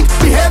with stink,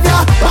 behavior,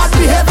 bad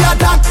behavior,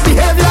 that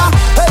behavior.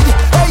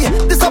 Hey,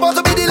 this about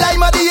to be the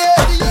lime of the year.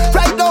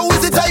 Right now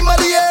is the time of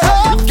the year.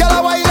 Girl,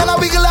 a wine and a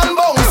wiggle and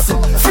bounce.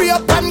 Free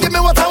up and give me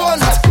what I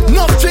want.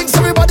 Enough drinks,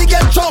 everybody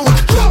get drunk.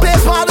 Play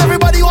smart,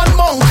 everybody want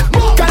monk.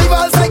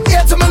 Carnival's like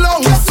air to my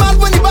lungs. Mad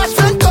when the bash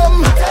friend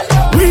come.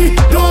 We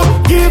don't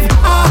give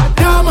a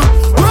damn.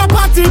 We're a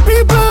party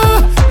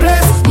people.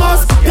 Place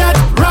must get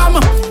ram.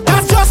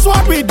 That's just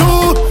what we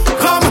do.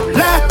 Come,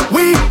 let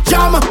we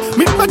jam.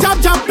 Meet my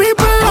jam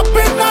people up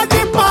in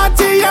the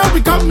party. Yeah,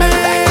 we come in.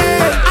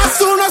 As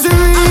soon as we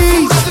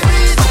reach,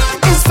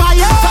 it's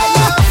fire.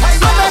 I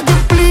beg you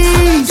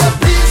please.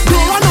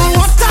 Don't want no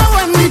water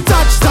when we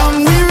touch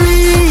down, we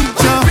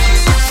reach.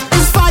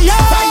 It's fire.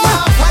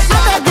 I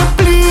beg you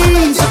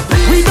please.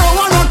 We don't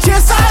want no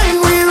chaser and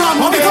we run.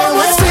 When we come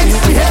with stink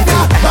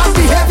behavior, bad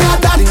behavior,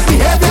 that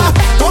behavior.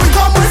 When we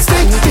come with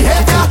stink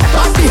behavior,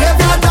 bad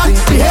behavior, that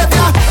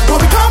behavior. When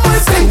we come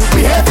with stink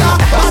behavior,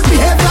 bad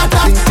behavior,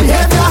 that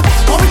behavior.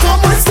 When we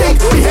come with stink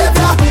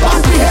behavior,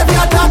 bad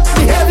behavior, that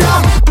behavior.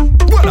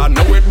 Well, I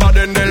know it bad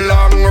in the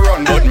long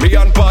run, but me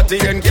and party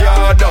and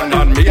car done,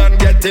 and me and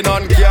getting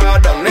on car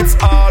done. It's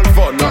all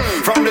fun.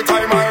 From the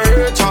time I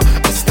reach, I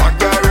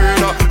staggering.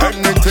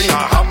 Anything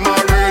I have my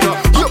radar.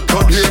 You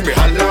could hear me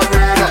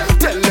hollering,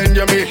 telling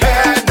you me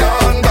head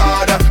on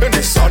God. In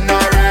the sun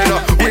arena,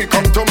 we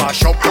come to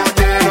mash up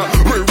again.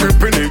 We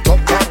ripping it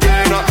up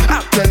again.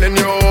 I'm telling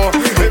you,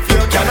 if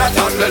you cannot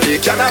handle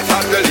it, cannot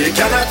handle it,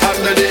 cannot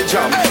handle the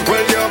jam,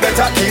 well you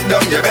better keep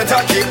down, you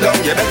better keep down,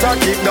 you better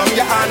keep down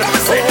your hand.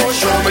 Oh,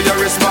 show me your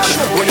wristband.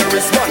 When you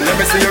respond, let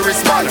me see your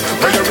wristband.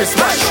 When you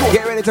respond, show.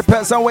 Get ready to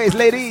press some ways,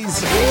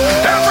 ladies.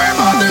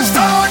 Everybody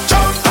start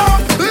jump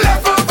up,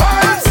 level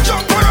vibes,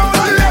 jump around,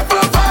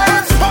 level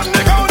vibes, on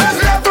the ground is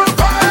level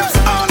vibes,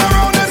 all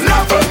around is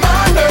level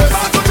madness.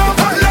 Start to jump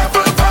on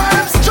level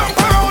vibes, jump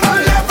around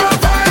and level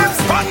vibes,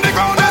 on the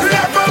ground is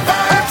level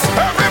vibes.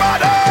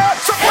 Everybody.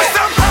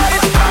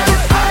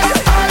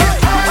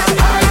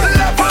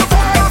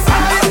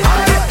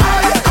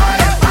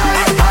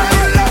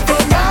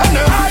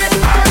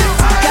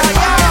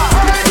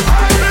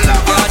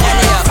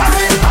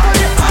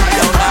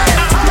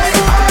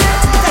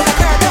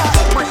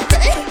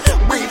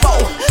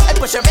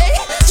 she me.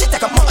 She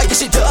take a mother,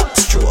 she duck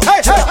stroke.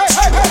 Duck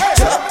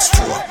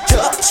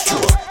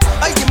stroke.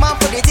 I the man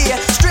for the day,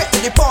 straight to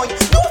the point,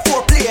 no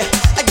foreplay.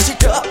 I get she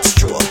duck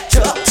stroke.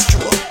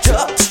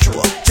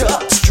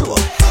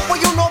 What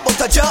you know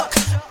about a jerk?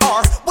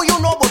 Or what you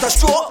know about a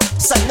stroke?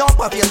 Sign up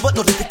a but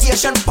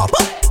notification pop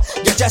up.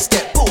 You just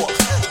get bored.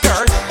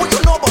 Girl, what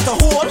you know about a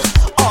hole?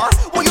 Or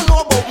what you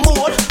know about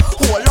mold?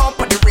 Hold on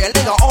for the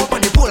railing or on for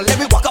the pool. Let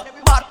me walk up,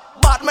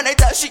 bad man, I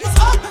tell she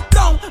up,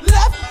 down,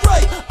 left,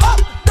 right, up,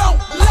 down,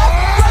 left,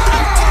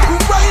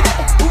 right.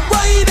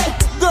 Ride it,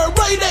 girl,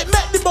 ride it.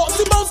 Make the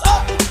boxy bounce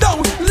up,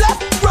 down,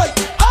 left, right,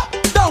 up,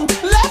 down,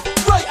 left,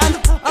 right, and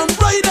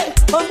ride it.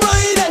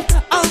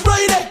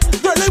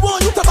 Girl, they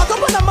want you to back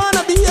up on a man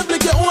and behave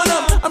like you own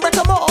them and break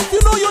them off.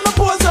 You know you're not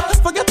poser.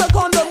 Forget the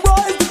condom, bro.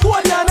 It's the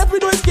code, yeah, and every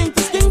door is king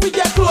to skin. We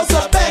get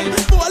closer, bang.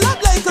 Roll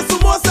up like a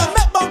samosa.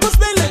 Make bumpers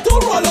spin like two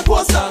roller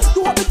coasters.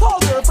 You have it tall,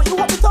 girl, but you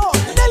have it tall.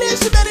 Nelly,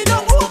 she belly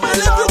down, oh my,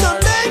 if you can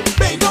bang,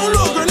 bang down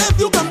low, girl, if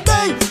you can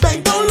bang,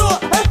 bang down low.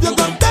 If you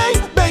can bang,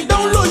 bang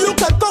down low, you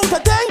can count a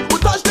dang. We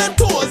touch them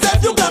toes.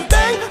 If you can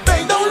bang,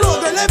 bang down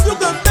low, girl, if you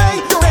can bang,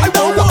 bang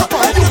down low.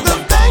 If you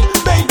can bang,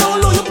 bang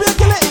down low, you play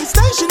killer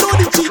instinct. She know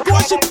the cheek,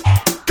 watch it.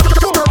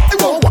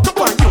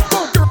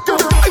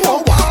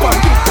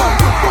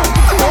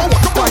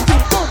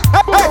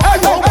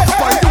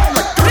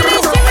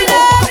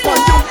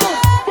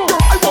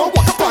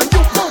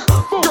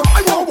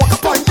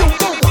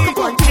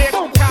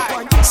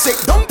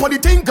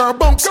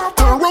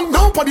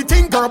 The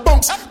thing, girl,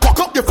 bounce. Cock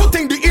up your foot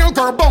in the air,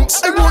 girl,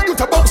 bounce. I want you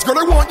to bounce, girl,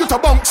 I want you to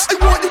bounce. I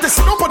want you to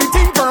sit down on the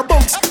thing, girl,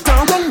 bounce.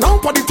 Turn around now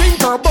for the thing,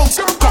 girl, bounce.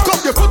 Cock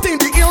up your foot in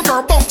the air,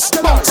 girl, bounce.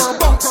 Bounce, girl,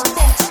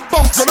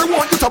 I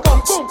want you to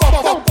bounce. Girl,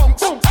 I want you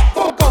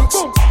to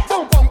bounce.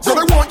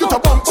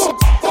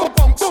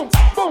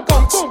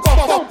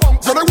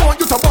 Girl, I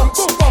want you to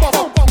bounce.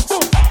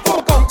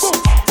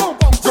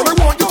 Girl, I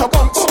want you to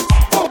bounce.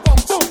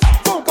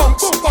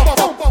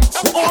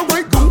 All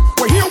right, do.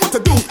 We're here what to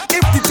do.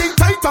 If the thing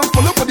tight and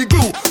full up of the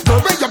glue,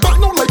 girl, bend your back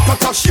now like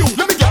a shoe.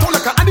 Let me get on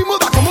like an animal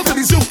that come out to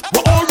the zoo.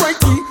 We're all right,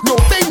 no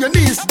thing your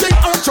knees. Then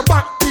arch your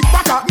back, keep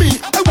back at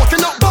me. I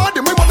walking out bad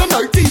in my mother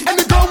 90. And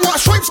the girl want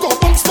stripes go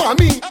bounce for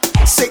me.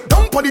 Sit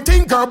down for the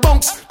thing, girl,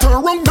 bounce. Turn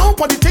around now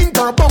for the thing,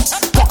 girl, bounce.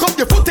 Cock up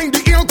your foot in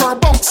the air, girl,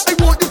 bounce. I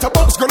want you to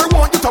bounce, girl, I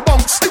want you to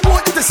bounce. I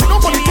want you to sit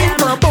down for the thing,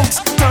 girl, bounce.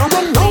 Turn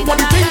around now for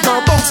the thing,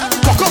 girl, bounce.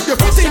 Cock up your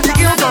foot in the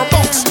air, girl,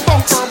 bounce.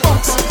 Bounce,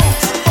 bounce.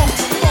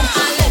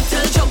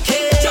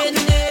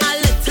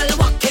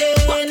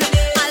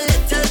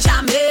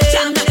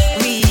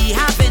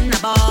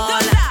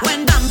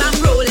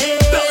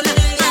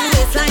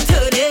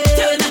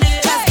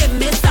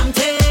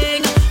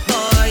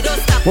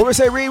 What we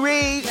say,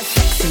 Riri?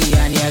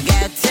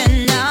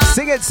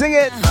 Sing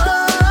it.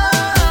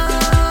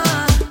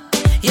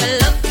 You're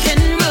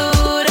looking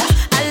rude.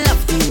 I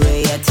love the way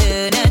you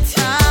turn it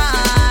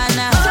on.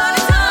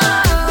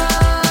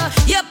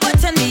 You're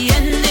putting me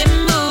in the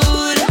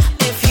mood.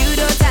 If you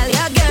don't tell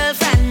your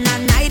girlfriend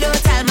and I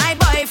don't tell my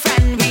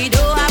boyfriend, we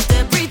don't have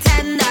to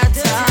pretend at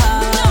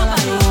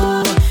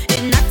all.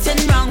 Ain't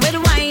nothing wrong with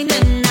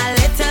whining, a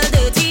little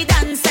dirty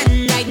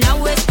dancing. Right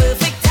now it's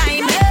perfect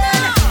timing.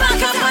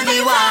 Back up on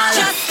the wall,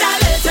 just a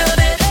little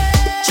bit.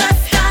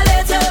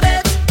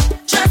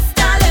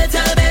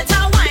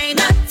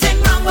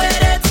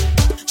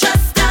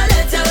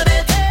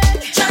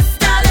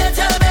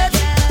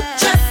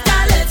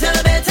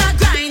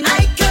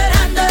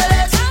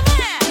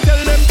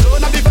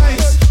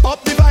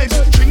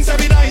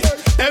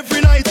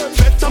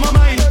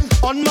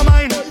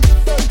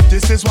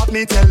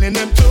 Me telling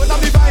them turn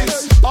up the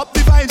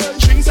vibes,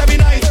 drinks every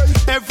night,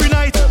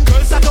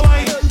 girls start to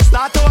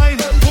wine,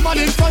 woman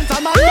in front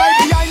and man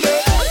right behind me.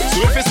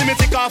 So if you see me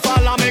take off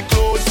all of my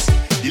clothes,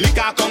 the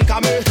liquor come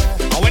come me.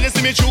 And when you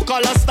see me true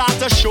colors start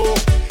to show,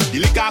 the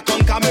liquor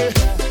come come me.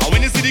 And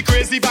when you see the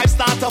crazy vibes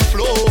start to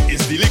flow,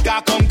 it's the liquor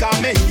come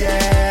come me,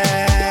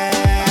 yeah.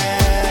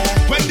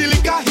 When the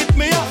liquor hit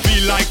me, I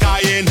feel like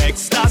I in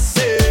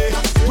ecstasy.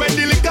 When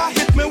the liquor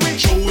hit me, we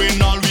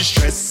showing all we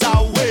stress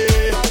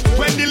away.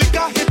 When the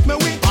liquor hit me,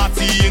 we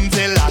party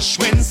until Ash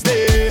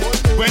Wednesday.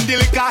 When the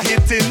liquor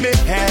hit in me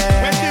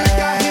head,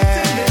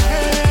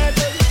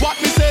 what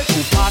me say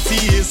to party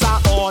is a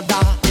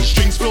order. The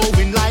strings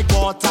flowing like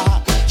water.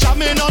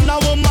 Jamming on a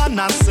woman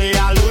and say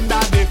alone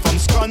that they from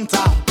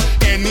Scrunta.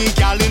 Any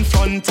gal in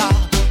front her,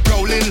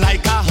 prowling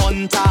like a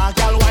hunter.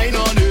 Gal wine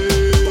on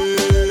it.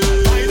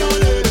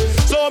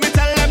 So me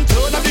tell them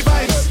turn up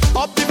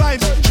the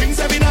vibes, drinks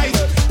every night,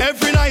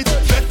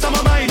 fed on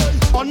my mind,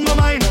 on my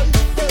mind.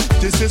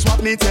 This is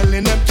what me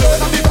telling them.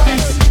 Turn up the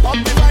vibes,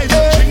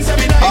 drinks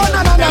every night. Oh,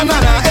 na.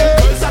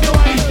 Girls at the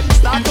wine,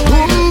 start to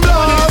wine.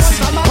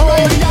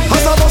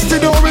 As I bust the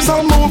door is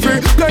a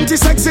movie. Plenty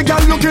sexy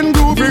gal looking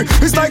groovy.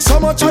 It's like so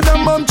much of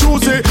them I'm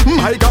choosy.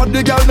 My God,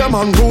 the girl them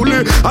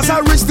unruly. As I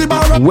reach the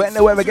bar, when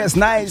the weather gets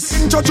nice,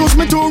 introduce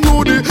me to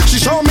Rudy. She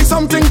show me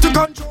something to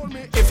control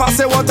me. If I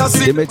say what I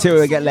see, the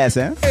material get less,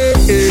 eh?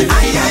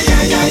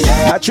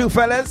 Not true,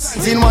 fellas.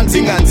 In one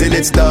thing until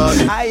it's done.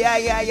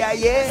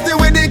 The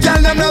way the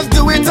girl them just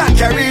do it and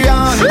carry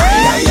on.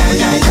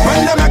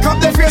 When they make up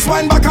their face,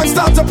 wind back and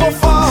start to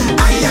perform.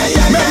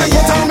 Make me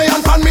put on me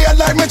and pan me head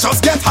like me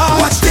just get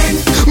hard. Watch thing,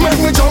 make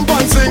me jump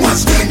and sing.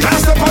 Watch thing, can't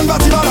step on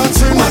body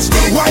balancing. Watch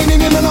thing,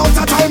 whining in and out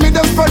of time, me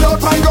them spread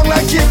out and go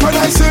like cake when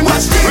I sing.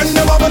 Watch thing, when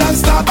they bubble and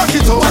start back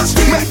it up. Watch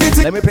thing, make it.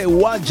 Let me play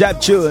one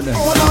jab tune.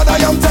 Oh Lord, I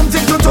am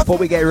tempted to before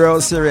we get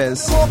real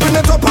serious. Open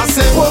it up and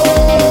say,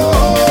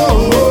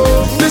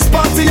 whoa, this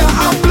party I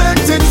have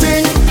plenty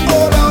thing.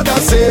 Oh Lord, I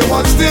say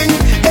watch thing.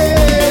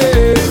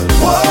 Hey,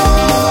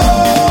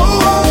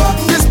 whoa,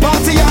 this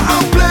party I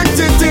have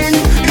plenty thing.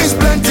 It's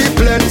plenty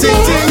thing.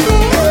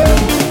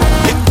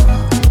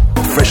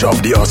 Fresh off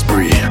the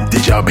Osprey, the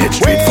job hit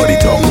straight for the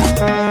tongue.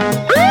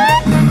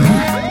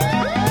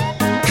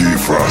 Key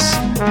Frost,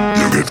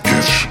 you get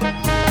kitsch.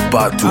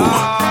 Part 2,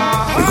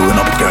 we going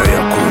up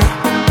Kariakou,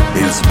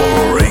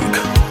 Hillsborough Rink,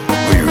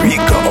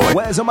 Eureka.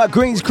 Where's all my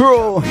Greens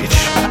crew?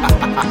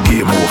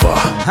 Game over.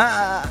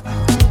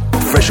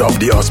 Fresh off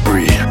the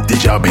Osprey, the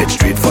job hit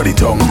straight for the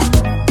tongue.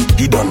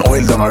 He done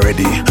oil down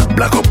already,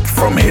 black up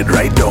from head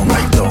right down.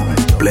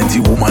 Plenty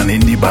woman in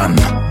the band,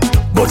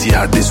 but he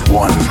had this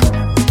one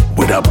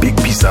with a big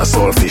piece of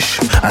saltfish,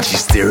 and she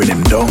staring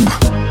him down.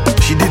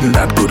 She didn't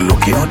that good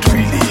looking, not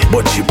really,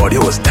 but she body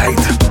was tight.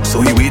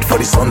 So he wait for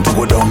the sun to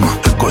go down,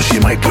 cause she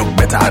might look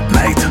better at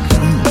night.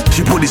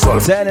 She put the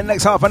salt. Then in the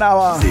next half an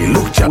hour,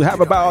 we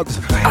have about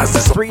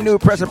 3 new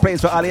pressure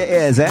plates for all your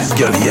ears, eh? This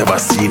girl he ever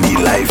seen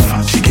in life.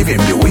 She give him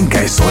the wink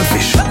eye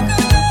saltfish.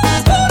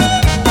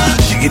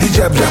 She give the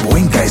jab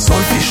wink eye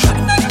saltfish.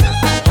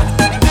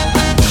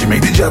 She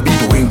make the jab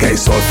eat wink eye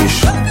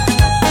saltfish.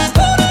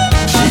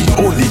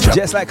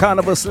 Just like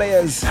Carnival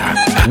Slayers,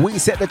 we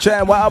set the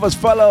trend while others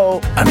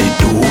follow. And he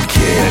don't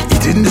care,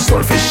 eating the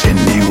saltfish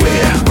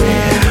anywhere.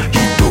 He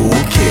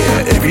don't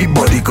care,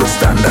 everybody could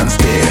stand and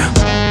stare.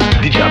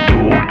 The job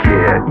don't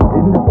care,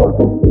 eating the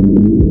saltfish.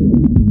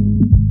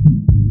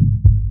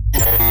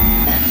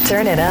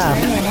 Turn it up.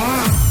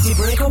 The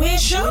Breakaway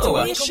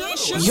Show.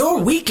 Your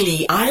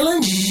weekly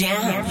island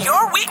jam.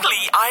 Your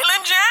weekly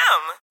island jam.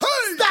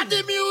 Start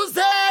the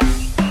music.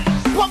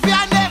 Pump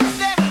your neck.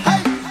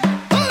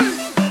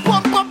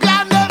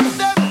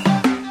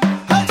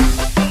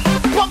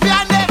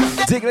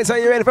 Tickets, are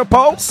you ready for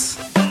pulse?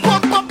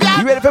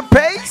 You ready for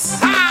pace?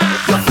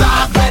 Your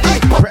flag ready.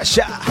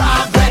 Pressure.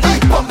 Flag ready.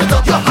 Pump it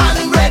up. Your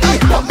hand ready.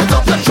 Pump it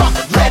up. Your truck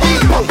ready.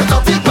 Pump it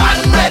up. The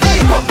band ready.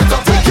 Pump it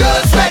up. The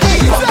girls ready.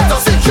 Pump it up.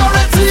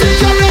 Security.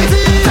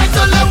 Time to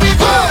let we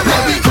go.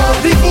 Let we go.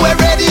 People are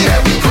ready. Here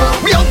we go.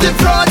 We out in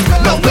front.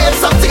 Now wave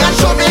something and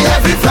show me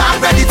every flag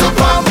ready to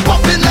pump.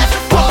 Pump it left.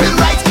 Pump it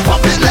right.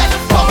 Pump it left.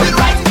 Pump it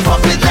right.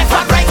 Pump it left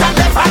and right and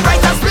left and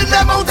right and spin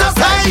them out of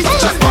sight.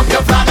 Just pump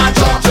your flag and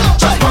jump.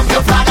 Just pump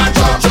your flag and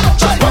jump.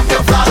 Just pump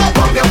your flag.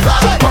 Pump your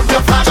flag. Pump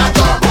your flag and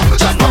jump.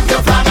 Just pump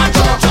your flag and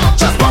jump.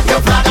 Just pump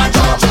your flag and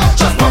jump.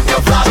 Just pump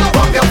your flag.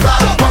 Pump your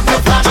flag. Pump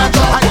your flag and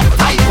jump.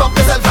 Hype up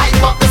yourself.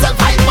 Hype up yourself.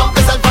 Hype up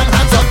yourself and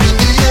hands up in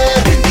the air.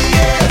 In the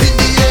air. In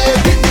the air.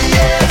 In the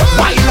air.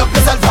 Wild up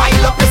yourself.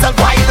 Wild up yourself.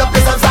 Wild up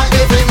yourself and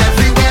give him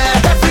everywhere.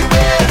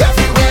 Everywhere.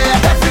 Everywhere.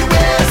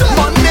 Everywhere.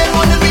 Monday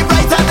morning we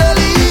bright and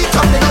early,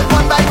 jumping out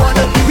one by one.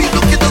 We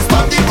looking to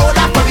stop the road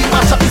after we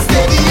mash up the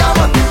stadium.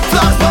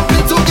 Flags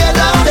pumping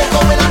together, they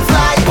going and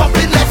fly.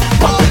 Pumping left,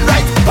 pumping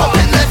right,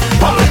 pumping left,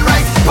 pumping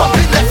right,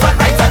 pumping left and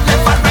right and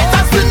left and right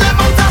and spin them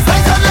out and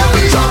side and let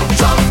we jump,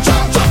 jump,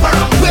 jump, jump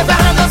around. Wave the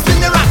hand and spin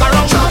the rock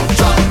around. Jump,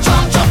 jump,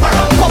 jump, jump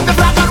around. Pump the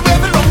flag and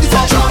wave it round the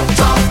top. Jump,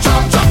 jump,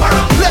 jump, jump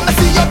around. Let me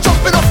see you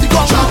jumping off the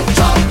ground. Jump,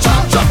 jump,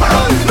 jump, jump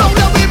around. Now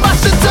that we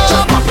mash it up.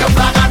 Just pump your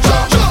flag and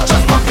jump.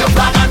 Just pump your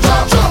flag and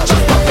jump.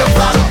 Just pump your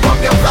flag,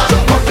 pump your flag,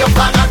 pump your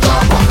flag and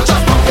jump.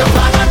 Just pump your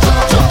flag and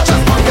jump.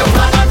 Just pump your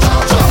flag and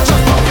jump.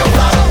 Just pump your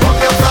flag, pump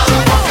your flag,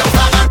 pump your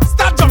flag and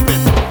start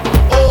jumping.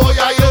 Oh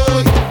yeah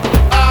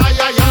yeah, ay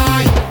ay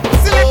ay.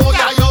 Oh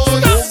yeah yeah, oh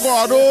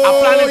God oh. I'm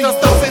planning to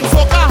stop sing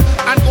soca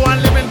and go and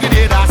live in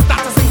Grenada.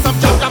 Start to sing some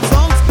jump jump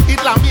songs, eat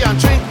lambi and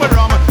drink my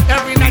rum.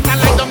 Every night I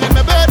lie down in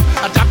my bed,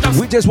 I jump jump.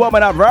 We just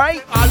warming up,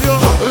 right?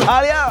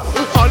 Alia,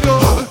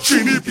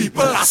 Trini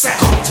people I say.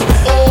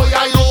 Oh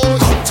yeah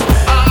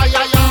yeah, ay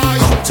ay ay.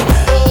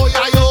 Oh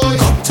yeah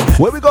yeah.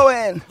 Where we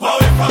going?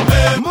 Away from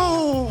them,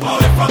 move.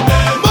 Away from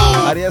them,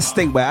 move. Alia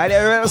sting, boy.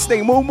 Alia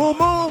sting. Move, move,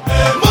 move. Move.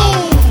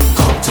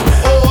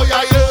 Oh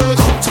yeah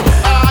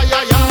yeah, ay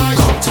ay ay.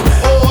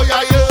 Oh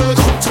yeah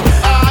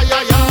yeah, ay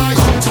ay ay.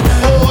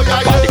 Oh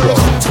yeah yeah,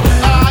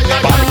 ay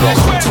ay ay.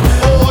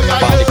 Oh yeah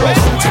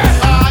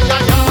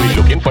yeah, we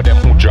looking for them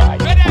who drive.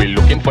 We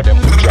looking for them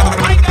who drive.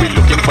 We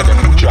looking for them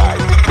who drive.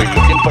 We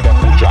looking for them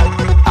who drive.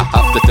 I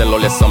have to tell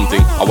all you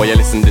something. I want you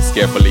listen this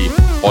carefully.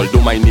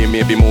 Although my name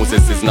may be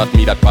Moses, it's not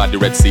me that part the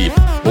Red Sea.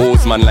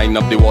 Bozeman line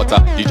up the water,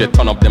 DJ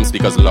turn up them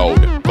speakers loud.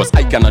 Cause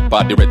I cannot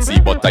part the Red Sea,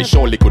 but I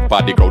surely could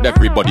part the crowd.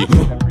 Everybody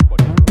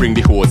bring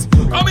the hose.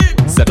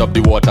 Set up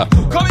up the water.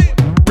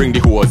 Bring the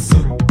hose.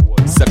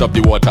 Set up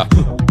the water.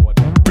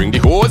 Bring the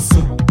hose.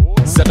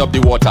 Set up the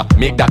water.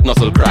 Make that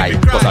nozzle cry.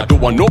 Cause I don't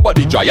want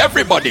nobody dry.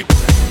 Everybody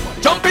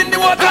jump in the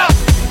water.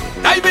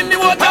 Dive in the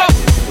water.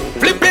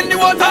 Flip in the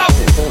water.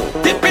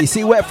 Dip in. You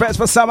see wet friends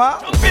for summer?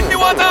 Jump in the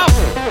water.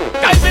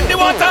 Dive in the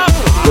water.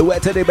 The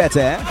wetter the better,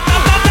 eh?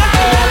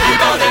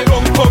 Everybody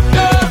jump up.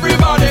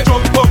 Everybody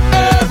jump up.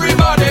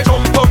 Everybody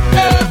jump up.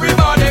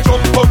 Everybody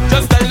jump up.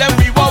 Just tell them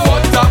we want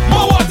water.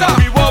 More water.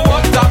 We want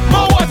water.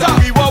 More water.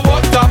 We want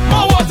water.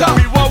 More water.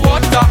 We want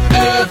water.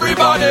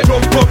 Everybody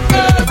jump up.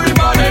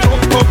 Everybody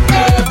jump up.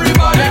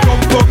 Everybody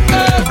jump up.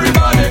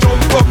 Everybody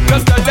jump up.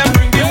 Just tell them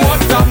bring the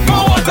water.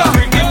 More water.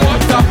 Bring the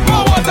water.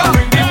 More water.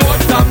 Bring the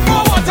water.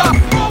 More water.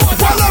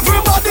 Well,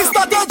 everybody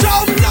start to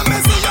jump. Let me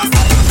see you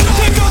start to jump.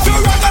 Take out your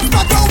rag and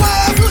start to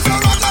wave. Use your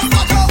rag and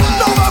start to wave.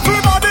 Now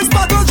everybody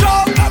start to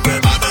jump.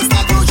 Everybody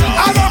start to jump.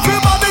 And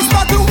everybody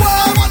start to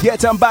wave. Get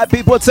some bad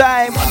people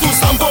time. Do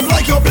stamp up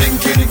like you're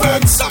blinking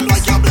head. Stamp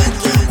like you're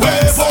blinking.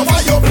 Wave over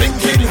your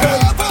blinking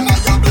head.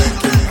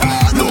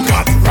 Look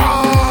at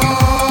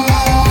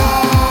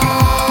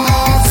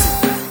rats.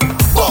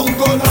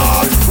 Bongo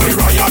lad. We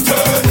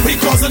rioted. We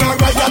causing a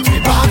riot. We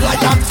bad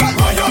like that.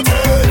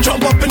 Rioted.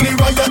 Jump up in the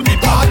riot. We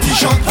party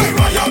shot. We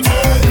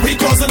rioted. We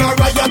causing a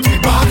riot. We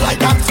bad like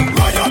that.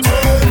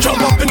 Rioted.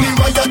 Jump up in the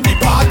riot. We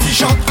party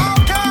shot.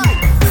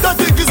 That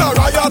thing is a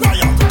riot.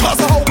 Cause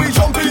of how we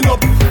jumping up.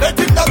 They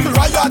think that we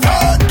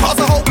rioted. Cause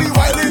of how we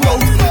wilding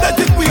out. They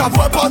think we have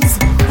weapons.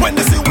 When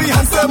they see we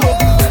hands them up.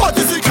 But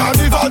this is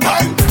carnival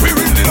time. We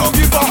really don't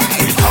give up.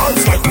 We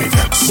dance like we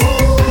vex.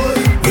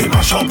 We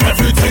mash up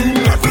everything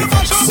like we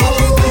vex.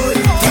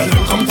 Tell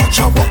them come touch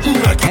a button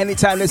like.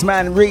 Anytime this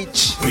man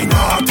reach We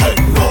not take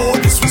no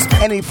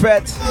disrespect. any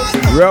threat,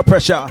 real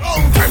pressure.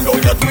 Time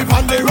don't get we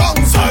on the wrong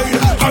side.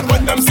 And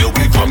when them see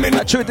we coming,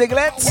 A true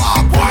diglets.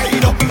 walk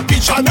wide up.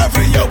 Each and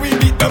every year we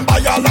beat them by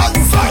a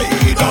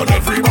landslide. And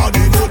everybody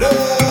know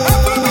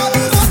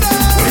that.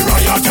 We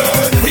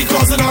rioted. We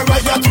causing a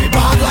riot. We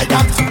bad like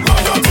that.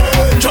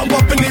 Rioted. Jump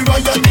up in the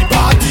riot. We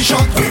party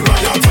shot. We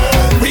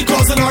rioted. We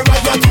causing a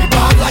riot. We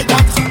bad like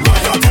that.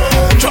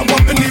 Rioted. Jump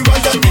up in the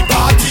riot. We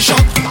party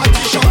shot.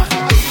 Party shot.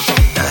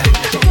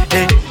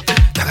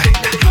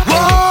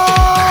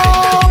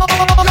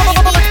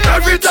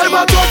 Every time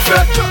I talk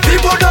fed,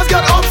 people just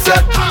get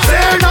upset.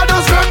 Saying I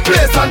just run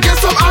place and get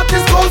some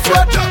artists go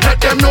sweat. Let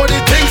them know the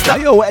things that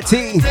Yo,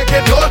 Wetty,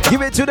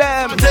 give it to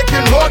them.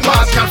 taking road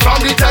mask and from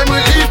the time we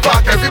leave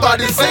back,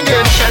 everybody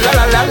singing.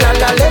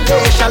 Sha-la-la-la-la-la-le,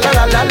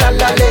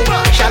 sha-la-la-la-la-la-le,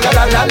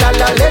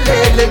 sha-la-la-la-la-la-le.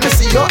 Let me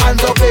see your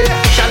hands up here.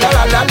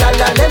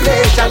 Sha-la-la-la-la-la-le,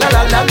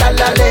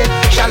 sha-la-la-la-la-la-le,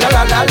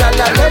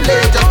 sha-la-la-la-la-la-le.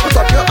 Just put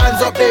up your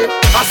hands up here.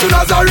 As soon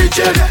as I reach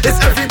it, it's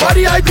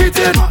everybody I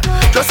greeting.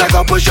 Just like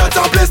a push shots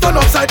and place turn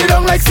upside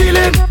down like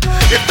ceiling.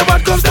 If the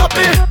bad comes stop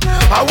me,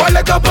 I want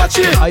like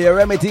Apache. Are you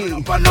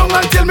remedy? But no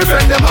man tell me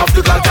friend them have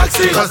to call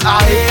taxi. Cause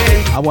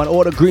I want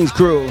all the Greens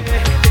crew.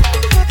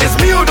 It's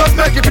me who does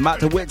make it. No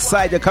matter which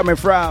side you're coming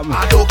from.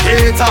 I don't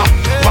cater.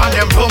 Want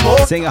them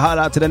promote. Sing a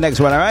holler out to the next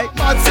one, alright?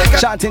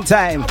 Chanting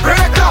time. Break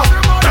up.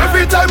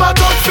 Every time I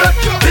talk shit,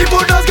 people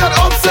just get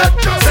upset.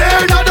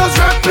 Saying I just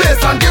rap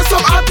place and get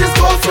some artists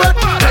go sweat.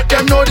 Let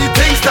them know the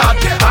things that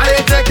I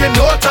ain't taking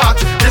no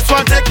tax. This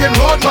one taking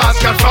road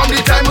mask. And from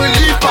the time we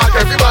leave back,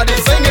 everybody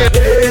singing.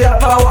 Hey, ya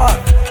power.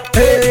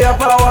 Hey, ya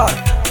power.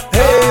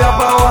 Hey, ya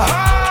power.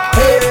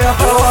 Hey, ya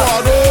power.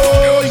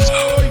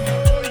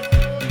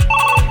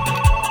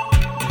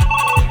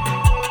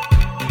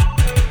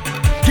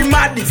 The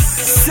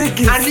maddest,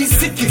 sickest, and the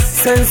sickest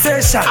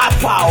sensation.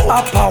 Apawa.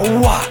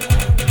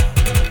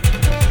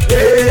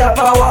 Hey, ya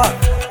power.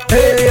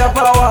 Hey, ya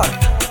power.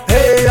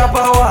 Hey, ya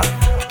power.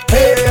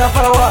 Hey, ya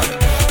power.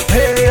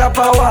 Hey, ya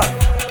power.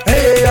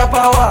 Hey, ya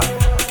power.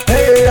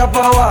 Hey, ya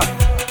power.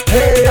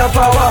 Hey, ya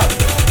power.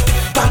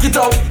 Back it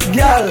up,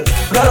 girl.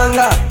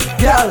 Galanga,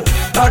 girl.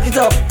 Back it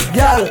up,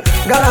 girl.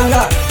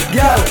 Galanga,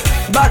 girl.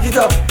 Back it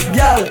up,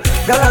 girl.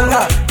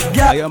 Galanga,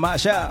 girl. Yo,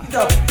 Masha,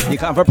 you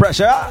come for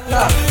pressure?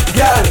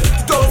 Girl,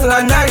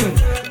 2009,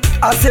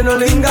 I say no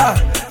linger.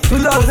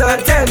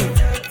 2010,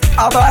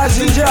 I buy a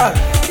ginger.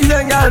 You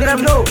ain't got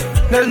them know.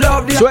 They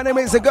love the 20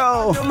 minutes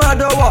ago,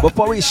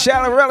 before we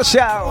shout a real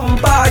shout.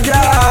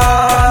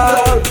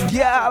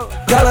 Girl,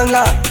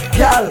 Galanga,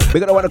 girl. We're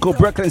gonna want to call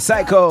Brooklyn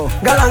Psycho.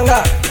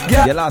 Galanga,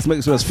 girl. Your last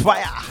mix was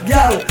fire.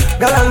 Girl,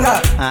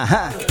 Galanga.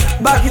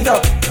 Back it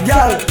up,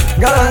 girl.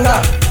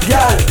 Galanga,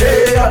 girl.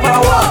 Hey, ya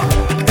power.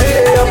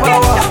 Hey, ya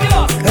power.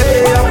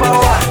 Hey, ya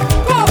power.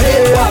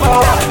 Hey, ya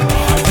power.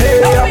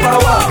 Hey, ya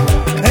power.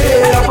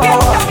 Hey, ya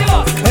power.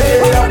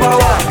 Hey, ya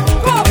power.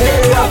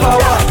 Hey, ya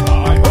power.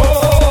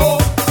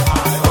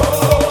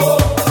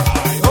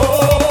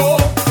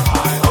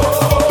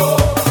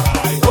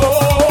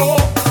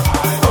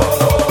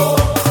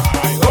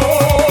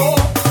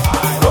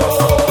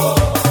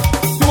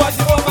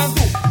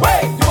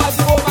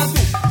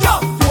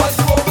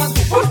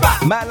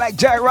 Man like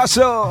Jerry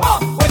Russell.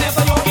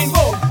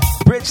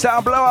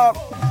 Bridgetown blow up.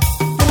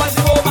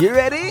 You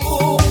ready?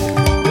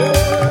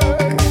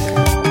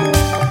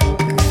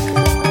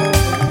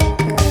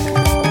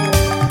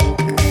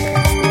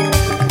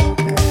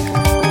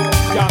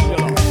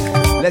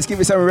 Let's give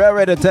you some real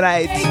rhythm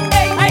tonight.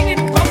 I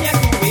didn't come here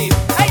to wave,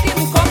 I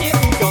didn't come here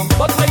to jump.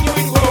 But when you're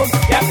in Rome,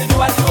 you have to do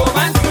as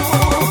Romans do.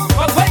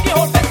 But when the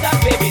whole fest start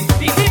waving,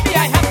 believe me,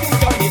 I have to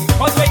join it.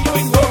 But when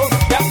you're in Rome,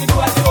 you have to do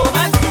as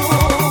Romans do.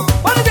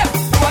 One of them,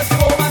 do as the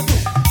Romans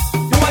do.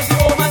 Do as the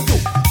Romans do.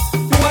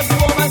 Do as the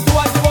Romans, do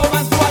as the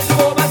Romans, do as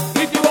the Romans.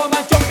 If the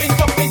Romans jumping,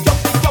 jumping,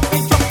 jumping,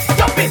 jumping, jumping,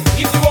 jumping.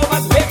 If the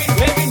Romans waving,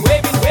 waving,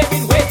 waving,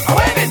 waving, waving,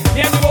 waving. Me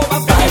and the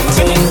Romans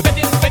spinning,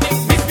 spinning, spinning,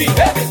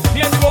 misbehaving.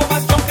 Me and the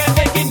Romans jumping,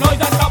 making noise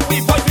and stop the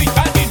voice we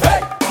chanting. Hey!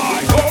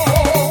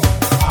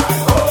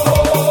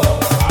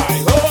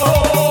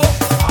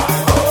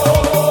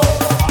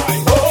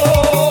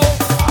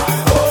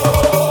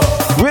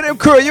 Rhythm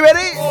crew, you ready?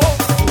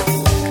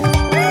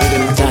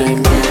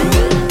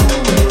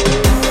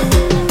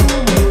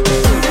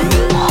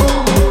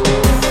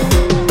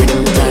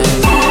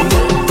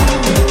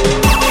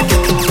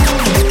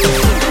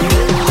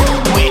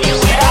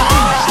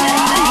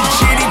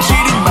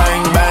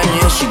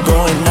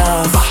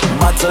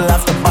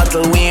 After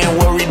battle, we ain't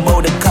worried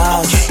about the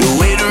cost. The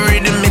way the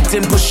rhythm it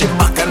in, push it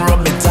back and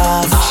rub it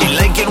off. She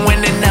like it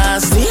when they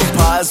nasty,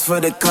 pause for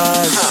the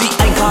cause. See,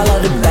 I call her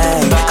the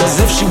bag, cause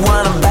if she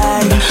want a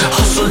bag,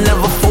 hustle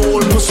never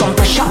fold, put some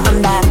pressure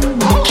on that.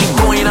 Keep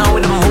going out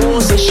with the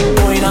moves, say she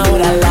going out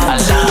with a lot.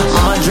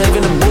 Mama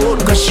driving the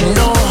boat, cause she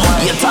know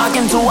you're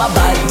talking to her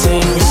bad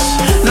things.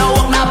 Now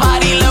walk that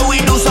body, let we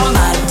do some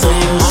bad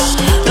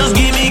things. Just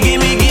give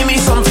me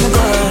something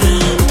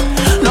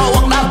good. Now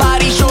walk that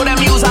body, show them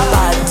use her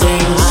bad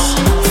things.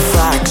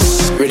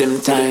 Facts,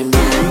 rhythm time.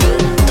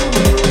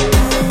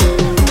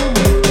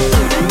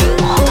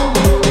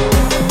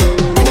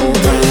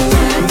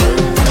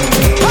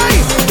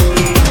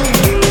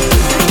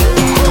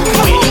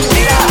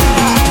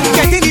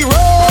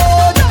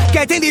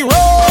 Get in the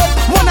road,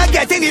 wanna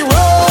get in the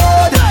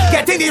road,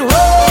 get in the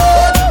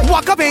road,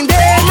 walk up in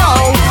there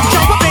now,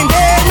 jump up in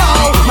there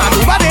now, man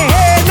over the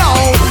head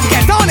now,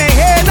 get on the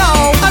head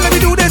now, and let me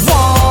do this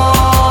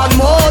one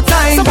more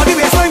time. Somebody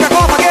be swing back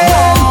off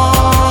again,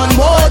 one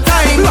more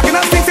time, rocking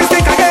up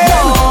stink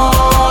again,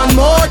 one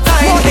more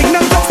time, more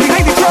ignorant jokes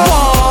behind the throne,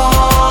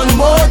 one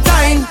more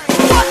time.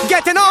 What?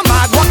 Getting on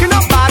mad, walking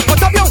up bad,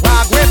 put up your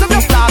rag, raise up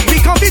your flag, we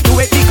come to do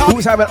it, we come.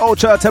 Who's having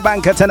Ultra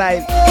Tabanka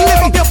tonight? Lift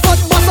up your foot,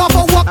 bust off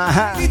a walk.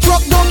 The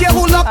truck don't care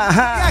who look. Your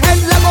head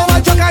level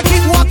and truck and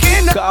keep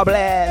walking.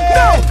 Goblin.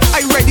 No,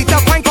 I ready to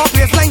find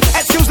complex line.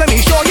 Excuse let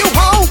me show you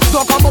how.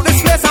 Talk about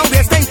this place how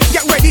this thing.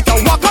 Get ready to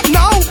walk up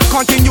now.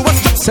 Continuous.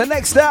 So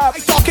next up,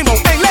 talking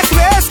about endless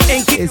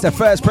race. Is the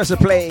first press of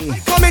play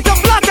coming to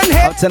flatten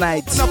head of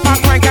tonight. The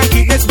park rank and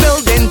keep this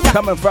building.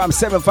 Coming from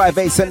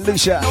 758 St.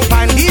 Lucia. No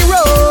Pandy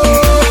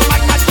Road.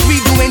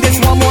 We doing this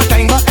one more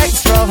time but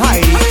extra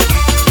high.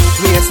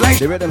 Like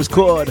the rhythm's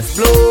called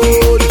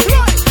Blood.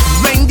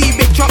 Bring the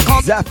big truck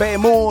up. Zappe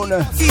Moon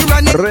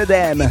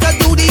Rhythm.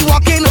 Do the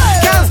walking.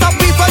 Can't stop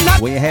people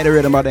not. When you hear the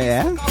rhythm out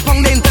there, oh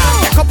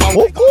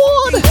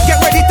good. Get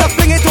ready to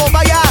fling it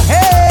over your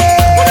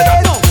head.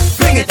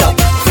 Fling it up,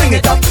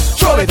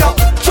 throw it up,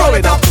 throw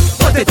it up,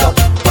 put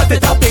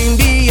it up in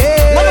the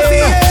air.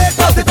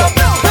 Belt it up,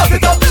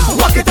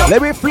 walk it up.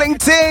 Let me fling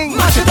ting.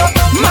 Mash it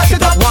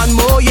up, one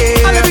more year.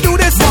 And let me do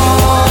this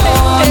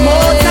one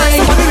more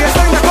time. Somebody be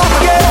swing back up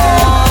again.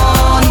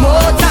 One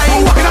more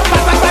time, walking up,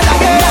 back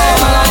again.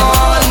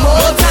 One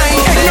more time,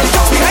 getting your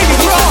shots behind the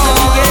drum.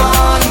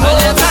 One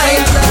more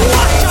time.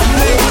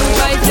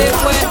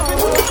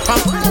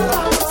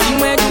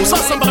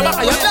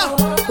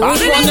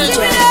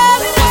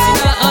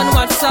 On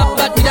WhatsApp,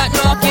 but me that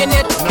knocking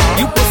it.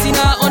 You posting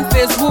her on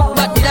Facebook,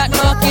 but me that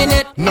knocking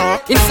it.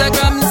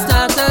 Instagram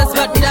starters,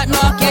 but me that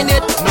knocking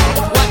it.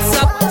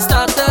 WhatsApp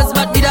starters,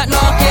 but me that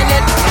knocking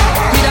it.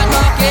 Me that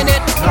knocking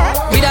it.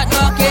 Me that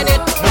knocking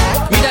it.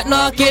 Me that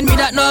knocking. Me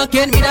that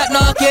knocking. Me that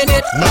knocking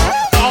it.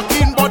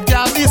 Talking but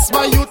girl, this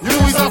my youth, you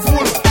is a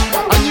fool.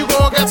 And you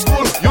go get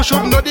school, you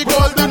should know the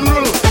golden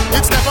rule.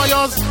 It's never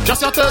yours,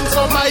 just your turn,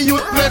 so my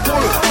youth play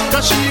cool.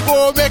 Cause she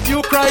go make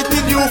you cry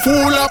till you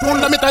fool up.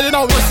 Let me tell you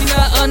now. Posting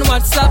her on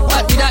WhatsApp,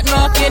 but me that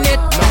knocking it.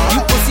 You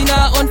posting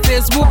her on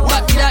Facebook,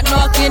 but me that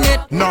knocking it.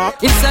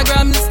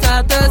 Instagram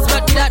starters,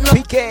 but me that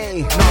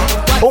knocking it.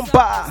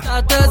 Umpa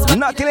starters,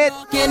 knocking it.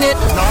 Me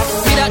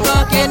that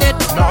knocking it.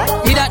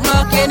 Me that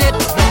knocking it.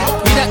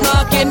 Me that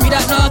knocking. Me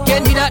that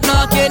knocking. Me that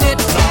knocking it.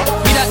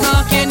 Me that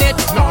knocking it.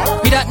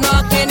 Me that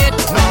knocking it.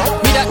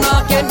 Me that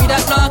knocking. Me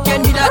that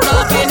knocking. Me that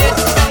knocking it.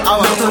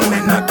 Don't call me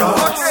not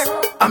dogs.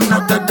 I'm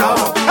not the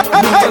dog.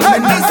 Don't call me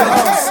not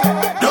dogs.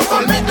 Don't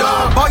call me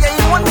dog. Oh yeah,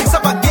 you want mix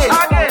up again?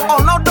 Oh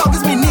no, dog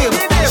is me name.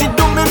 She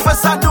do me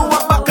first, I do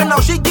her back, and now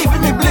she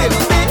giving me blame.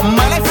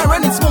 My life is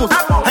running smooth,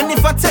 and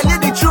if I tell you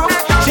the truth,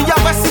 she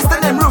have a sister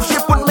named Ruth. She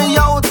put me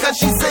out 'cause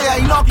she say I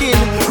knocking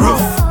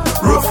roof.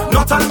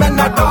 Not all men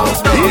are dog.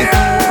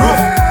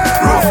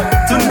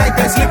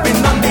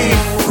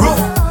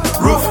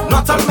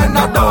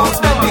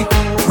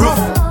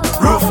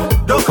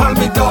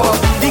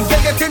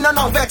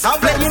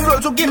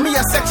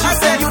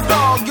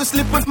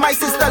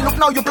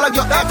 now you plug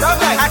your head.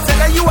 I tell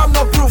her you have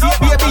no proof,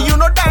 baby, you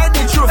know that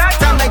the truth.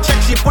 Time I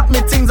check, she put me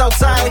things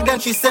outside, then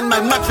she send my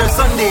mattress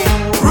Sunday.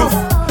 Roof,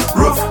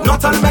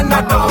 not all men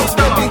are dogs,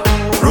 baby.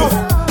 Roof,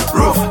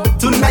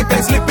 tonight I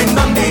sleeping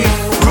on the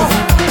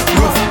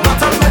roof,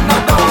 not all men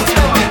are dogs,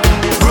 baby.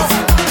 Roof.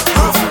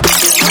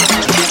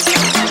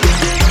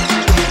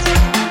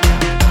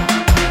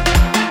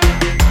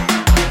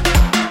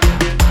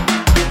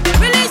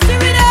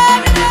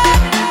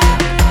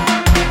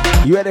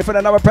 You ready for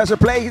the number pressure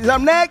play? He's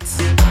up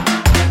next.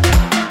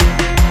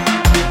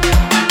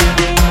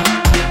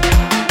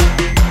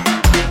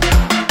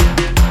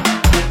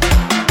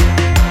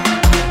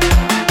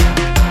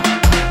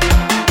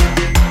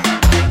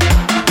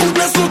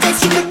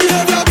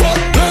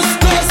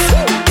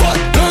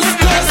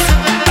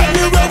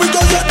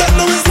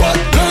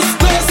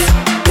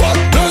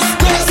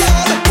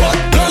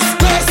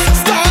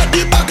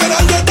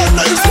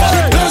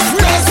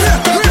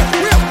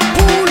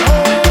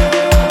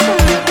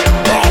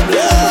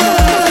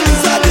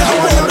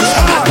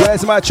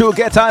 Where's my true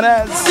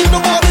guitarners?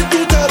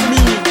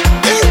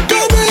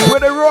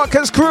 With the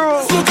Rockers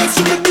crew.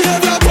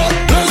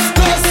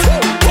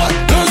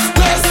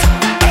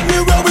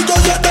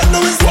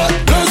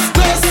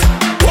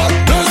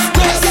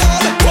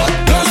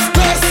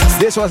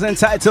 This was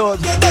entitled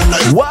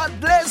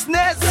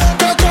Wordlessness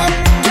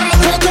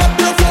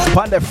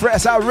upon the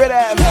fresh out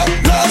rhythm.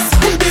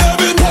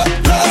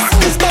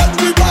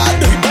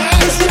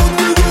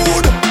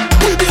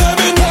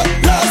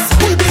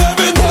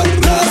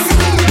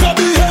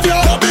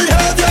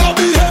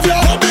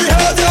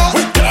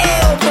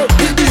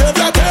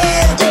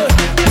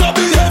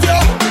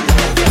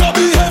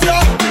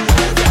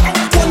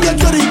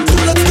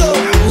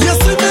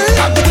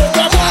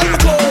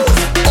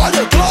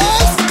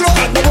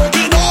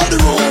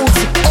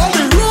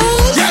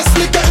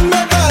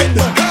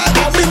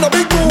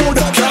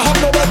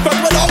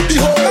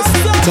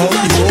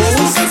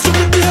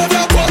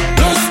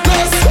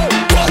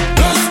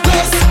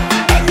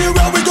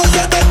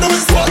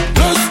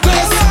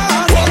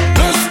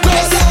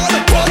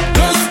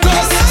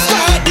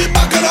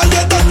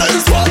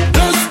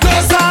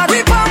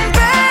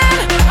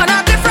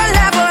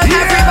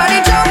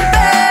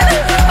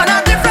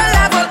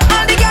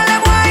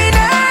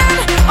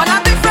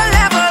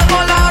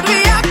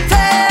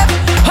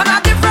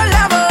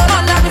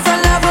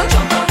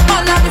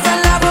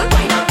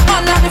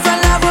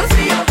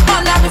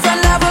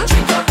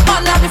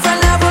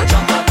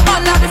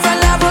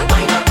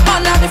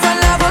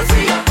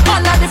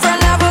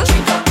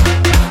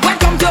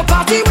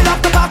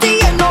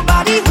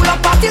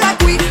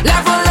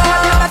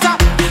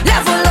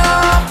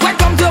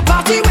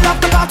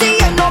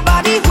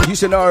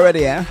 You know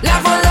already, eh?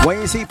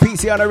 When you see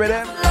PC on the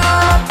rhythm,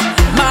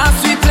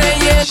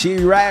 she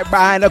right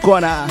behind the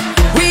corner.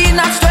 We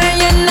not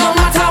straying no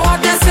matter what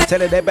they say. Tell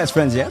her they're best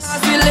friends, yes?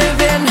 We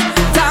living,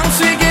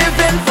 thanks we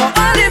giving for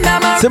all the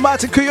memories. So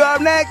Martin Crew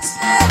up next.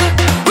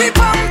 We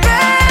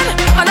pumping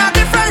on a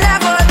different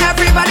level.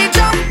 Everybody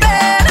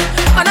jumping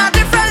on a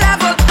different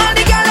level. All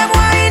the girls them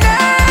whining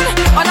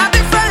on a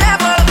different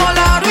level. Oh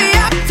Lord, we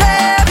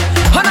active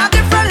on a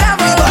different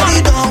level.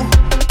 Everybody down,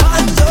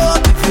 hands up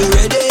if you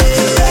ready.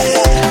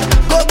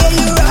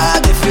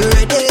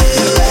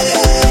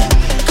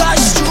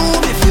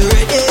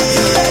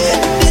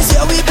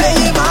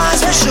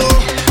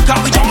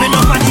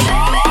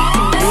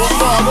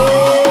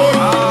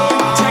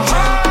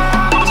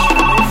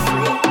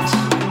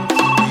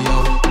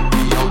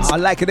 I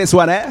like this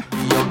one, eh?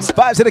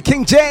 Vibes to the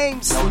King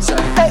James.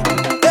 Hey.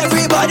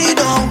 Everybody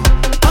down,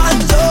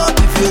 hands up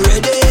if you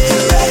ready.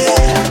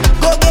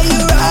 Go get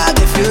your rag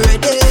if you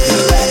ready.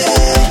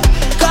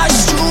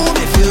 Costume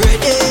if you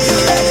ready.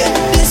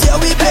 This year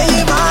we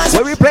play mass.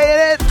 Where we playing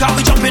it? Can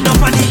we jumping up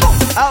on it?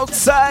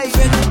 Outside.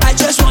 I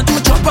just want to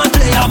jump and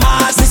play a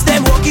mass. Miss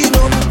them walking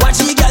up,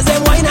 watch the girls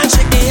them wine and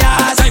shake their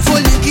ass. Time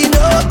for linking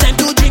up, time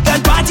to drink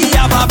and party,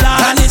 have a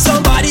blast. And if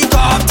somebody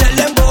come, tell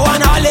them go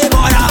and all them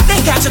order.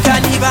 They catch a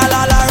carnival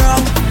all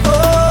around.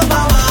 Oh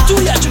mama,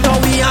 2 years you know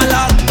we are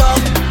locked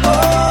up.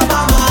 Oh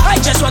mama, I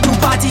just want to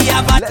party,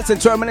 have a less than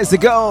 12 minutes to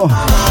go.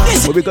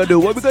 What we gonna do?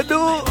 What we gonna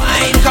do?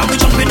 Can we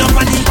jumping up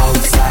on the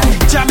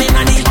outside, jamming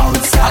on the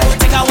outside. I go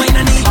take a wine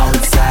on the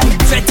outside,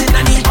 fetting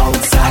on the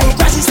outside. I go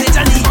crash the stage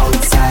on the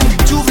outside,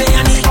 Juve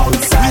on the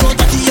outside. We won't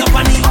touch the up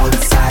on the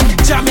outside,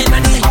 jamming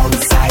on the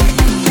outside.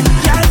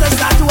 Y'all just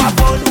start to have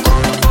fun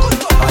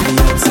on the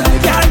outside.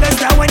 Y'all just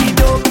start when you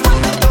do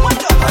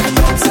on the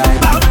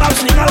outside. Bounce,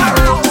 sneak all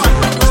around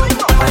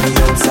on the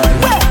outside.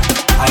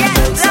 On the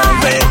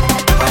outside,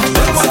 on the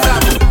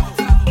outside.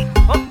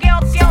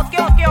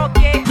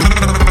 Okay.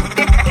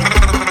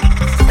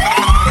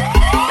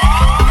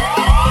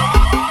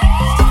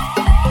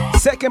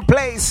 Second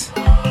place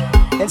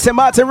in St.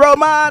 Martin Road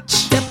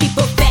March. The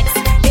people vex.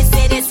 They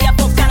say this here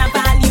for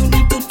carnival. You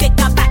need to take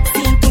a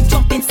vaccine to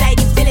jump inside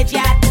the village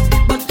yard.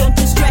 But don't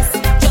you stress.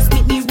 Just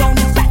meet me round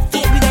the back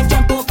gate. We gon'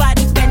 jump over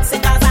the fence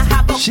because I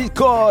have a she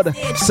called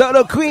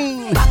Solo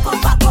Queen. Back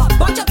up.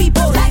 Bunch of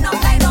people line up.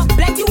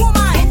 Plenty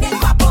woman and then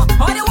pop up.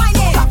 All the wine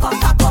back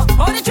up.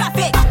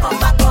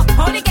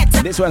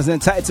 This one's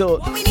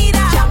entitled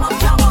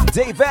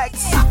Dave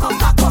X.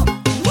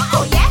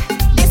 Oh yeah,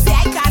 they say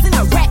I guys in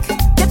a wreck.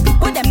 The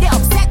people them they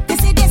upset. They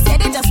say they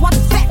just want to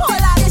flex. All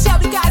out they show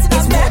we guys in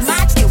a mess.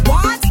 Match they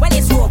want, when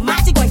it's real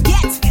match they gonna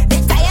get.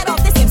 They tired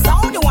of the same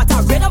sound, they want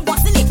a rhythm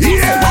busting it.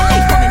 Yeah. So when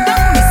they coming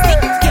down, we stick,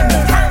 give me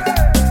hand.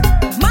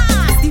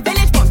 Mass, the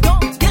village from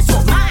down, they so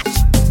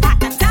match. At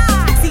the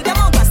time, see them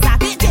all gonna start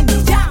it in the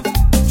jam.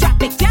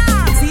 Traffic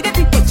jam, see the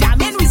people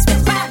jamming, we spin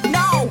back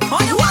now.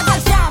 All the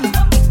waters jam,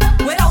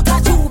 without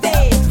a juve.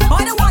 All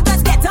the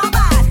waters get on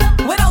bad,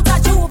 without a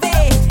juve.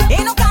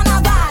 Ain't no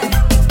carnival,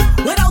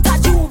 without a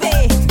juve.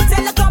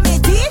 Tell the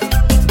committee,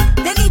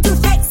 they need to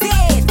fix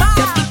it. The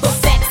people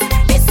vex,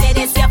 they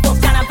say for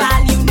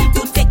carnival, you need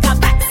to take a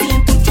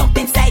vaccine to jump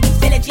inside the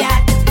village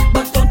yard.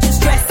 But don't you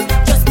stress,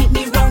 just meet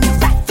me round the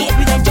back gate.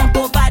 We then jump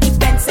over the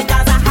fence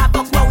because I have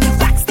a round the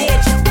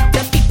backstage.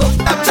 The people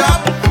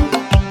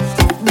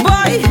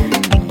Boy,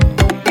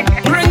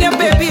 bring your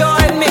baby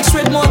oil mixed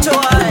with motor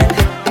oil.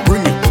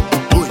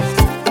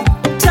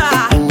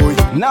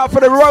 Now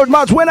for the Road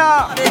March winner.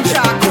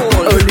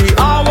 Early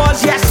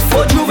hours, yes,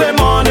 for Juve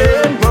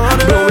morning.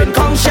 Blowing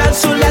conch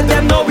shells to let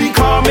them know we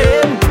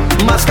coming.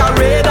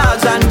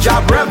 Masqueraders and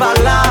job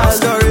revelers.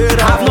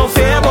 Have no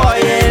fear,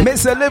 boy.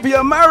 Miss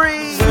Olivia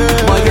Murray.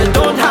 Boy, you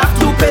don't have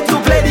to pay to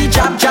play the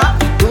jab jab.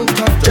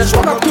 Just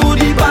walk up to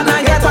the bar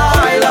and get a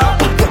oil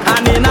up.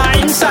 And in a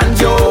instant,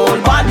 your whole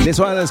body. This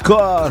one is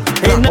called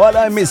All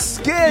I Miss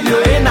Skin.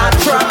 You're in a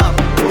trap.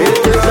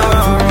 It is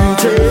a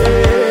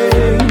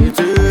free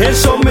thing. It's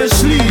so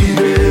misleading.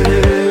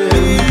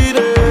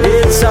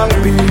 It's a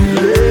feeling.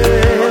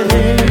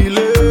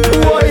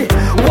 Boy,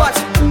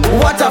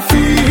 what a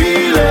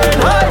feeling.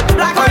 Hey,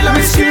 like oil on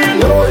my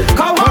skin.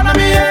 Come on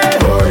me head.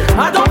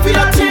 I don't feel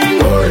a thing.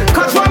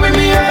 Cause wrong with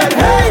me head.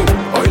 Hey,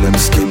 oil on my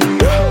skin,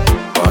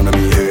 on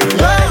me head.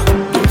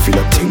 Don't feel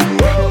a thing,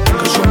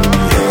 cause wrong with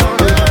me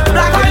head.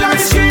 like oil on my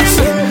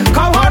skin.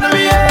 Come on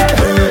me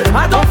head.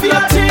 I don't feel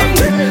a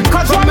thing.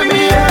 Cause wrong with me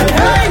head.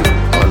 Hey,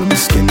 oil on my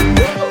skin, on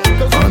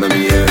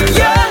me head.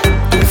 yeah.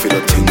 Don't feel a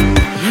thing.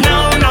 No.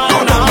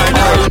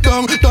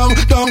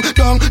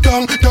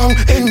 Down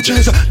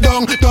inches,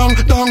 down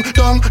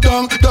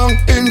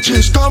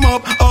inches, come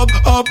up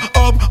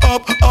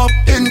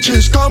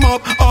inches, come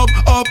up.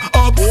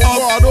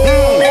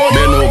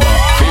 Bend over,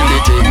 feel the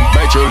thing,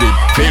 bite your lip,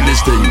 feel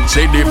this thing,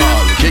 say the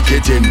ball, kick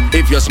it in,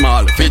 if you're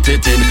small, fit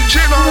it in. She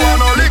no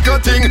wanna lick a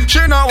thing, she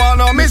no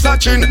wanna miss a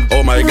chin.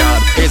 Oh my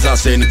God, it's a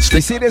sin.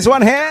 You see this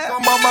one here?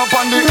 Come up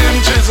on the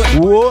inches,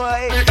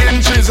 Boy.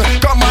 inches,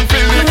 come and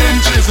feel the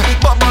inches,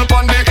 bubble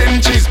on the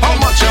inches. How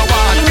much you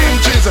want?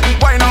 Inches,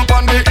 wind up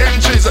on the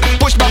inches,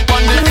 push back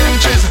on the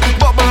inches,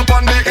 bubble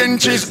on the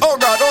inches. Oh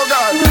God, oh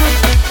God.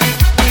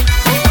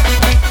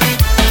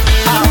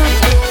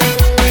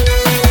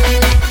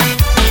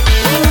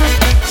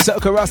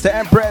 Soca Rasta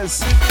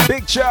Empress,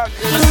 Big Chuck,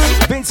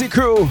 Vincy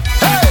Crew.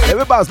 Hey,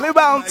 we bounce, we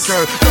bounce.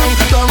 Down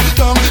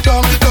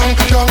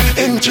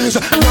inches,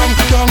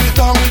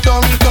 down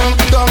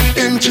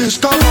inches,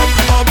 come up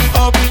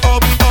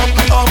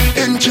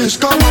inches,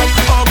 come up.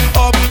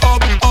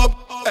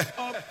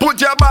 Put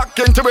your back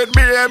into it,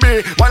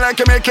 baby. While I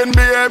can making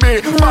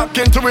baby, back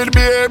into it,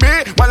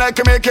 baby. While I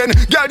can making,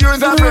 girl,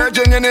 use a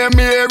virgin in name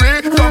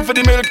Mary. Come for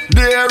the milk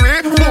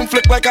dairy, boom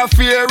flick like a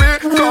fairy.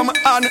 Come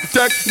and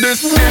take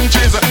this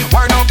inches,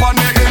 wind up on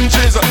the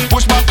inches,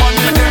 push back on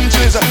the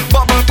inches,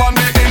 bubble on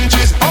the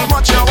inches. How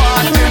much you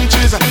want?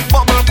 Inches,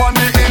 bubble on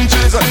the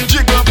inches,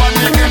 jiggle on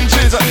the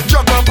inches,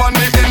 juggle on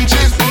the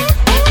inches,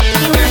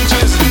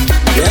 inches.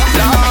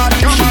 Lord,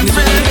 you must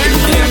feel the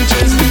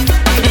inches.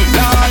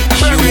 Lord,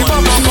 baby,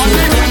 bubble on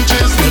the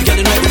inches.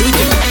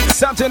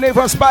 Something new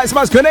from Spice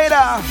Mas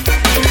Grenada.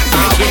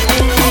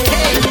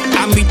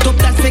 I meet up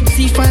that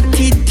sexy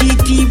fatty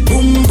titty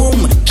boom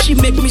boom. She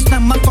make me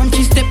snap my phone,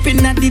 she step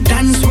in at the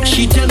dance.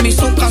 She tell me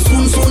soca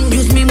soon.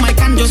 Use me mic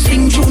and just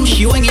sing tune.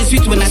 She want it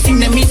sweet when I sing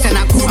the miss and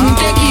I couldn't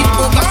take it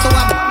over. So I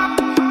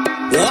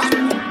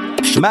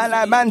Man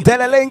like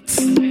Mandela Links.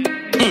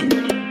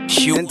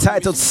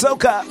 Entitled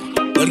Soca.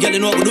 Well, girl, you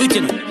know what we do it,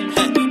 you know.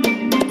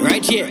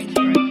 Right here.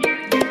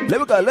 Let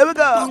me go.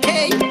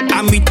 Okay.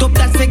 I meet up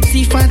that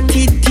sexy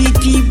fatty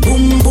titty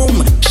boom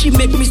boom. She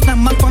make me snap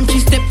my phone, she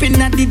step in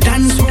at the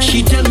dance.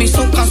 She tell me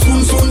soca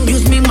soon.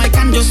 Use me mic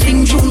and just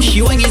sing tune.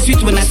 She want it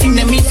sweet when I sing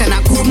the miss and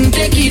I couldn't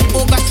take it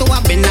over. So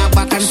I bend her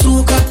back and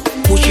soca,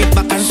 push it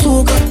back and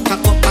soca,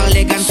 cock up her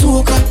leg and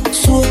soca.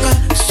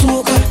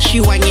 She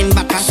whining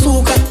back and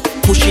soca,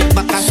 push it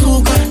back and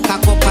soca,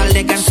 cock up her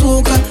leg and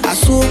soca.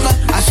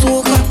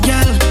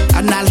 Girl,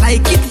 and I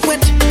like it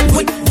wet.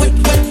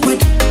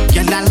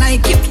 Girl, I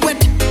like it wet.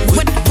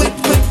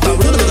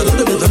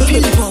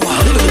 Feel it power.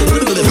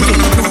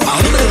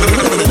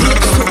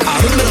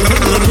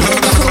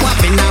 So I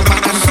bend her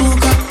back and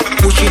soca,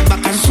 push it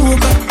back and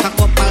soca, cock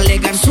up her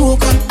leg and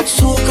soca.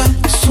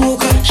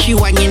 She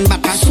whining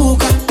back and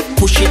soca,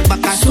 push it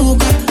back and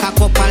soca,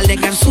 cock up her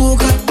leg and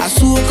soca.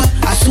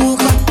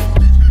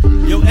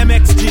 Yo,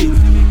 MXG,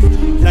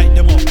 light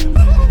them up.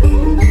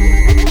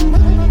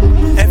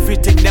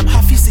 Everything them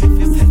half you see.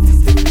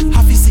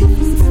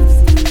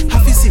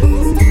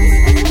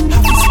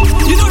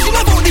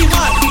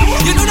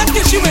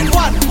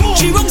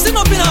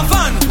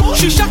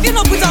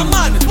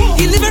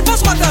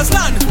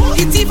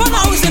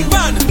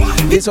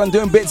 This one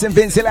doing bits in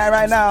Vinci Line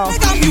right now.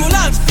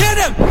 Ambulance, hear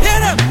them, hear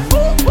them.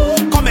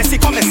 Come and see,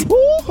 come and see.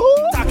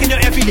 Talking your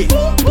everyday.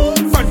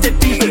 Fronted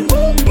people.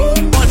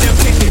 On them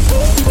thinking.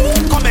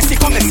 Come and see,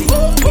 come and see.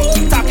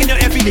 Talking your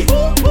everyday.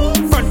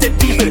 Fronted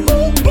people.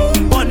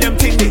 On them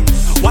thinking.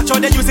 Watch how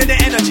they using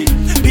their energy.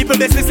 People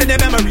business in their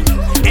memory.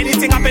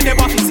 Anything happen they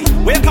want to see.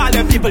 We call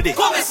them people they.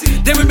 Come and see.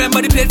 They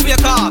remember the plate for your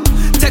car.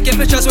 Taking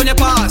pictures when you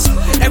pass.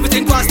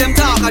 Everything cross them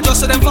talk,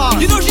 adjust to them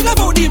fast. You know she love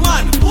out the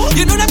man.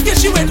 You know them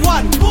kids she went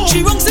one.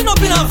 She running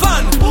up in her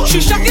van. She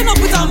shacking up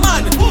with her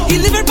man. He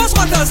living past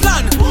Waters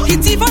land. He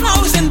thief an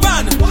house in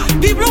van.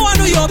 People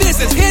want to know your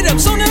business. Hear them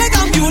sounding like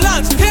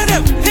ambulance. Hear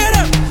them, hear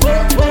them.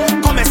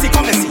 Come and see,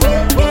 come and see.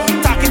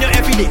 Talking your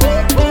everyday.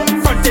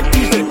 Fronted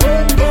people.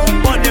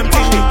 On them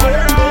thinking.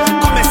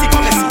 Come and see,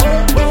 come and see.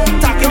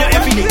 Talking your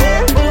everyday.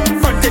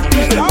 Fronted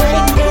people. On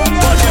them thinking.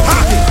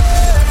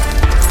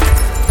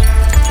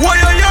 Why,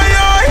 yo, yo,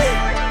 yo.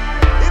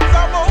 It's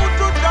about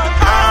to jump.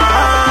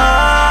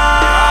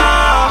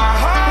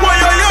 Why,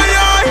 yo, yo,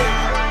 yo.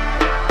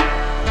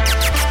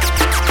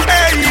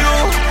 Hey, you.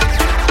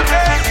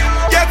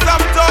 Yes,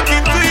 I'm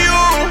talking to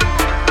you.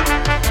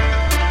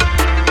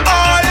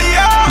 Oh,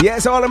 yeah.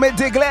 Yes, all of me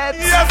Diglets.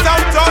 Yes,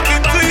 I'm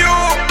talking to you.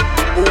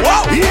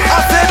 Wow. Yeah. I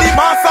said the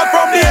master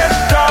from the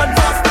entrance.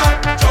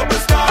 Trouble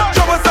start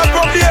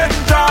from the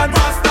entrance.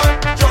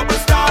 Trouble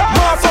start.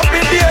 Mass up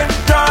in the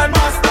entrance.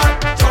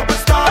 Trouble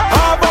start.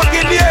 Havoc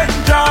in the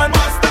entrance.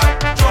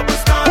 Trouble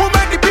start. Who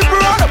make the people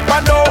run up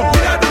and down?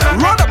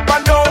 Run up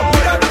and down.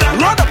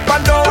 Run up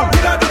and down.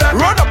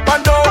 Run up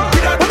and down.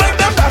 Who make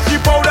them dash the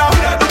powder?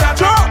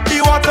 Drop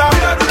the water.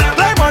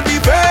 Climb on the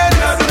fence.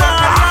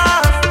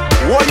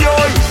 Oh, yo.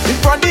 In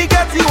front the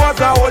gate he was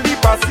a holy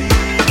passy.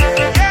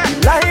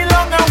 Lying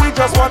long and we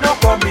just wanna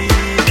come in.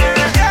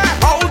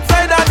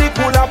 Outside of the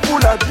cooler full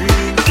of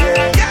drinks.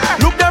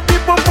 Look them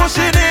people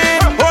pushing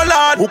in. Oh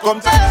Lord, who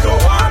comes in? So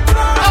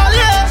all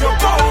yeah,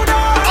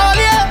 all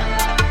yeah.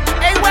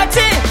 Hey, what's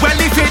it? Well,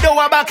 if you know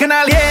I'm back in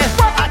all here,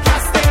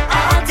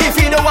 if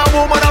you know I'm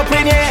woman up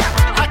in here,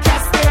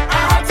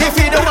 if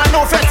you know I'm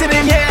no fetting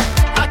in here,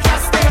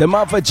 The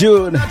month of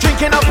June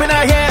drinking up in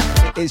here.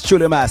 It's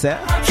truly mass, eh?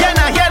 Here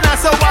now,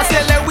 so I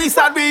say let we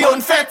start we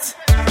own fete.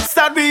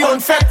 Start we own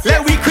fete.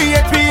 Let we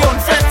create we own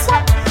fete.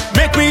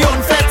 Make we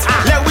own fete.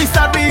 Let we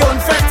start we own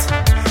fete.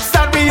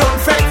 Start we own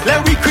fete.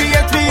 Let we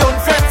create we own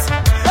fete.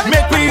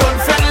 Make we own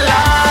fete,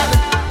 lad.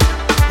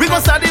 We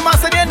gon' start the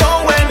mass and you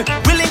know when.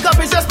 We link up,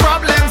 it's just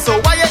problems. So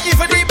why you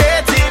even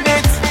debating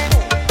it?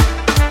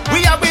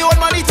 We have we own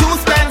money to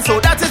spend, so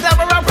that is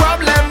never a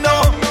problem,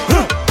 no.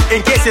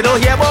 In case you don't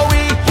hear about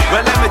we,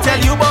 well let me tell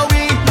you about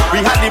we. We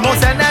have the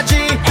most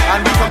energy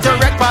and we come to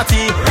wreck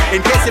party.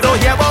 In case you don't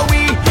hear about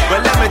we,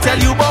 well let me tell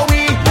you about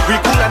we. We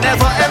cool and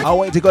never ever. I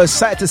want you to go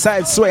side to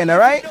side swaying,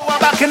 alright?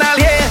 Back in all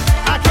here.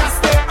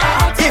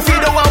 If you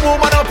don't want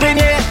woman up in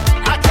here,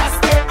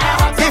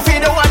 if you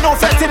don't want no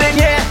fetting in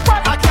here,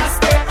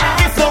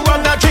 if no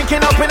rum not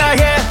drinking up in our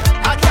here,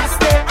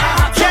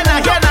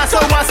 so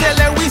I say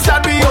let we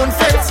start we own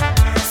fete.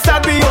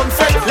 Start we own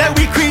fete. Let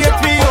we create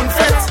we own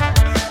fete.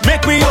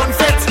 Make we own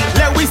fete.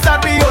 Let we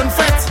start we own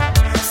fete.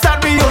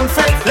 Start we own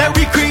fete. Let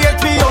we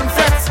create we own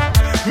fete.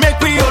 Make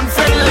we own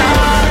fete. We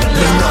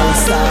don't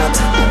start,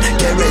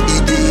 get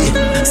ready day.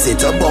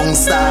 Set a bong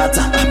start,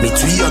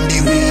 meet we on the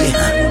way.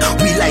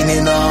 We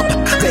lining up,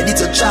 ready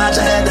to charge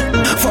ahead.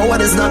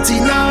 Forward is not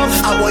enough,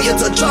 I want you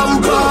to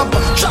jump up.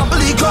 Trample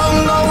the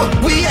ground now,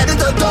 we headed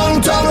to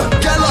downtown.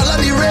 Get all on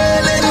the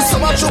railing, so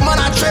much woman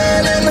are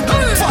trailing.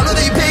 Follow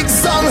the big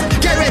song,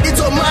 get ready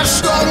to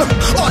mash down.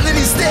 All in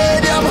the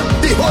stadium,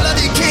 the whole of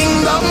the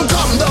kingdom.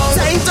 Come down,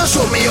 time to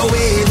show me your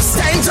waves.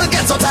 Time to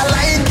get out of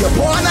line, you're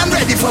born and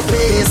ready for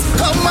pace.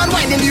 Come and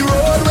wind in the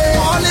roadway,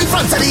 all in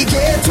front of the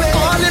gateway,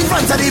 all in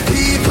front of the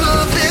people.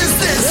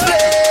 This way,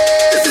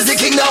 this is the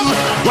kingdom.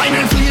 Wine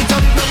and free it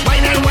up,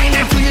 wine and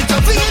free it up,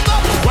 free it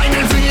up. Wine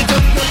and free it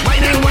up,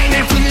 wine and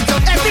free it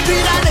up. Every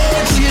beat I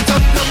need, free it up,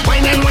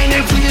 wine and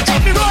free it up.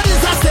 Every road is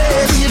a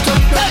stage, free it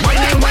up, wine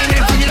and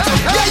free it up.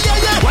 Yeah,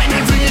 yeah, yeah. Wine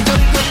and free it up,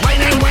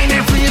 wine and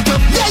free it up.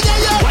 Yeah, yeah,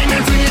 yeah. Wine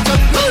and free it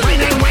up,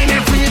 wine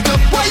and free it up.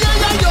 Why, yeah,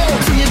 yeah, yo,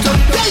 free it up.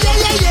 Yeah,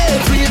 yeah, yeah,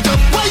 yeah. Free it up.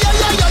 Why, yeah,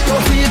 yeah, yeah, yo,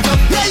 free it up.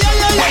 Yeah, yeah,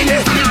 yeah, yeah. Wine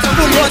and free it up.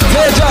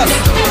 Contagious,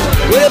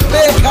 we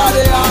big how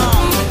they are.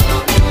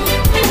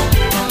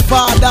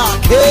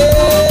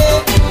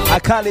 I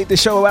can't leave the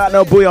show without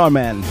no bouillon,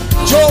 man.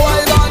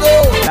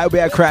 That would be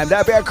a crime.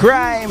 That would be a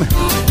crime.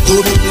 To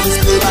make me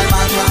display my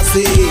man can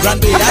say.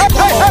 Grande, I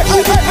come out. To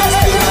make me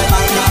display my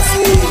man can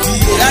say.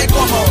 DA, I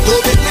come out. To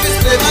make me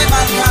display my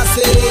man can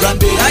say.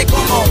 Grande, I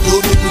come out. To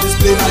make me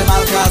display my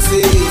man can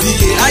say.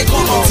 DA, I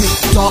come out. Tick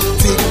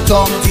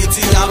tock,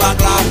 titi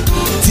abaglam.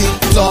 Tick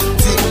tock,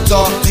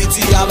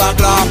 titi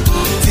abaglam.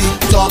 Tick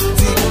tock,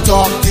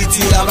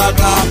 titi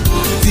abaglam.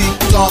 Tick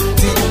tock,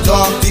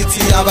 titi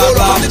abaglam. Hold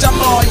on the jam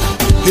boy.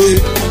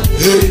 Hey,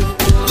 hey.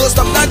 Don't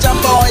stop that jam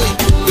boy.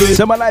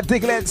 So my life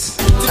Diglets.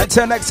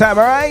 Until next time,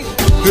 alright?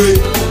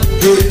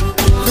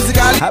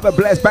 Have a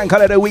blessed bank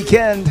holiday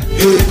weekend.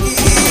 Where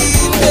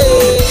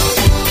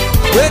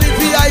the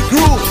VI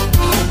crew?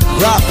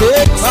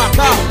 Rapid,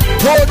 Saka,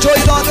 Mojo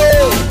is on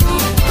it.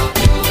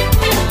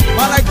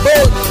 Man like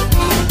boat.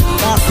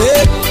 That's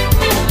it.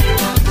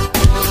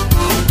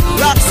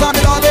 Black Sun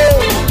is on it.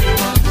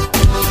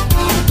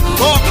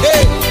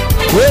 Okay.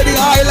 Where the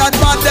island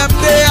man them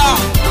there?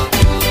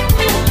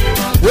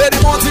 Where the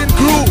mountain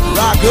crew?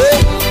 Rapid.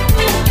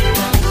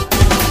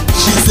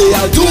 She say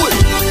I'll do it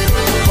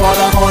for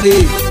the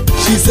money.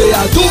 She say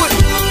I'll do it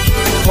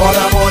for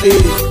the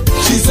money.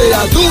 She say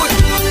I'll do it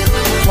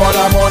for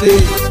the money.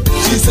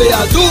 She say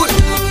I'll do it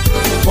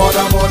for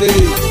the money. I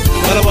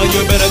don't want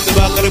you better to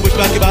back on the bush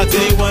back about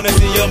it. Wanna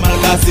see your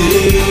Malcasi.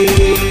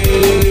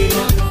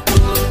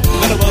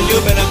 I don't want you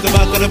better to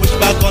back on the bush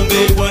back on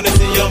me. Wanna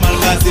see your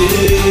Malcasi.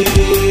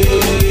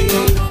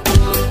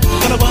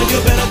 I don't want you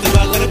better to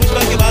back on the bush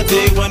back about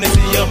it. Wanna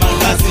see your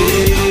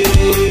Malcasi.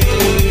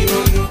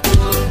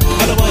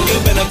 I don't want you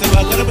better to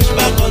back on the bush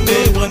back on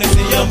me. Wanna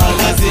see your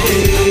Malcasi.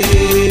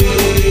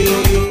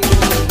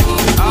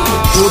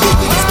 You make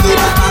me display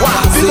my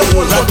Malcasi.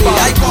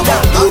 I come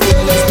out. You make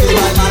me display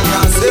my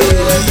Malcasi.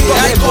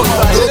 I come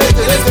out. You make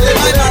me display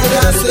my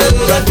Malcasi.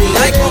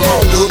 I come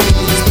out. You make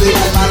me display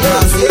my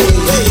Malcasi.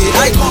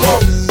 I come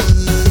out.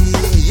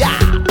 Yeah.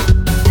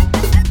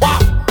 Wow.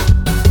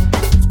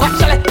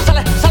 Shale.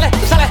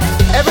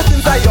 Ever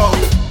since I young,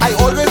 I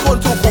always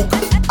want to cook.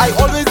 I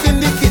always in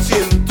the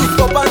kitchen to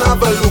stop and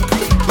have a look.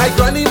 My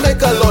granny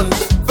make a lunch.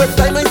 First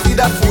time I see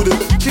that food,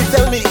 she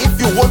tell me if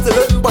you want to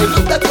learn, boy,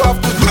 look that you have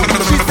to do.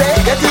 She say,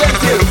 get the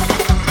lentils,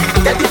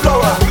 get the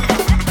flour,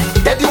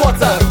 get the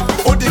water,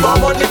 put the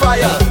bomb on the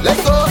fire.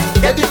 Let's go,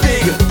 get the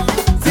pig,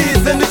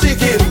 season the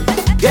chicken,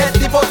 get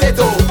the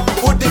potato,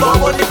 put the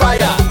bomb on the fire.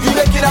 You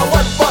make it a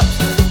one pot,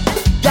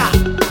 yeah.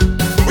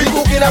 We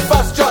cook in a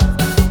fast shot,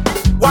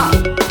 wow.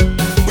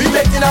 We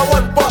make it a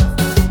one pot,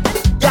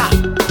 yeah.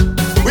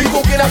 We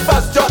cook in a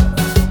fast shot.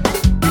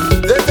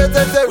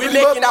 We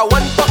making a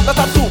one pot, not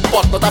a two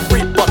pot, not a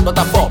three pot, not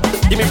a four.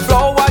 Give me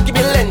flour, give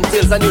me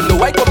lentils, and you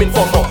know I coming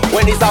for more.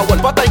 When it's a one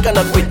pot, I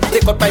cannot wait.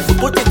 Take out my food,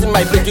 put it in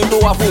my plate. You know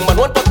a woman,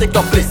 one pot take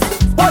your place.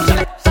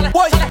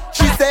 Boy,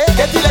 she say,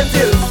 get the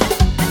lentils,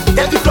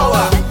 get the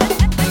flour,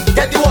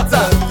 get the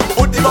water,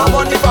 put the bomb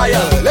on the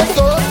fire. Let's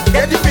go,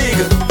 get the pig,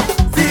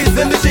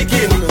 season the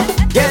chicken,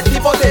 get the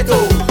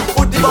potato,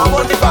 put the bomb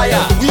on the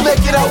fire. We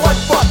making a one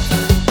pot,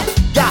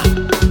 yeah.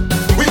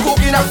 We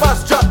cooking a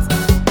fast shot,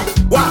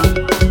 wow.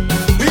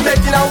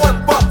 Making a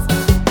one pot,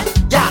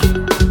 yeah.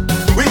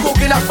 We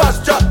cooking a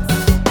fast shot,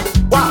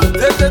 wow.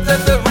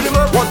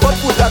 One pot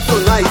food that's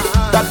so nice.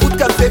 That food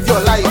can save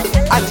your life.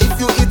 And if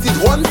you eat it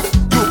once,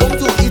 you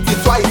want to eat it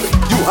twice.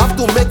 You have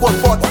to make one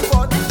pot.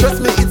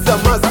 Trust me, it's a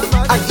must.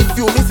 And if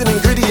you missing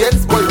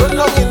ingredients, boy, run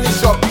down in the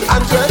shop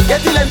and just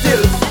get the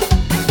lentils,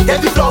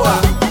 get the flour,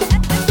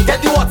 get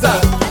the water,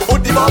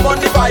 put the bomb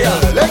on the fire.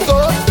 Let's go,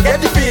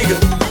 get the pig,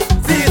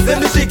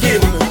 season the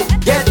chicken,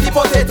 get the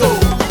potato,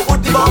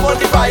 put the bomb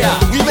on the fire.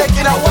 We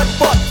making a one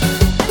pot,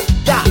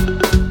 yeah.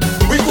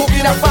 We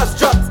cooking a fast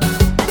shot,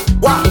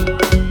 wow.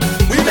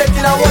 We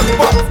making a one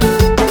pot,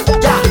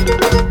 yeah.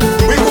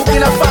 We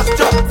cooking a fast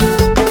shot,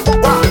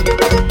 wow.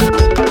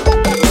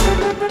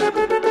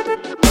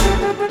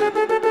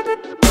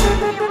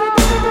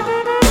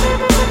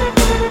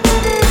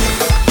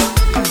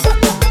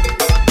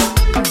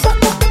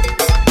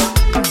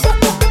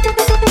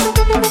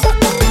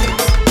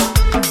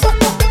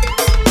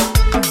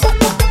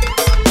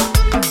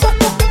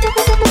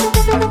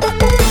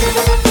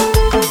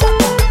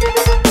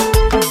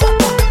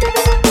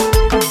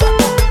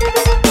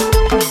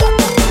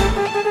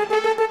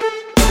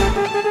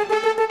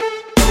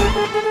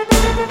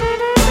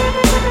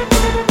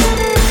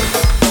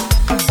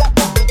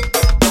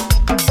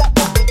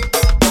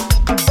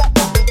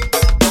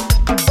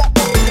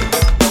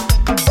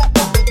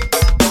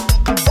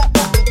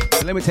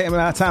 Let me take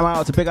my time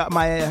out to pick up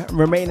my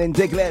remaining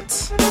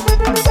diglets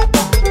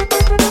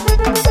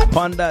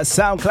on the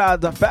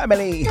SoundCloud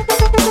family.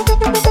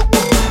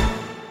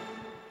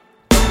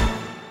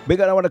 Big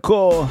up, I want to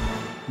call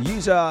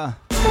user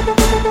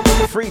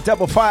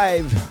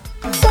 355,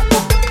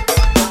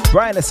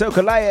 Brian the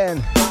Soca Lion,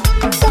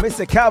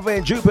 Mr.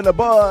 Calvin drooping the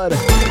board,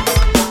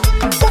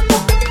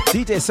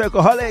 DJ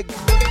Socoholic,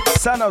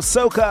 Son of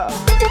Soca,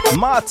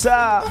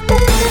 Marta,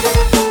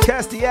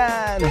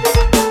 Castian,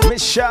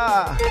 Miss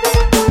Shah,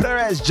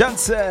 Perez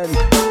Johnson,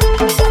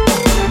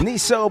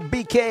 Niso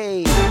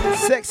BK,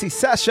 Sexy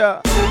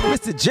Sasha,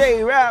 Mr.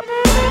 J Rap.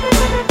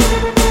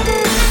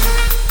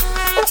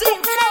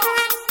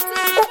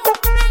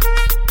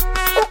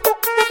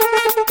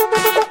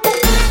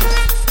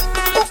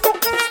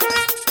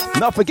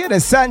 Not forgetting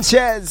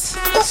Sanchez,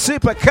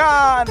 Super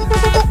Khan,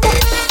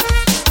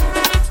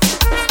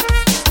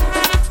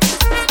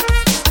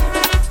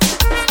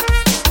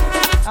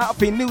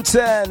 Alfie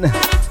Newton,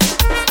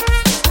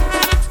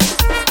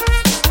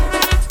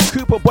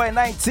 Cooper Boy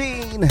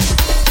 19,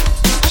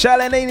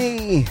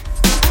 Shalanini,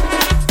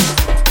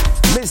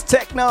 Miss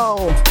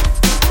Techno,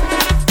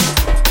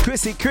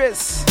 Chrissy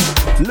Chris,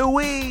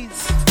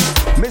 Louise,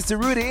 Mr.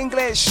 Rudy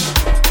English,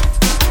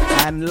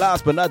 and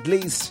last but not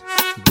least,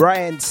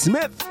 Brian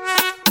Smith.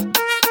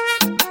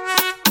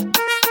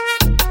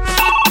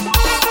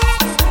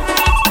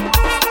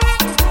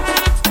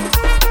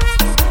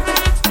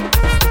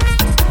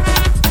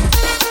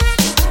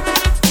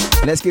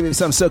 Let's give him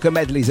some soca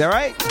medleys,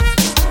 alright?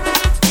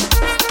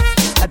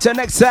 Until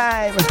next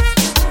time,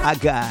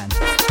 again.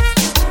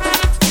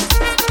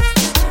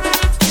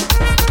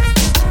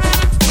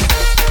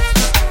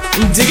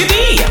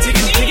 Diggity!